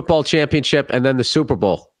college football championship and then the Super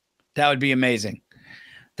Bowl. That would be amazing.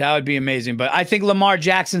 But I think Lamar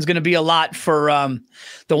Jackson's going to be a lot for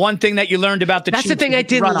the one thing that you learned about the Chiefs. That's the thing I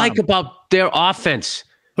didn't like about their offense.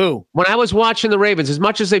 Who? When I was watching the Ravens, as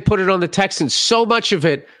much as they put it on the Texans, so much of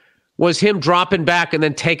it was him dropping back and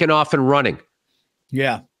then taking off and running.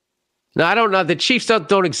 Yeah. Now, I don't know. The Chiefs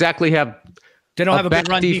don't exactly have a good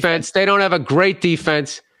run defense. They don't have a great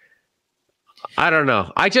defense. I don't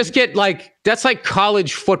know. I just get like, that's like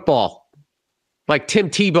college football, like Tim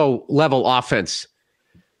Tebow level offense.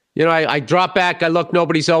 You know, I drop back, I look,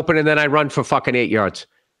 nobody's open, and then I run for fucking 8 yards.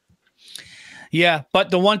 Yeah,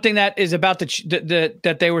 but the one thing that is about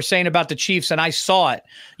that they were saying about the Chiefs, and I saw it,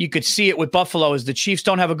 you could see it with Buffalo, is the Chiefs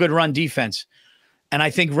don't have a good run defense. And I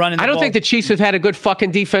think I don't think the Chiefs have had a good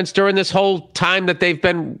fucking defense during this whole time that they've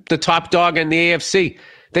been the top dog in the AFC.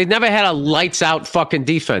 They've never had a lights out fucking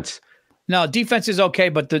defense. No, defense is okay,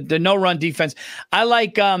 but the no run defense. I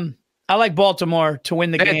like Baltimore to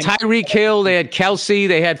win the game. They had Tyreek Hill, they had Kelsey,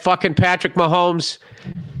 they had fucking Patrick Mahomes.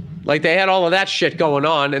 Like, they had all of that shit going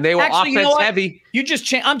on, and they were offense heavy. You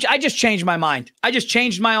just I just changed my mind. I just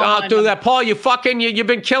changed my own mind. Don't do that, Paul. You've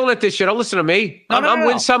been killing it this year. Don't listen to me. I'm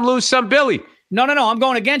win some, lose some, Billy. No. I'm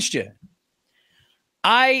going against you.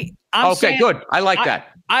 I'm okay, saying, good. I like that.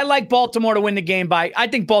 I like Baltimore to win the game I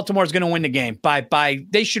think Baltimore is going to win the game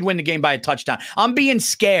they should win the game by a touchdown. I'm being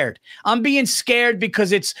scared.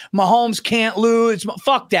 Because it's Mahomes can't lose.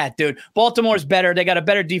 Fuck that, dude. Baltimore's better. They got a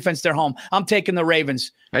better defense. They're home. I'm taking the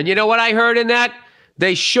Ravens. And you know what I heard in that?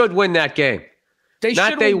 They should win that game.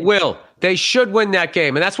 They will. They should win that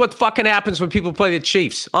game. And that's what fucking happens when people play the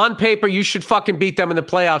Chiefs. On paper, you should fucking beat them in the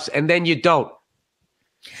playoffs, and then you don't.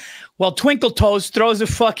 Well, Twinkle Toes throws a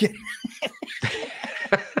fucking...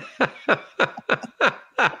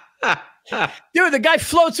 Dude, the guy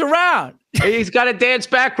floats around. He's got a dance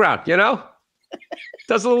background, you know?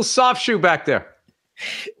 Does a little soft shoe back there.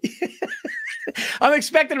 I'm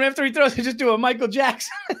expecting him after he throws to just do a Michael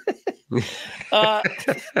Jackson.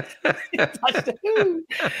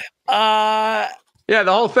 Yeah,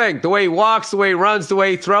 the whole thing. The way he walks, the way he runs, the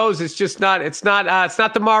way he throws, it's not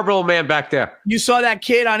the Marlboro Man back there. You saw that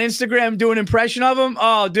kid on Instagram do an impression of him?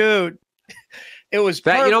 Oh, dude. It was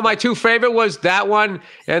perfect. You know, my 2 favorite was that one,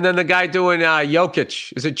 and then the guy doing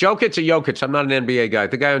Jokic. Is it Jokic or Jokic? I'm not an NBA guy.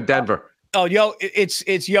 The guy in Denver. It's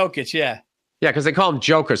Jokic, yeah. Yeah, because they call him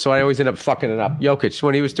Joker, so I always end up fucking it up. Jokic,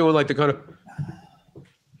 when he was doing like the kind of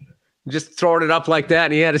just throwing it up like that,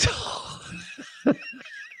 and he had his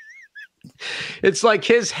it's like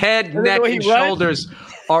his head, neck, and shoulders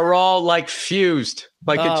are all like fused.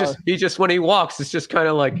 Like he just when he walks, it's just kind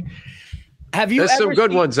of like. There's some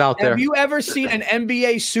good ones out there. Have you ever seen an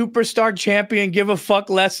NBA superstar champion give a fuck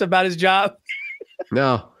less about his job?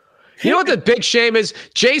 No. You know what the big shame is?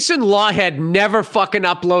 Jason Lawhead never fucking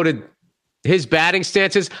uploaded his batting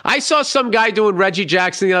stances. I saw some guy doing Reggie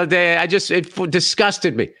Jackson the other day. It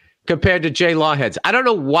disgusted me compared to Jay Lawhead's. I don't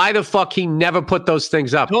know why the fuck he never put those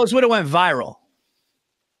things up. Those would have went viral.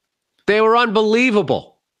 They were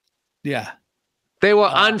unbelievable. Yeah. They were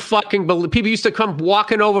unfucking believable. People used to come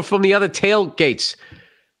walking over from the other tailgates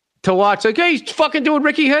to watch. Like, hey, he's fucking doing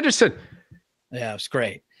Ricky Henderson. Yeah, it was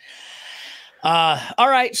great. All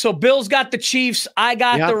right, so Bill's got the Chiefs. I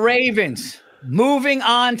got the Ravens. Moving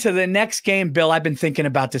on to the next game, Bill. I've been thinking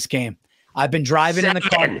about this game. I've been driving in the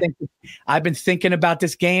car. I've been thinking about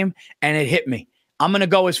this game, and it hit me. I'm going to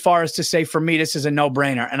go as far as to say, for me, this is a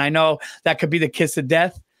no-brainer. And I know that could be the kiss of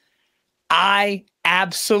death. I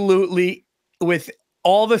absolutely, with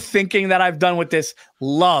all the thinking that I've done with this,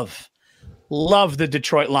 love the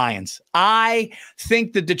Detroit Lions. I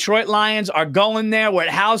think the Detroit Lions are going there with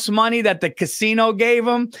house money that the casino gave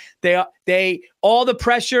them. All the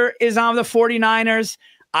pressure is on the 49ers.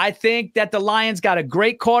 I think that the Lions got a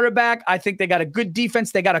great quarterback. I think they got a good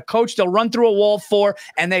defense. They got a coach they'll run through a wall for,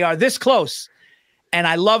 and they are this close. And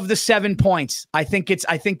I love the 7 points. I think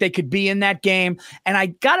they could be in that game. And I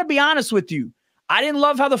got to be honest with you. I didn't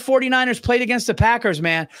love how the 49ers played against the Packers,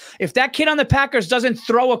 man. If that kid on the Packers doesn't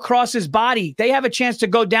throw across his body, they have a chance to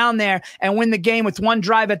go down there and win the game with one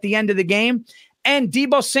drive at the end of the game. And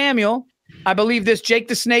Deebo Samuel, I believe this, Jake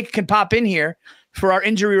the Snake can pop in here for our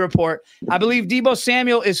injury report. I believe Deebo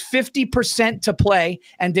Samuel is 50% to play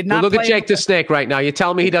and did not look at Jake the Snake right now. You're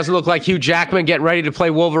telling me he doesn't look like Hugh Jackman getting ready to play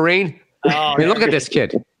Wolverine? Oh, I mean, look at this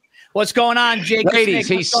kid. What's going on, Jake? Ladies,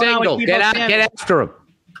 he's single. Get after him.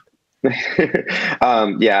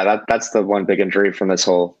 That's the one big injury from this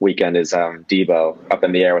whole weekend is Debo up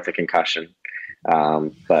in the air with a concussion.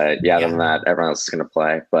 Other than that, everyone else is going to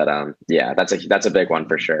play. But that's a big one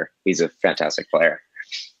for sure. He's a fantastic player.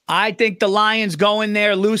 I think the Lions go in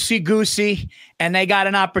there loosey-goosey, and they got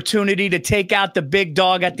an opportunity to take out the big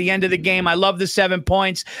dog at the end of the game. I love the 7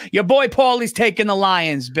 points. Your boy Paulie's taking the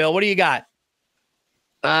Lions, Bill. What do you got?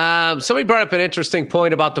 Somebody brought up an interesting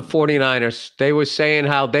point about the 49ers. They were saying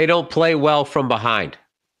how they don't play well from behind.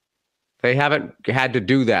 They haven't had to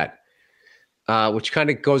do that, which kind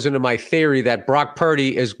of goes into my theory that Brock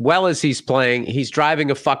Purdy, as well as he's playing, he's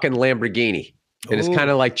driving a fucking Lamborghini. And it's kind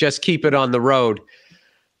of like, just keep it on the road.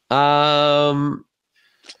 I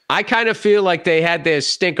kind of feel like they had their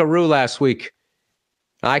stinkeroo last week.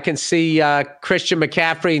 I can see Christian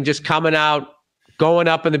McCaffrey just coming out, going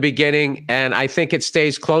up in the beginning, and I think it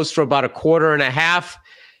stays close for about a quarter and a half,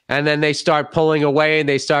 and then they start pulling away, and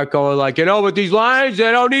they start going like, with these Lions,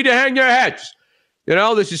 they don't need to hang their heads.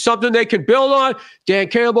 This is something they can build on. Dan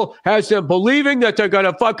Campbell has them believing that they're going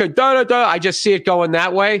to fucking da-da-da. I just see it going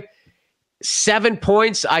that way. 7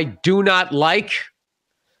 points I do not like.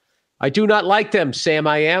 I do not like them, Sam.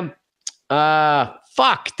 I am.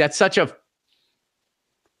 Fuck. That's such a...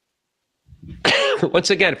 Once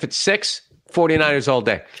again, if it's 6, 49ers all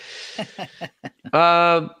day.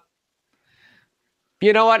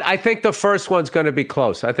 You know what? I think the first one's going to be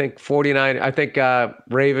close. I think 49. I think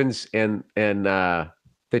Ravens and the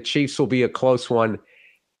Chiefs will be a close one.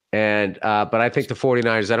 But I think the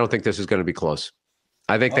 49ers, I don't think this is going to be close.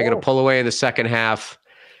 I think they're going to pull away in the second half.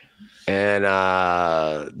 And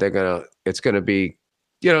it's going to be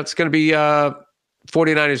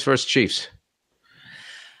 49ers versus Chiefs.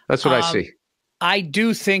 That's what I see. I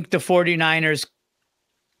do think the 49ers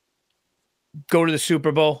go to the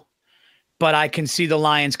Super Bowl, but I can see the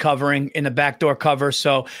Lions covering in the backdoor cover.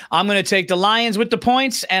 So I'm going to take the Lions with the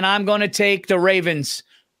points, and I'm going to take the Ravens.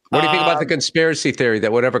 What do you think about the conspiracy theory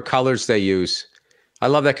that whatever colors they use? I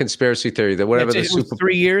love that conspiracy theory that whatever the Super Bowl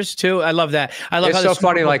 3 years too. I love that. I love it's so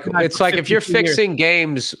funny. Like it's like if you're fixing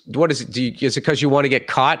games, what is it? Is it because you want to get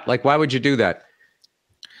caught? Like why would you do that?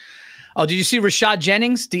 Oh, did you see Rashad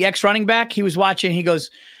Jennings, the ex-running back? He was watching. He goes,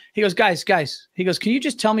 guys. He goes, can you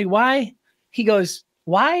just tell me why? He goes,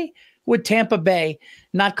 why would Tampa Bay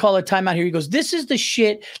not call a timeout here? He goes, this is the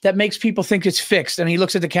shit that makes people think it's fixed. And he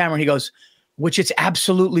looks at the camera and he goes, which it's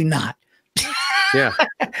absolutely not. Yeah.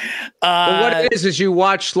 But what it is you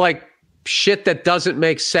watch like shit that doesn't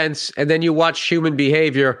make sense, and then you watch human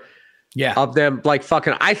behavior of them like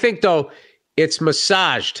fucking. I think, though, it's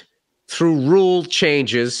massaged through rule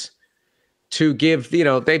changes to give,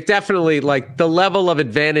 they've definitely like the level of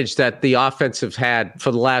advantage that the offense have had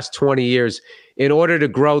for the last 20 years in order to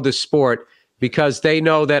grow the sport, because they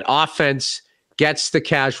know that offense gets the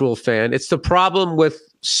casual fan. It's the problem with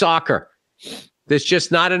soccer. There's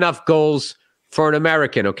just not enough goals for an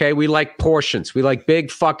American, okay? We like portions. We like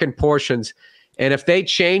big fucking portions. And if they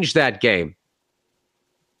change that game,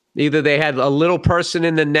 either they had a little person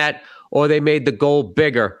in the net or they made the goal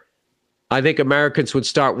bigger, I think Americans would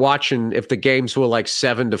start watching if the games were like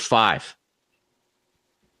 7-5.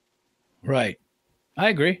 Right. I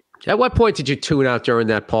agree. At what point did you tune out during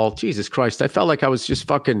that, Paul? Jesus Christ. I felt like I was just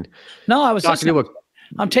fucking... No, I was talking to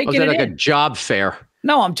I'm taking it like in. A job fair.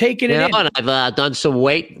 No, I'm taking it in. And I've done some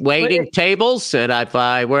waiting tables, and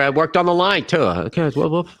where I worked on the line too. Okay,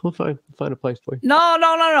 we'll find a place for you. No.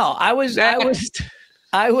 I was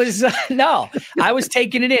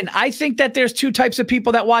taking it in. I think that there's two types of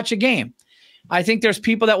people that watch a game. I think there's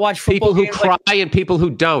people that watch football. People who cry and people who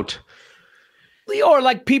don't. Or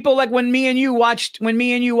like people like when me and you watched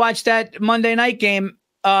that Monday night game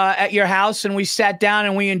at your house, and we sat down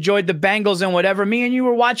and we enjoyed the Bengals and whatever. Me and you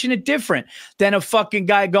were watching it different than a fucking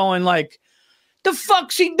guy going like, the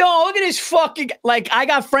fuck's he doing? Look at this fucking, like, I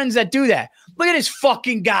got friends that do that. Look at this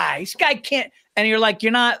fucking guy. This guy can't. And you're like,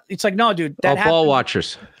 you're not. It's like, no, dude. That ball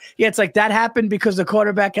watchers. Yeah, it's like that happened because the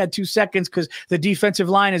quarterback had 2 seconds because the defensive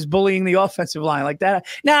line is bullying the offensive line like that.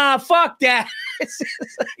 Nah, fuck that.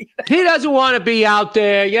 He doesn't want to be out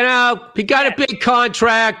there. You know, he got a big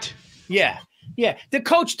contract. Yeah. The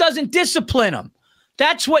coach doesn't discipline him.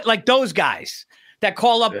 That's what, like those guys that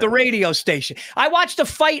call up the radio station. I watched a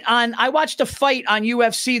fight on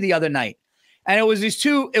UFC the other night, and it was these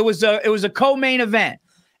two. It was a co-main event,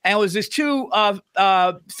 and it was these two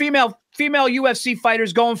female UFC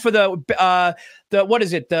fighters going for the what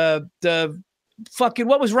is it, the fucking,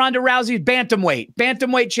 what was Ronda Rousey's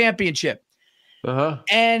bantamweight championship.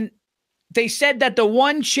 And they said that the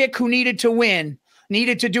one chick who needed to win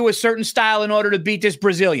needed to do a certain style in order to beat this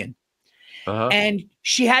Brazilian. And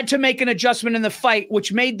she had to make an adjustment in the fight,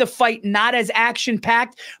 which made the fight not as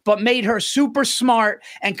action-packed, but made her super smart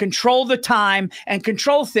and control the time and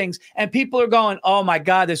control things. And people are going, oh my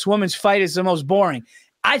God, this woman's fight is the most boring.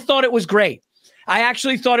 I thought it was great. I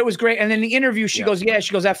actually thought it was great. And in the interview, she goes,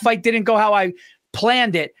 that fight didn't go how I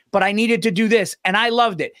planned it, but I needed to do this. And I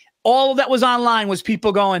loved it. All that was online was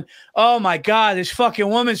people going, oh my God, this fucking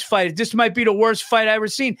woman's fight. This might be the worst fight I've ever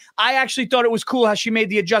seen. I actually thought it was cool how she made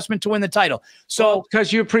the adjustment to win the title. So,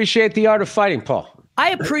 because you appreciate the art of fighting, Paul.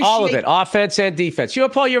 I appreciate all of it, offense and defense.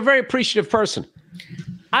 Paul, you're a very appreciative person.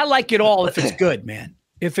 I like it all if it's good, man.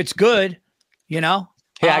 If it's good, you know.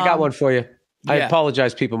 Yeah, I got one for you. I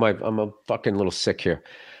apologize, people. I'm a fucking little sick here.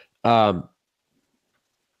 I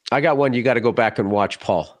got one you got to go back and watch,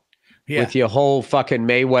 Paul. Yeah. With your whole fucking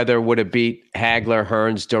Mayweather would have beat Hagler,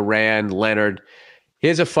 Hearns, Duran, Leonard.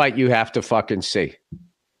 Here's a fight you have to fucking see.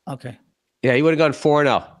 Okay. Yeah, he would have gone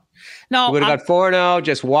 4-0. No, he would have got 4-0,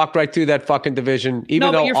 just walked right through that fucking division,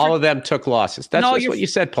 even though all of them took losses. That's what you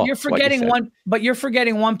said, Paul. You're forgetting you're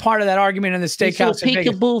forgetting one part of that argument in the steakhouse. It's a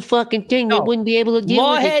peekaboo fucking thing. They wouldn't be able to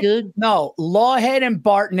deal with it, dude. No, Lawhead and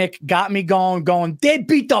Bartnick got me going. They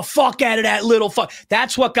beat the fuck out of that little fuck.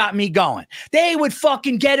 That's what got me going. They would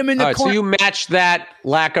fucking get him in the corner. So you matched that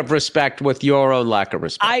lack of respect with your own lack of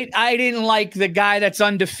respect. I didn't like the guy that's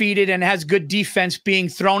undefeated and has good defense being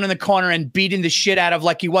thrown in the corner and beating the shit out of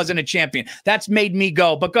like he wasn't a champion. That's made me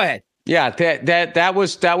go. But go ahead. Yeah, that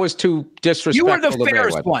was too disrespectful. You were the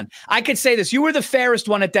fairest one. I could say this. You were the fairest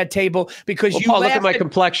one at that table because you. Paul, look at my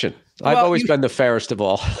complexion. I've always been the fairest of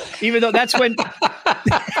all. Even though that's when.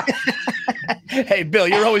 Hey, Bill,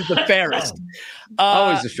 you're always the fairest.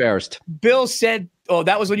 Always the fairest. Bill said, "Oh,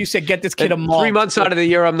 that was when you said get this kid a malt." 3 months out of the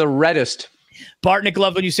year, I'm the reddest. Bartnick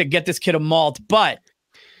loved when you said get this kid a malt, but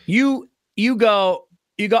you go.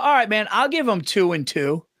 All right, man. I'll give him 2 and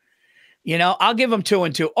 2. You know, I'll give him 2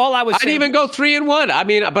 and 2. All I was I'd even go 3 and 1. I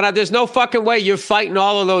mean, but there's no fucking way you're fighting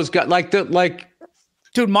all of those guys.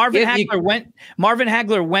 Dude, Marvin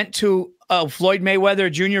Hagler went to a Floyd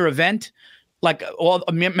Mayweather Jr. event, like all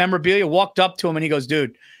memorabilia, walked up to him and he goes,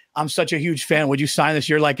 dude, I'm such a huge fan. Would you sign this?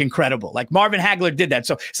 You're like incredible. Like Marvin Hagler did that.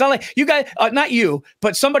 So it's not like you guys, not you,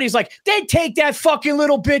 but somebody's like, they'd take that fucking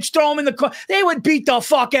little bitch, throw him in the car. They would beat the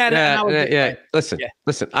fuck out of him. Yeah.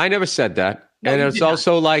 Listen, I never said that. No, and it's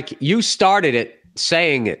also like you started it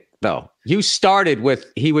saying it, though. You started with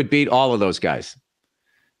he would beat all of those guys.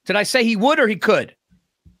 Did I say he would or he could?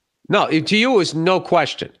 No, to you it was no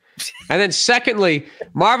question. And then secondly,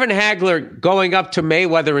 Marvin Hagler going up to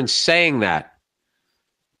Mayweather and saying that.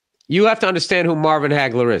 You have to understand who Marvin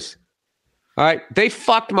Hagler is. All right? They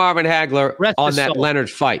fucked Marvin Hagler on that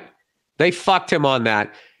Leonard fight. They fucked him on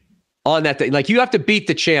that thing. Like, you have to beat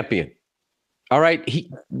the champion. All right.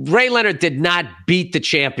 Ray Leonard did not beat the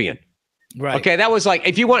champion. Right. Okay. That was like,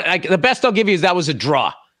 if you want, the best I'll give you is that was a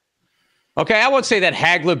draw. Okay. I won't say that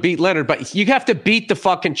Hagler beat Leonard, but you have to beat the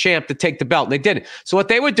fucking champ to take the belt. And they didn't. So what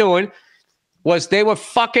they were doing was they were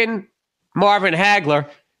fucking Marvin Hagler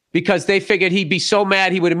because they figured he'd be so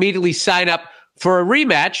mad he would immediately sign up for a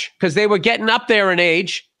rematch because they were getting up there in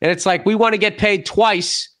age. And it's like, we want to get paid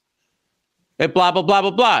twice. And blah, blah, blah,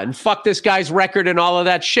 blah, blah. And fuck this guy's record and all of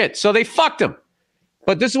that shit. So they fucked him.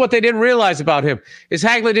 But this is what they didn't realize about him, is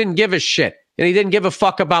Hagler didn't give a shit. And he didn't give a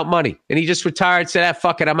fuck about money. And he just retired, said,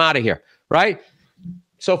 fuck it, I'm out of here. Right?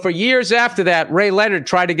 So for years after that, Ray Leonard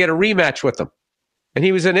tried to get a rematch with him. And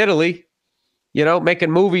he was in Italy,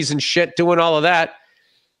 making movies and shit, doing all of that,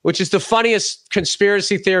 which is the funniest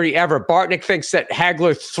conspiracy theory ever. Bartnick thinks that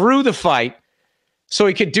Hagler threw the fight so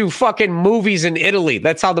he could do fucking movies in Italy.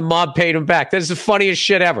 That's how the mob paid him back. That's the funniest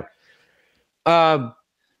shit ever. Can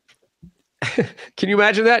you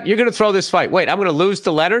imagine that? You're going to throw this fight. Wait, I'm going to lose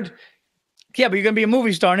to Leonard? Yeah, but you're going to be a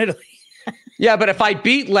movie star in Italy. Yeah, but if I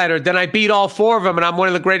beat Leonard, then I beat all four of them, and I'm one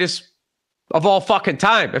of the greatest of all fucking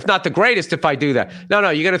time, if not the greatest if I do that.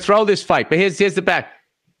 No, you're going to throw this fight. But here's the back.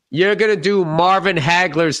 You're going to do Marvin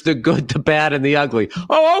Hagler's The Good, the Bad, and the Ugly.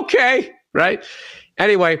 Oh, okay. Right?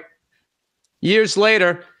 Anyway, years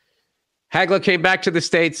later, Hagler came back to the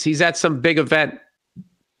States. He's at some big event.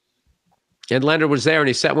 And Leonard was there, and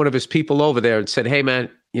he sent one of his people over there and said, hey, man,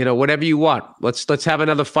 whatever you want. Let's have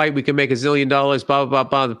another fight. We can make $1 zillion, blah, blah, blah,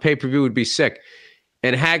 blah. The pay-per-view would be sick.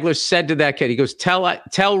 And Hagler said to that kid, he goes,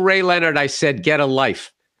 tell Ray Leonard I said get a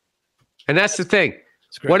life. And that's the thing.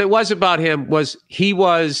 What it was about him was he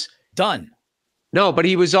was done. No, but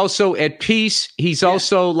he was also at peace. He's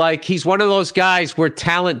also he's one of those guys where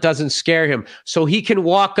talent doesn't scare him. So he can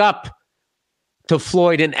walk up to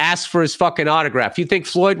Floyd and ask for his fucking autograph. You think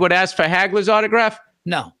Floyd would ask for Hagler's autograph?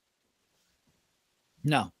 No.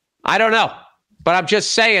 I don't know. But I'm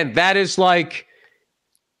just saying that is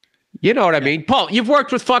you know what I mean? Paul, you've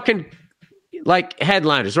worked with fucking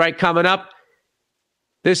headliners, right? Coming up.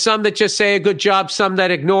 There's some that just say a good job, some that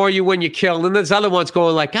ignore you when you kill. And there's other ones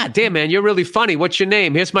going God damn, man, you're really funny. What's your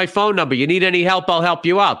name? Here's my phone number. You need any help, I'll help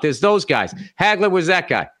you out. There's those guys. Hagler was that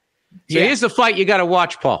guy. So here's the fight you got to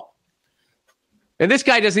watch, Paul. And this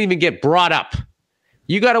guy doesn't even get brought up.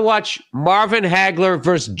 You got to watch Marvin Hagler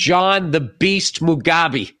versus John the Beast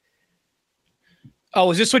Mugabe. Oh,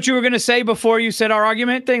 is this what you were going to say before you said our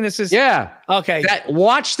argument thing? This is okay.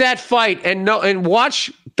 Watch that fight and watch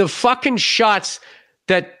the fucking shots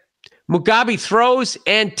that Mugabe throws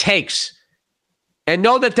and takes, and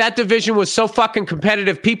know that division was so fucking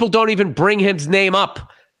competitive. People don't even bring his name up.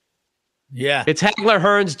 Yeah, it's Hagler,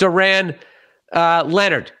 Hearns, Duran,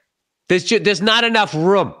 Leonard. There's not enough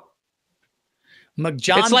room.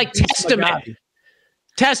 It's like Testament.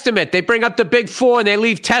 Testament. They bring up the big four and they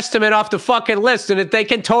leave Testament off the fucking list. And if they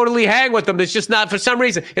can totally hang with them, there's just not, for some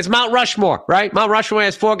reason, it's Mount Rushmore, right? Mount Rushmore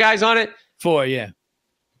has 4 guys on it. 4, yeah.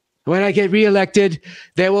 When I get reelected,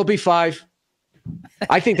 there will be 5.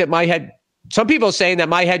 I think that my head, some people are saying that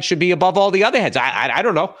my head should be above all the other heads. I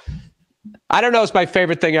don't know. I don't know. It's my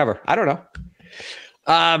favorite thing ever. I don't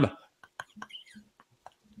know.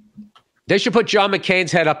 They should put John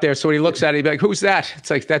McCain's head up there so when he looks at it, he'd be like, who's that? It's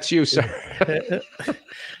like, that's you, sir.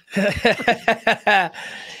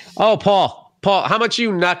 Oh, Paul, how much are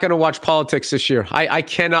you not going to watch politics this year? I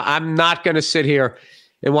cannot. I'm not going to sit here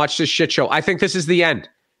and watch this shit show. I think this is the end.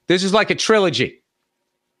 This is like a trilogy.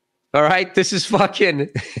 All right? This is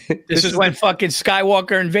fucking... This is when fucking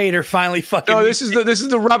Skywalker and Vader finally fucking... No, this is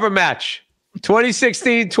the rubber match.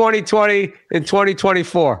 2016, 2020, and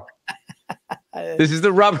 2024. This is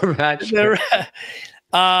the rubber match.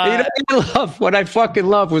 What I fucking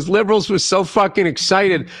love was liberals was so fucking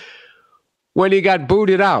excited when he got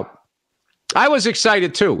booted out. I was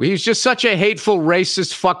excited too. He's just such a hateful,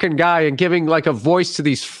 racist fucking guy and giving a voice to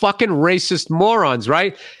these fucking racist morons,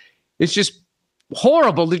 right? It's just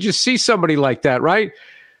horrible to just see somebody like that, right?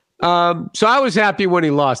 So I was happy when he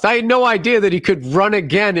lost. I had no idea that he could run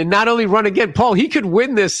again, and not only run again, Paul, he could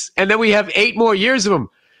win this, and then we have 8 more years of him.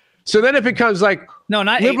 So then it becomes no,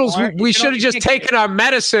 not liberals. We should have just taken our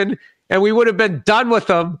medicine and we would have been done with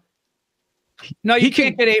them. No, you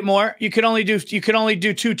can't get 8 more. You can only do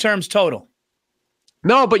 2 terms total.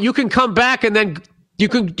 No, but you can come back and then you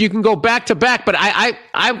can go back to back. But I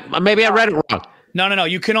maybe I read it wrong. No.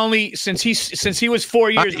 You can only since he was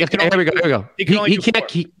 4 years. Okay, here we go.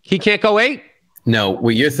 He can't go 8. No,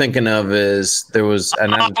 what you're thinking of is there was.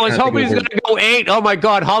 And I was hoping he was going to go 8. Oh my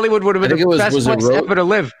God, Hollywood would have been the best place ever to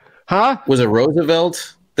live. Huh? Was it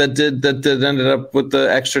Roosevelt that ended up with the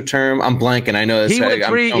extra term? I'm blanking. I know he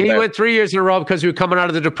went 3 years in a row because we were coming out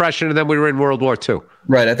of the Depression and then we were in World War II.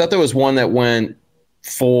 Right. I thought there was one that went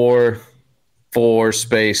 4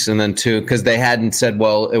 space and then 2 because they hadn't said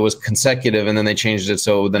it was consecutive and then they changed it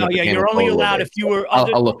so then. You're only allowed if you were.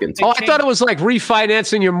 I'll look into. I thought it was like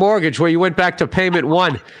refinancing your mortgage where you went back to payment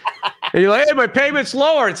 1, and you're like, hey, my payment's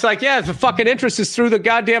lower. It's like, yeah, the fucking interest is through the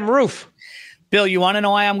goddamn roof. Bill, you want to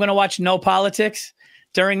know why I'm going to watch no politics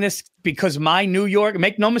during this? Because my New York,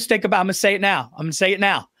 make no mistake about it, I'm going to say it now. I'm going to say it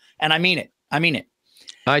now. And I mean it.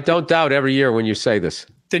 I don't doubt every year when you say this.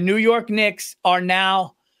 The New York Knicks are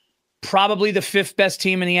now probably the 5th best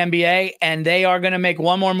team in the NBA, and they are going to make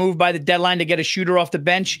one more move by the deadline to get a shooter off the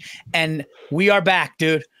bench, and we are back,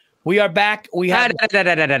 dude. We are back. We have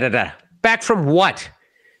back from what?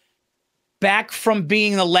 Back from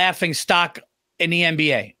being the laughing stock in the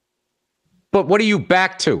NBA. But what are you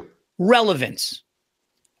back to? Relevance.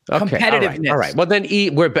 Okay, competitiveness. All right. Well, then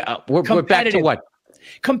we're back to what?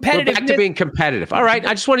 Competitive. We're back to being competitive. All right.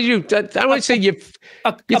 I just wanted you. I want to say you're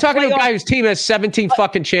talking to a guy whose team has 17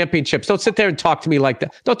 fucking championships. Don't sit there and talk to me like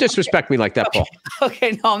that. Don't disrespect me like that, Paul.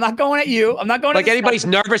 Okay. No, I'm not going at you. I'm not going like anybody's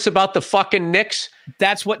nervous about the fucking Knicks.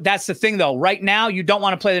 That's the thing, though. Right now, you don't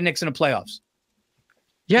want to play the Knicks in the playoffs.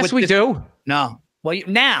 Yes, we do. No. Well,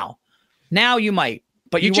 now you might.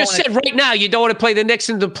 But you just said right now you don't want to play the Knicks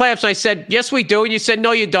in the playoffs. And I said, yes, we do. And you said,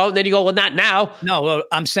 no, you don't. And then you go, well, not now. No, well,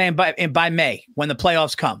 I'm saying by May, when the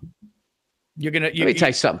playoffs come. You're going to... Let me tell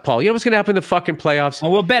you something, Paul. You know what's going to happen in the fucking playoffs?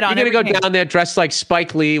 Well, we'll bet on it. You're going to go down there dressed like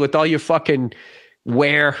Spike Lee with all your fucking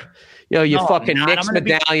wear, your fucking Knicks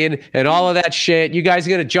medallion and all of that shit. You guys are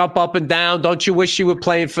going to jump up and down. Don't you wish you were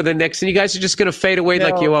playing for the Knicks? And you guys are just going to fade away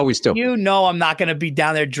like you always do. You know I'm not going to be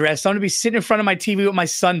down there dressed. I'm going to be sitting in front of my TV with my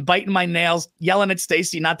son, biting my nails, yelling at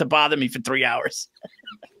Stacy not to bother me for 3 hours.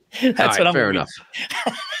 That's what I'm fair enough.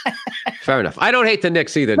 Fair enough. I don't hate the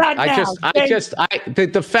Knicks either.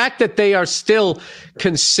 The fact that they are still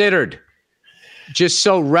considered just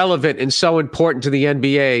so relevant and so important to the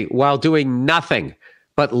NBA while doing nothing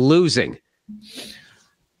but losing,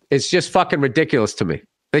 it's just fucking ridiculous to me.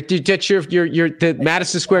 Like the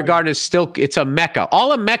Madison Square Garden is still, it's a mecca.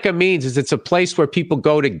 All a mecca means is it's a place where people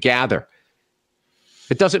go to gather.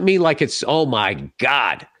 It doesn't mean like it's, oh my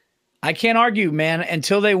God. I can't argue, man.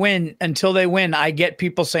 Until they win, I get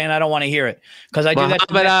people saying I don't want to hear it because I do that.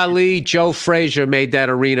 Muhammad Ali, Joe Frazier made that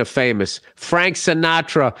arena famous. Frank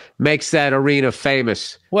Sinatra makes that arena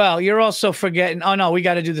famous. Well, you're also forgetting. Oh no, we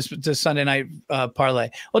got to do this Sunday night parlay.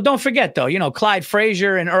 Well, don't forget though. Clyde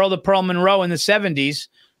Frazier and Earl the Pearl Monroe in the '70s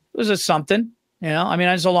was something. I mean,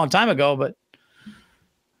 it's a long time ago, but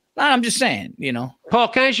I'm just saying. Paul,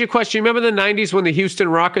 can I ask you a question? Remember the '90s when the Houston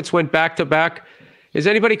Rockets went back to back? Is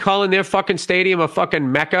anybody calling their fucking stadium a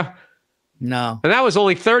fucking mecca? No. And that was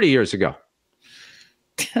only 30 years ago.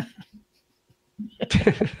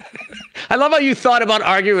 I love how you thought about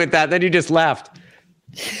arguing with that, then you just laughed.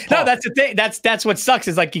 No, that's the thing. That's what sucks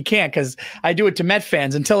is like you can't because I do it to Met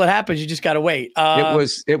fans. Until it happens, you just got to wait.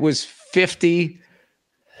 It was 50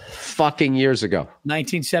 fucking years ago.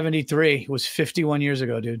 1973 was 51 years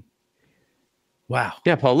ago, dude. Wow.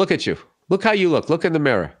 Yeah, Paul, look at you. Look how you look. Look in the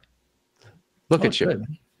mirror. Look at you. Good,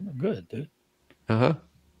 good, dude. Uh-huh.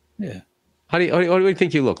 Yeah. What do you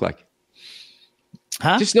think you look like?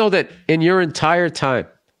 Huh? Just know that in your entire time,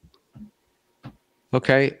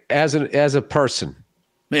 okay, as a person,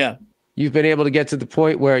 yeah, you've been able to get to the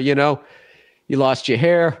point where, you lost your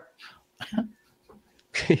hair.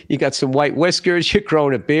 You got some white whiskers. You're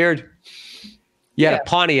growing a beard. You had a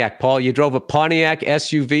Pontiac, Paul. You drove a Pontiac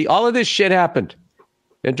SUV. All of this shit happened.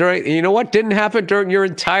 And you know what didn't happen during your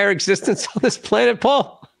entire existence on this planet,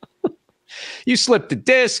 Paul? You slipped a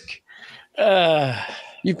disc.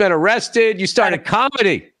 You've been arrested. You started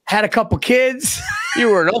comedy. Had a couple kids. You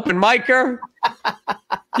were an open micer.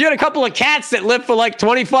 You had a couple of cats that lived for like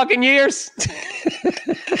 20 fucking years.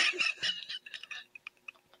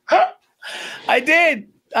 I did.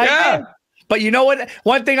 I did. But you know what?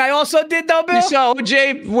 One thing I also did, though, Bill? You saw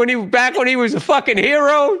OJ when he was a fucking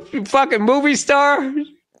hero, fucking movie star,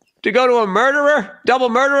 to go to a double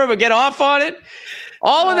murderer, but get off on it.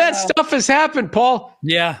 All of that stuff has happened, Paul.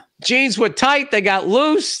 Yeah. Jeans were tight. They got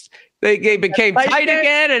loose. They became tight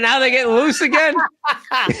again, and now they get loose again.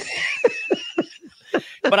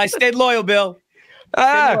 But I stayed loyal, Bill.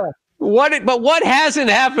 What hasn't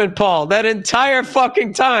happened, Paul, that entire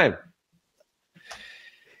fucking time?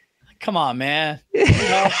 Come on, man.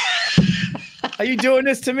 Are you doing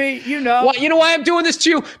this to me? Well, you know why I'm doing this to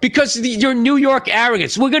you? Because of your New York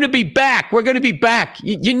arrogance. We're going to be back. We're going to be back.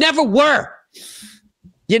 You never were.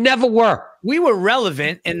 You never were. We were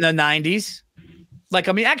relevant in the 90s.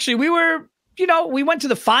 Actually, we were, we went to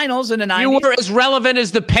the finals in the 90s. You were as relevant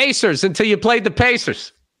as the Pacers until you played the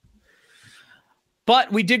Pacers.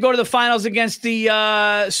 But we did go to the finals against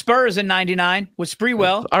the Spurs in '99 with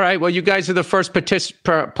Sprewell. All right. Well, you guys are the first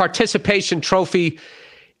participation trophy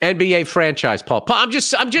NBA franchise, Paul. I'm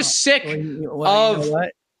just sick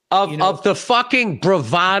of the fucking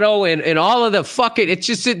bravado and all of the fucking. It's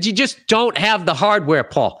just that you just don't have the hardware,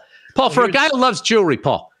 Paul. Paul, for a guy who loves jewelry,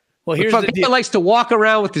 Paul. Well, here's for a guy who likes to walk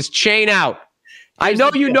around with his chain out. I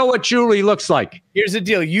know you know what jewelry looks like. Here's the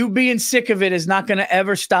deal. You being sick of it is not going to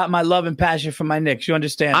ever stop my love and passion for my Knicks. You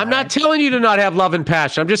understand? I'm not telling you to not have love and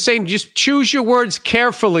passion. I'm just saying just choose your words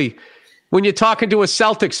carefully when you're talking to a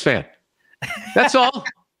Celtics fan. That's all.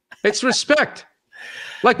 It's respect.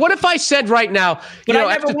 Like, what if I said right now,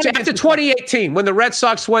 after 2018, when the Red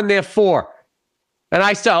Sox won their 4, and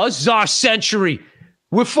I said, this is our century.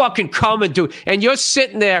 We're fucking coming, dude. And you're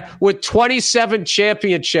sitting there with 27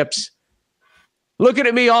 championships, looking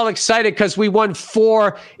at me all excited because we won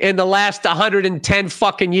 4 in the last 110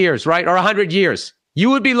 fucking years, right? Or 100 years.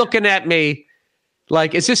 You would be looking at me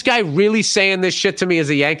like, is this guy really saying this shit to me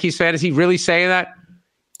as a Yankees fan? Is he really saying that?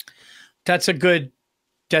 That's a good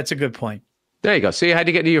point. There you go. See, I had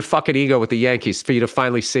to get into your fucking ego with the Yankees for you to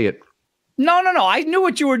finally see it. No. I knew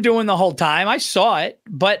what you were doing the whole time. I saw it.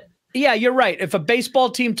 But yeah, you're right. If a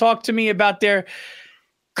baseball team talked to me about their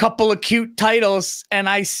couple of cute titles and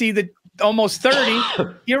I see the almost 30,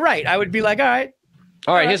 you're right. I would be like, all right.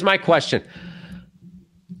 All right, here's my question.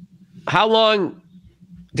 How long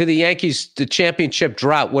do the Yankees, the championship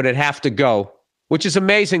drought, would it have to go? Which is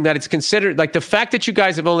amazing that it's considered, like the fact that you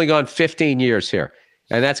guys have only gone 15 years here.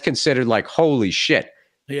 And that's considered like, holy shit.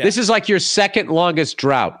 Yeah. This is like your second longest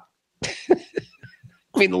drought. I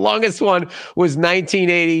mean, the longest one was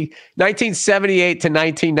 1978 to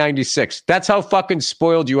 1996. That's how fucking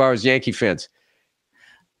spoiled you are as Yankee fans.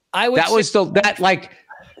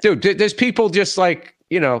 Dude, there's people just like,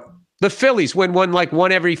 the Phillies win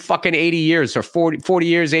one every fucking 80 years or 40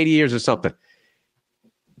 years, 80 years or something.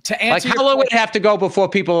 To answer, like, how long would it have to go before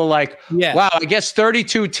people are like, wow, I guess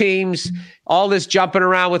 32 teams, all this jumping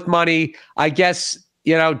around with money. I guess,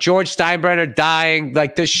 George Steinbrenner dying,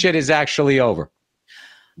 like this shit is actually over.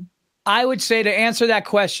 I would say, to answer that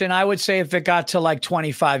question, I would say if it got to like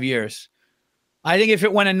 25 years. I think if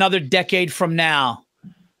it went another decade from now,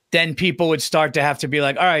 then people would start to have to be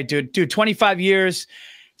like, all right, dude, 25 years,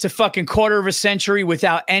 it's a fucking quarter of a century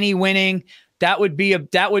without any winning. That would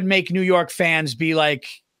make New York fans be like,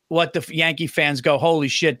 what the Yankee fans go, holy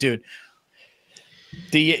shit, dude.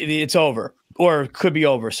 It's over, or could be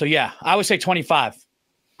over. So yeah, I would say 25.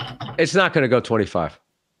 It's not going to go 25.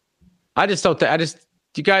 I just don't think.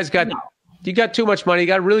 You guys got too much money. You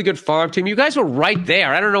got a really good farm team. You guys were right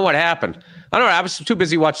there. I don't know what happened. I don't know. I was too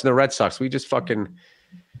busy watching the Red Sox. We just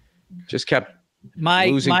kept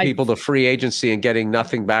losing people to free agency and getting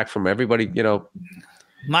nothing back from everybody.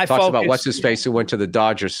 My talks about what's his face who went to the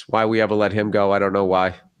Dodgers. Why we ever let him go? I don't know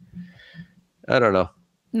why. I don't know.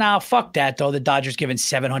 No, fuck that, though. The Dodgers giving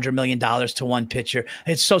 $700 million to one pitcher.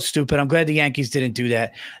 It's so stupid. I'm glad the Yankees didn't do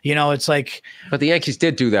that. It's like... But the Yankees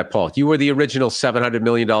did do that, Paul. You were the original $700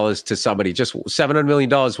 million to somebody. Just $700 million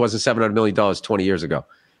wasn't $700 million 20 years ago.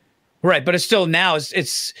 Right, but it's still now.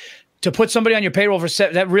 It's to put somebody on your payroll for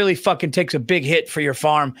that really fucking takes a big hit for your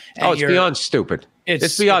farm. It's beyond stupid.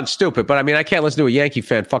 It's beyond stupid. But, I mean, I can't listen to a Yankee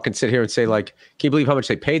fan fucking sit here and say, like, can you believe how much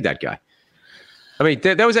they paid that guy? I mean,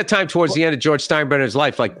 there was that time towards the end of George Steinbrenner's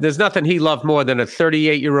life. Like, there's nothing he loved more than a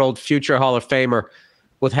 38-year-old future Hall of Famer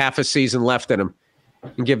with half a season left in him,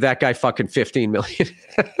 and give that guy fucking $15 million.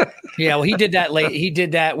 Yeah, well, he did that late. He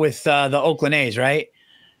did that with the Oakland A's, right?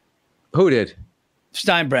 Who did?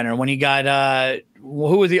 Steinbrenner, when he got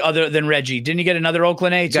who was the other than Reggie? Didn't he get another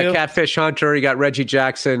Oakland A too? He got Catfish Hunter. He got Reggie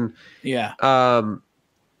Jackson. Yeah. No,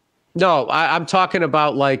 I'm talking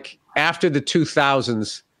about like after the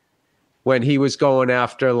 2000s. When he was going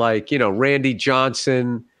after, like, Randy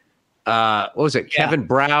Johnson, what was it? Kevin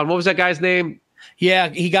Brown. What was that guy's name? Yeah,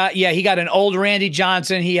 he got an old Randy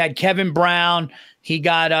Johnson. He had Kevin Brown. He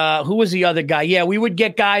got who was the other guy? Yeah, we would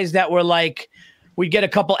get guys that were like, we'd get a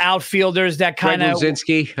couple outfielders that kind of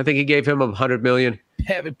Luzinski. I think he gave him $100 million.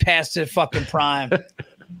 Past the fucking prime.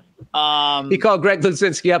 He called Greg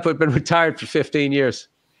Luzinski up, who had been retired for 15 years.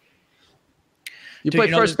 You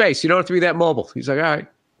play first base. You don't have to be that mobile. He's like, all right.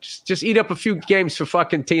 Just eat up a few games for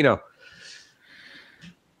fucking Tino.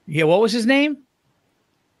 Yeah, what was his name?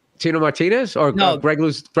 Tino Martinez or no. Greg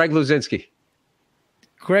Luzinski?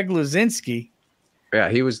 Greg Luzinski? Yeah,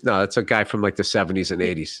 he was. No, that's a guy from like the 70s and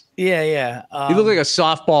 80s. Yeah. He looked like a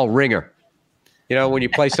softball ringer. When you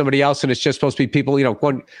play somebody else and it's just supposed to be people,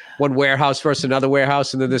 one warehouse versus another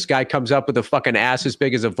warehouse, and then this guy comes up with a fucking ass as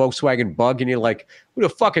big as a Volkswagen Bug, and you're like, who the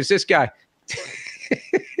fuck is this guy?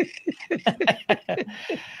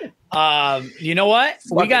 You know what?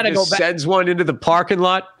 We got to go back. Sends one into the parking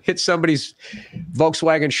lot, hits somebody's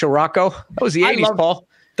Volkswagen Scirocco. That was the 80s, Paul.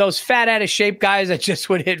 Those fat out of shape guys that just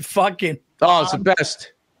would hit fucking. Oh, it's the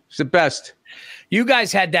best. It's the best. You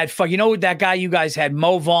guys had that that guy you guys had,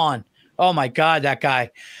 Mo Vaughn. Oh my God, that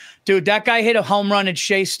guy. Dude, that guy hit a home run at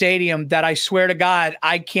Shea Stadium that I swear to God,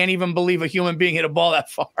 I can't even believe a human being hit a ball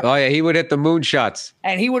that far. Oh, yeah, he would hit the moon shots.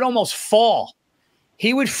 And he would almost fall.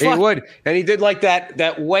 He would. And he did like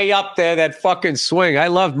that way up there, that fucking swing. I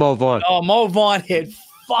loved Mo Vaughn. Oh, Mo Vaughn hit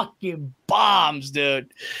fucking bombs,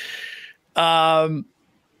 dude.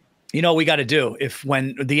 You know what we got to do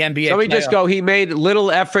when the NBA. Let me just go. He made little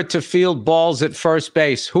effort to field balls at first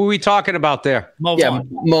base. Who are we talking about there? Mo Vaughn.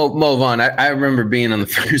 Mo Vaughn. I remember being on the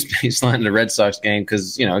first baseline in the Red Sox game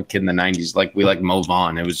because, a kid in the 90s, we like Mo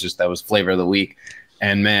Vaughn. It was just, that was flavor of the week.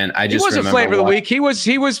 And man, he wasn't flavor of the week. He was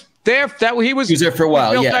there. He was there for a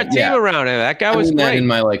while. Built that team around him. That guy was great. That in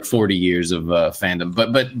my 40 years of fandom.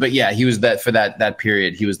 But yeah, he was that for that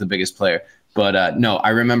period. He was the biggest player. But no,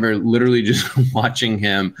 I remember literally just watching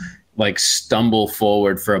him stumble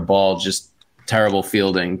forward for a ball, just terrible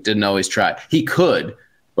fielding. Didn't always try. He could,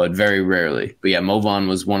 but very rarely. But yeah, Mo Vaughn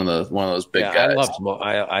was one of those big guys. I loved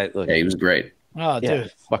Mo. He was great. Oh,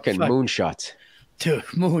 dude, fucking moonshots. Dude,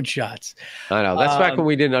 moonshots. I know. That's back when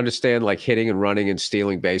we didn't understand hitting and running and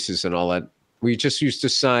stealing bases and all that. We just used to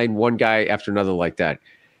sign one guy after another like that.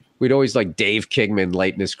 We'd always Dave Kingman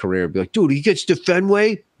late in his career be like, dude, he gets to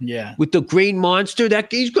Fenway with the green monster.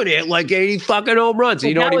 That he's going to hit 80 fucking home runs. And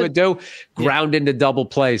you know what he would do? Ground into double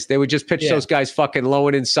plays. They would just pitch those guys fucking low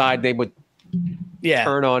and inside. They would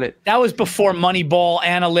turn on it. That was before Moneyball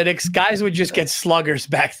analytics. Guys would just get sluggers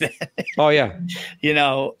back then. Oh, yeah.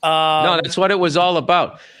 No, that's what it was all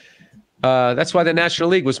about. That's why the National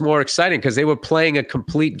League was more exciting because they were playing a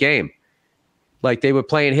complete game. They were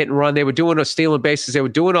playing hit and run. They were doing stealing bases. They were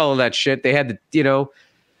doing all of that shit. They had it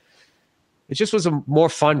just was a more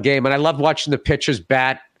fun game. And I loved watching the pitchers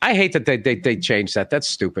bat. I hate that they changed that. That's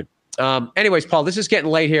stupid. Anyways, Paul, this is getting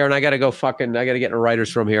late here and I got to go I got to get in a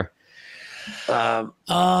writer's room here.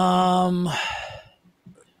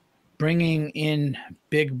 Bringing in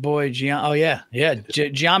big boy Giambi. Oh, yeah. Yeah.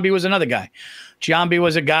 Giambi was another guy. Giambi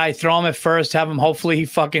was a guy, throw him at first, have him, hopefully he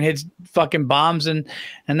fucking hits fucking bombs and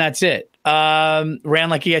that's it. Ran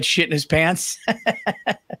like he had shit in his pants.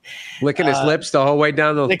 Licking his lips the whole way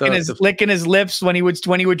down licking his lips when he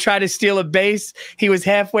would try to steal a base. He was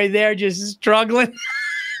halfway there just struggling.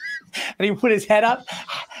 And he put his head up.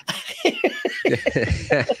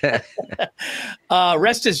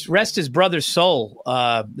 Rest his brother's soul.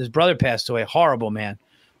 His brother passed away. Horrible, man.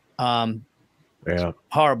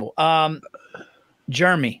 Horrible.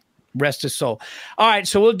 Jeremy, rest his soul. All right,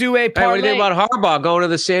 so we'll do a parlay. Hey, what do you think about Harbaugh going to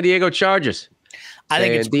the San Diego Chargers? I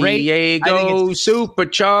think it's great. San Diego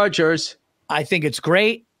Superchargers. I think it's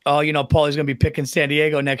great. Oh, Paulie's going to be picking San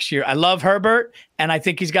Diego next year. I love Herbert, and I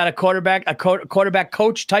think he's got a quarterback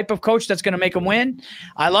coach type of coach that's going to make him win.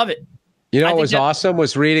 I love it. What was awesome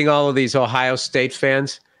was reading all of these Ohio State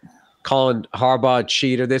fans calling Harbaugh a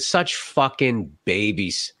cheater. They're such fucking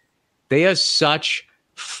babies. They are such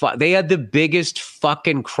they are the biggest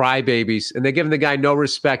fucking crybabies, and they're giving the guy no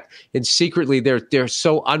respect. And secretly, they're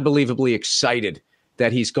so unbelievably excited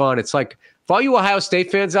that he's gone. It's like, for all you Ohio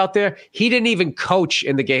State fans out there, he didn't even coach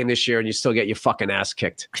in the game this year, and you still get your fucking ass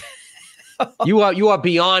kicked. You are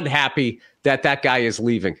beyond happy that guy is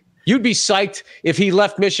leaving. You'd be psyched if he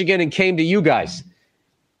left Michigan and came to you guys.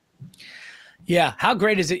 Yeah, how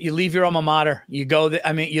great is it? You leave your alma mater, you go.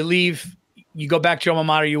 You leave. You go back to your alma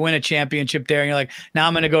mater, you win a championship there, and you're like, now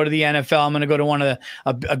I'm going to go to the NFL. I'm going to go to one of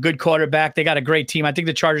a good quarterback. They got a great team. I think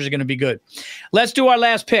the Chargers are going to be good. Let's do our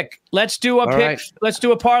last pick. Let's do a pick. Right. Let's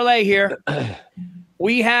do a parlay here.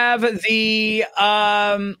 We have the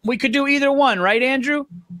we could do either one, right, Andrew?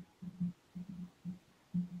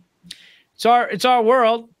 It's our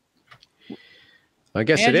world. I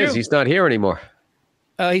guess Andrew? It is. He's not here anymore.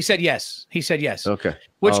 He said yes. Okay.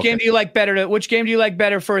 Which game do you like better? Which game do you like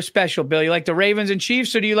better for a special, Bill? You like the Ravens and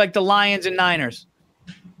Chiefs, or do you like the Lions and Niners?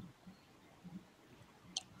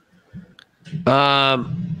 I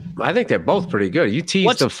think they're both pretty good. You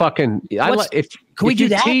teased the fucking. If we do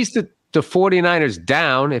that? Tease the 49ers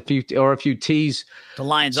down, if you tease the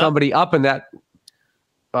Lions somebody up in that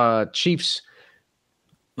Chiefs.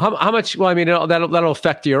 How much? Well, I mean, that'll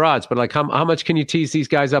affect your odds, but how much can you tease these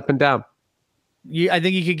guys up and down? I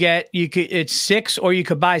think it's 6 or you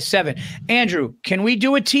could buy 7. Andrew, can we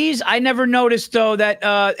do a tease? I never noticed though that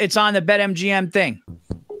it's on the BetMGM thing.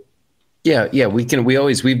 Yeah, we can.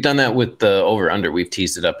 We've done that with the over under. We've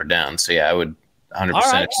teased it up or down. So yeah, I would 100%. All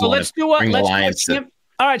right, so let's do what.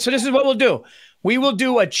 All right, so this is what we'll do. We will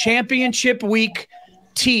do a championship week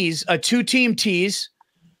tease, a 2-team tease.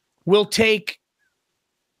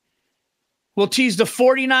 We'll tease the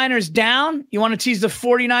 49ers down. You want to tease the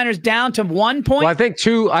 49ers down to 1 point? Well, I think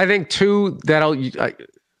two that'll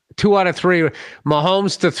 2 out of 3.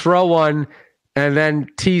 Mahomes to throw one and then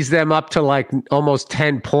tease them up to like almost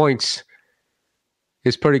 10 points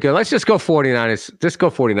is pretty good. Let's just go 49ers. Just go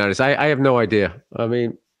 49ers. I have no idea. I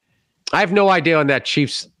mean, I have no idea on that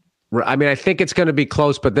Chiefs. I mean, I think it's going to be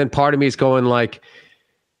close, but then part of me is going like,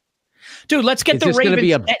 dude, let's get the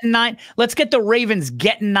Ravens getting 9. Let's get the Ravens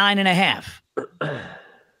getting 9.5.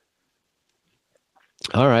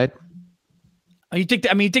 All right. You think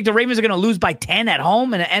the Ravens are going to lose by 10 at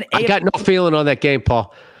home? And I got no feeling on that game,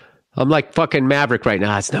 Paul. I'm like fucking Maverick right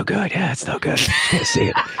now. It's no good. Yeah, it's no good. Can't see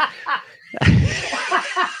it.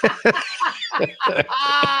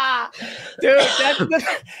 Dude,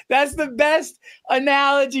 that's the best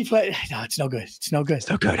analogy. But no, it's no good. It's no good. It's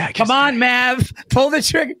no good. Come on, Mav. Pull the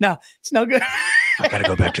trigger. No, it's no good. I got to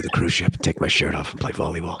go back to the cruise ship and take my shirt off and play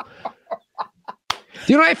volleyball.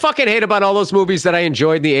 You know what I fucking hate about all those movies that I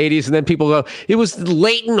enjoyed in the 80s? And then people go, it was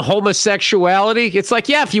latent homosexuality. It's like,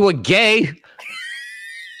 yeah, if you were gay.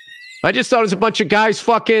 I just thought it was a bunch of guys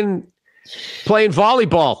fucking playing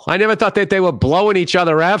volleyball. I never thought that they were blowing each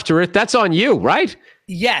other after it. That's on you, right?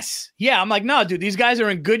 Yes. Yeah, I'm like, no, dude, these guys are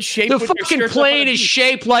in good shape. The fucking plane is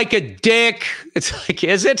shaped like a dick. It's like,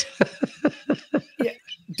 is it? Yeah.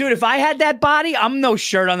 Dude, if I had that body, I'm no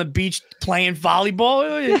shirt on the beach playing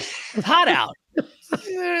volleyball. It's hot out. What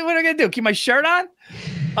am I gonna do? Keep my shirt on?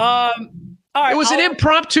 All right. It was an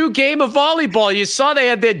impromptu game of volleyball. You saw they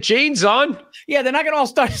had their jeans on. Yeah, they're not gonna all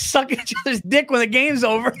start sucking each other's dick when the game's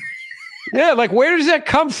over. Yeah, like where does that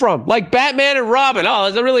come from? Like Batman and Robin. Oh,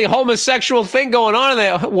 there's a really homosexual thing going on in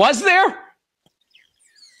there. Was there?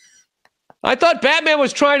 I thought Batman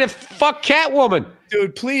was trying to fuck Catwoman.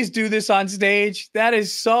 Dude, please do this on stage. That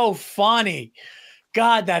is so funny.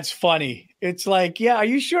 God, that's funny. It's like, yeah, are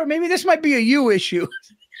you sure? Maybe this might be a you issue.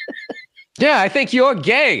 Yeah, I think you're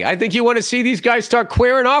gay. I think you want to see these guys start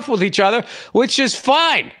queering off with each other, which is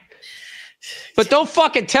fine. But don't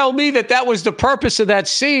fucking tell me that was the purpose of that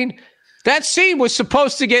scene. That scene was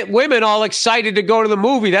supposed to get women all excited to go to the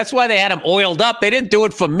movie. That's why they had him oiled up. They didn't do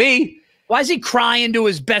it for me. Why is he crying to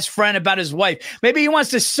his best friend about his wife? Maybe he wants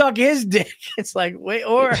to suck his dick. It's like, wait,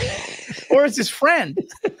 or it's his friend.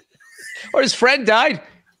 Or his friend died.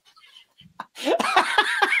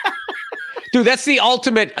 Dude, that's the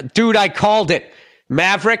ultimate. Dude, I called it.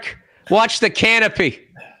 Maverick, watch the canopy.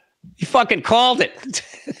 You fucking called it.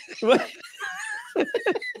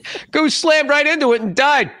 Goose slammed right into it and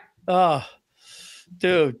died. Oh,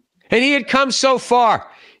 dude. And he had come so far.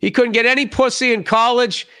 He couldn't get any pussy in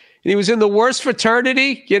college. And he was in the worst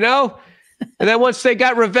fraternity, you know? And then once they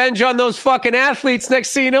got revenge on those fucking athletes,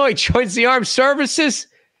 next thing you know, he joins the armed services.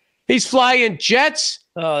 He's flying jets.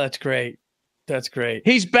 Oh, that's great. That's great.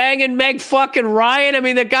 He's banging Meg fucking Ryan. I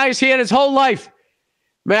mean, the guy's here his whole life.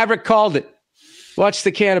 Maverick called it. Watch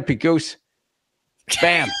the canopy, Goose.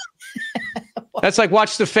 Bam. That's like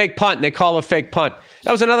watch the fake punt. And they call a fake punt.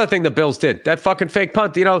 That was another thing the Bills did. That fucking fake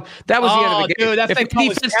punt. You know, that was the end of the game. Dude, that if fake the punt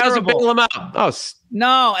was defense doesn't bail them out. Oh,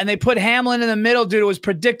 no, and they put Hamlin in the middle, dude. It was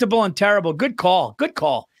predictable and terrible. Good call. Good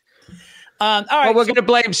call. All right. Well, we're going to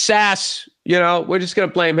blame Sass. You know, we're just going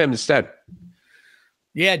to blame him instead.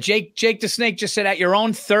 Yeah, Jake the Snake just said at your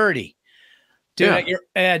own 30. Dude,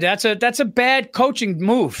 yeah. That's a bad coaching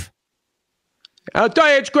move. I'll tell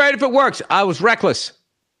you, it's great if it works. I was reckless.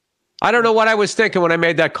 I don't know what I was thinking when I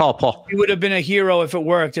made that call, Paul. You would have been a hero if it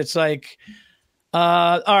worked. It's like,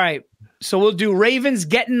 all right. So we'll do Ravens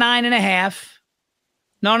getting 9.5.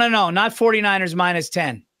 No, not 49ers minus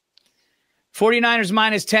 10. 49ers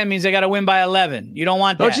minus 10 means they got to win by 11. You don't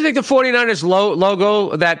want that. Don't you think the 49ers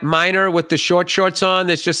logo, that minor with the short shorts on,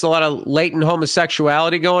 there's just a lot of latent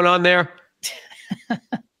homosexuality going on there?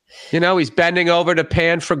 You know, he's bending over to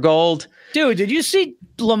pan for gold. Dude, did you see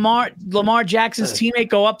Lamar Jackson's teammate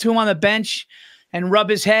go up to him on the bench and rub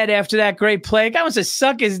his head after that great play? The guy wants to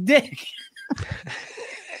suck his dick.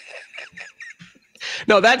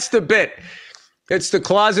 No, that's the bit. It's the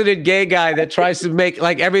closeted gay guy that tries to make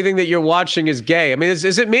like everything that you're watching is gay. I mean, is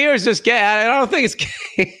it me or is this gay? I don't think it's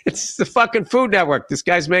gay. It's the fucking Food Network. This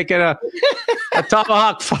guy's making a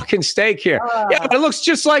tomahawk fucking steak here. Yeah, but it looks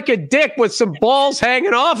just like a dick with some balls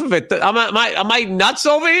hanging off of it. Am I nuts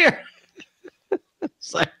over here?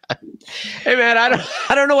 It's like, hey man,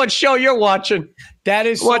 I don't know what show you're watching. That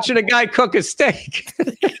is watching a guy cook a steak.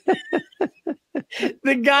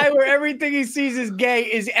 The guy where everything he sees is gay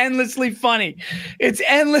is endlessly funny. It's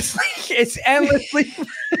endlessly.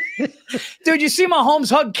 Dude, you see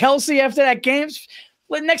Mahomes hug Kelsey after that game?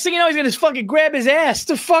 Next thing you know, he's gonna fucking grab his ass.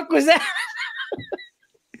 The fuck was that?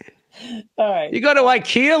 All right. You go to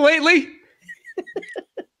IKEA lately?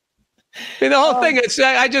 I mean, the whole thing,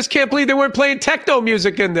 I just can't believe they weren't playing techno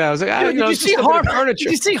music in there. I was like, I don't know. Did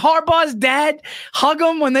you see Harbaugh's dad hug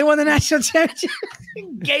him when they won the national championship?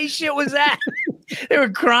 Gay shit was that? They were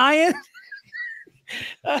crying.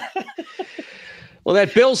 Well,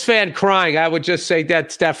 that Bills fan crying, I would just say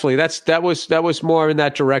that's definitely that was more in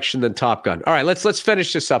that direction than Top Gun. All right, let's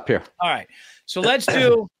finish this up here. All right, so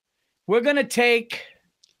we're gonna take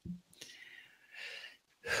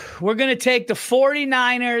the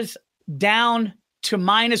 49ers down to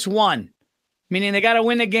 -1, meaning they got to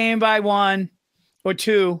win the game by 1 or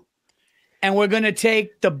 2, and we're gonna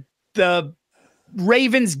take the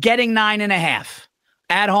Ravens getting 9.5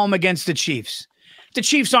 at home against the Chiefs. The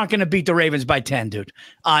Chiefs aren't going to beat the Ravens by 10, dude,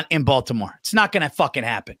 in Baltimore. It's not going to fucking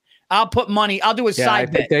happen. I'll put money. I'll do a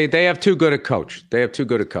side bet. They have too good a coach. They got too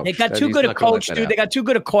good a coach, dude. They got too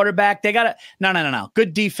good a quarterback. They got no.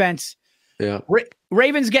 Good defense. Yeah.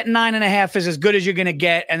 Ravens getting 9.5 is as good as you're going to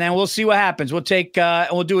get, and then we'll see what happens. We'll take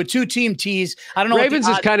we'll do a 2-team tease. I don't know. Ravens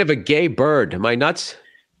is kind of a gay bird. Am I nuts?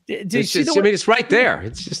 It's right there.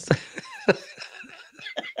 It's just.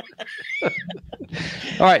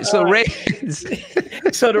 All right, so Ravens.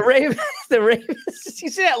 So the Ravens. You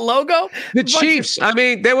see that logo? The Chiefs. I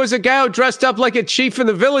mean, there was a guy who dressed up like a chief in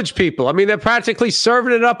the Village People. I mean, they're practically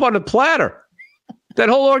serving it up on a platter. That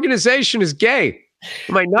whole organization is gay.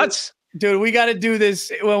 Am I nuts? Dude, we got to do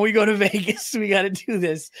this when we go to Vegas. We got to do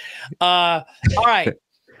this. All right.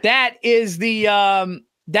 That is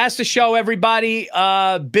that's the show, everybody.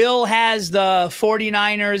 Bill has the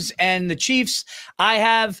 49ers and the Chiefs. I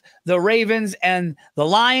have the Ravens and the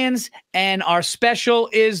Lions. And our special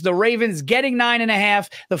is the Ravens getting 9.5,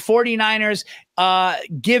 the 49ers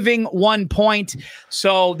giving 1 point.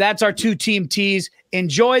 So that's our 2-team tease.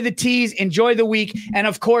 Enjoy the tease. Enjoy the week. And,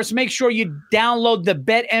 of course, make sure you download the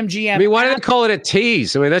BetMGM. I mean, why do they call it a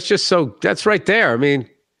tease? I mean, that's right there. I mean,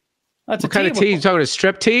 what kind of tease? You talking a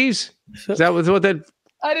strip tease? Is that what that...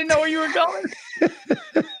 I didn't know where you were going.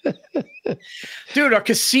 Dude, are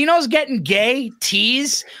casinos getting gay?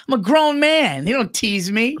 Tease? I'm a grown man. You don't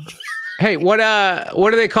tease me. Hey, what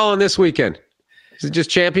are they calling this weekend? Is it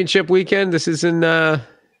just championship weekend? This is in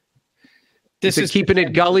This is keeping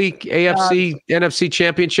it gully AFC NFC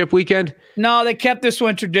championship weekend. No, they kept this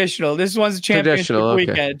one traditional. This one's a championship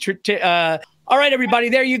weekend. All right, everybody,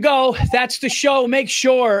 there you go. That's the show. Make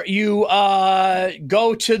sure you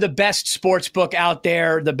go to the best sports book out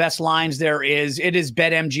there, the best lines there is. It is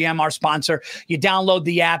BetMGM, our sponsor. You download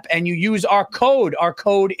the app and you use our code. Our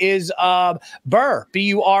code is Burr,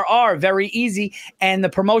 B-U-R-R, very easy. And the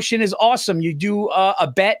promotion is awesome. You do a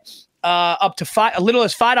bet up to a little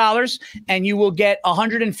as $5, and you will get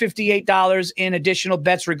 $158 in additional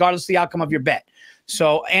bets, regardless of the outcome of your bet.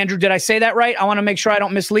 So, Andrew, did I say that right? I want to make sure I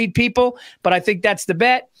don't mislead people, but I think that's the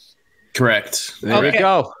bet. Correct. There you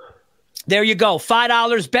go. There you go.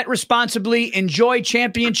 $5. Bet responsibly. Enjoy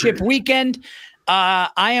championship weekend. I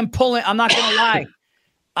am pulling. I'm not going to lie.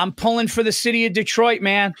 I'm pulling for the city of Detroit,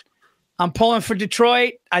 man. I'm pulling for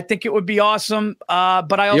Detroit. I think it would be awesome.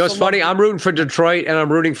 But I also. You know, it's funny. I'm rooting for Detroit and I'm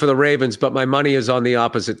rooting for the Ravens, but my money is on the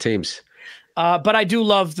opposite teams. But I do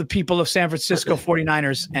love the people of San Francisco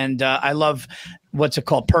 49ers, and I love what's it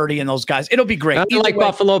called, Purdy and those guys. It'll be great. I like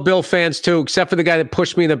Buffalo Bill fans too, except for the guy that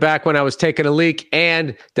pushed me in the back when I was taking a leak,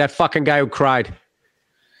 and that fucking guy who cried.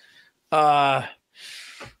 Wide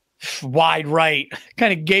right. What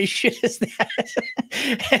kind of gay shit is that?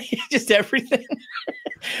 Just everything.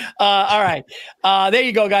 All right. There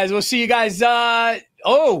you go, guys. We'll see you guys.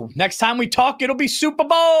 Next time we talk, it'll be Super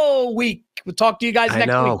Bowl week. We'll talk to you guys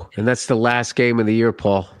next week. And that's the last game of the year,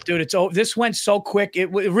 Paul. Dude, this went so quick. It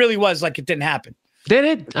really was like it didn't happen. Did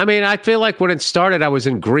it? I mean, I feel like when it started, I was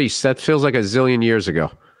in Greece. That feels like a zillion years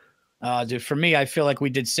ago. Dude, for me, I feel like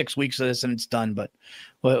we did 6 weeks of this and it's done. But,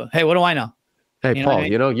 well, hey, what do I know? Hey, Paul,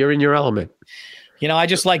 you're in your element. I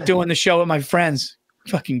just like doing the show with my friends.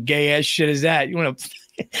 Fucking gay ass shit is that? You want to?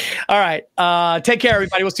 All right. Take care,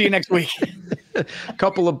 everybody. We'll see you next week. A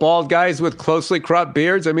couple of bald guys with closely cropped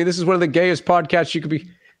beards. I mean, this is one of the gayest podcasts you could be.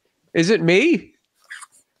 Is it me?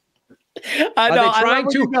 I know. I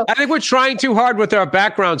think we're trying too hard with our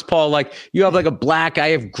backgrounds, Paul. Like you have like a black, I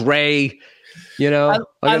have gray. I got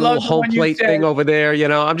a little home plate thing over there.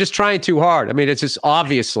 I'm just trying too hard. I mean, it's just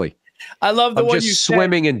obviously. I love the I'm one just you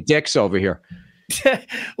swimming in dicks over here.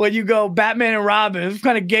 When you go Batman and Robin, it's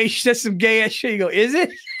kind of gay. That's some gay ass shit. You go, is it?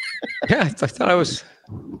 Yeah, I thought it was.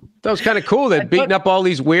 That was kind of cool. They're beating up all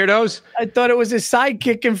these weirdos. I thought it was his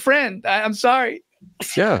sidekick and friend. I'm sorry.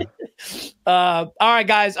 Yeah. All right,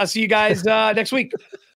 guys. I'll see you guys next week.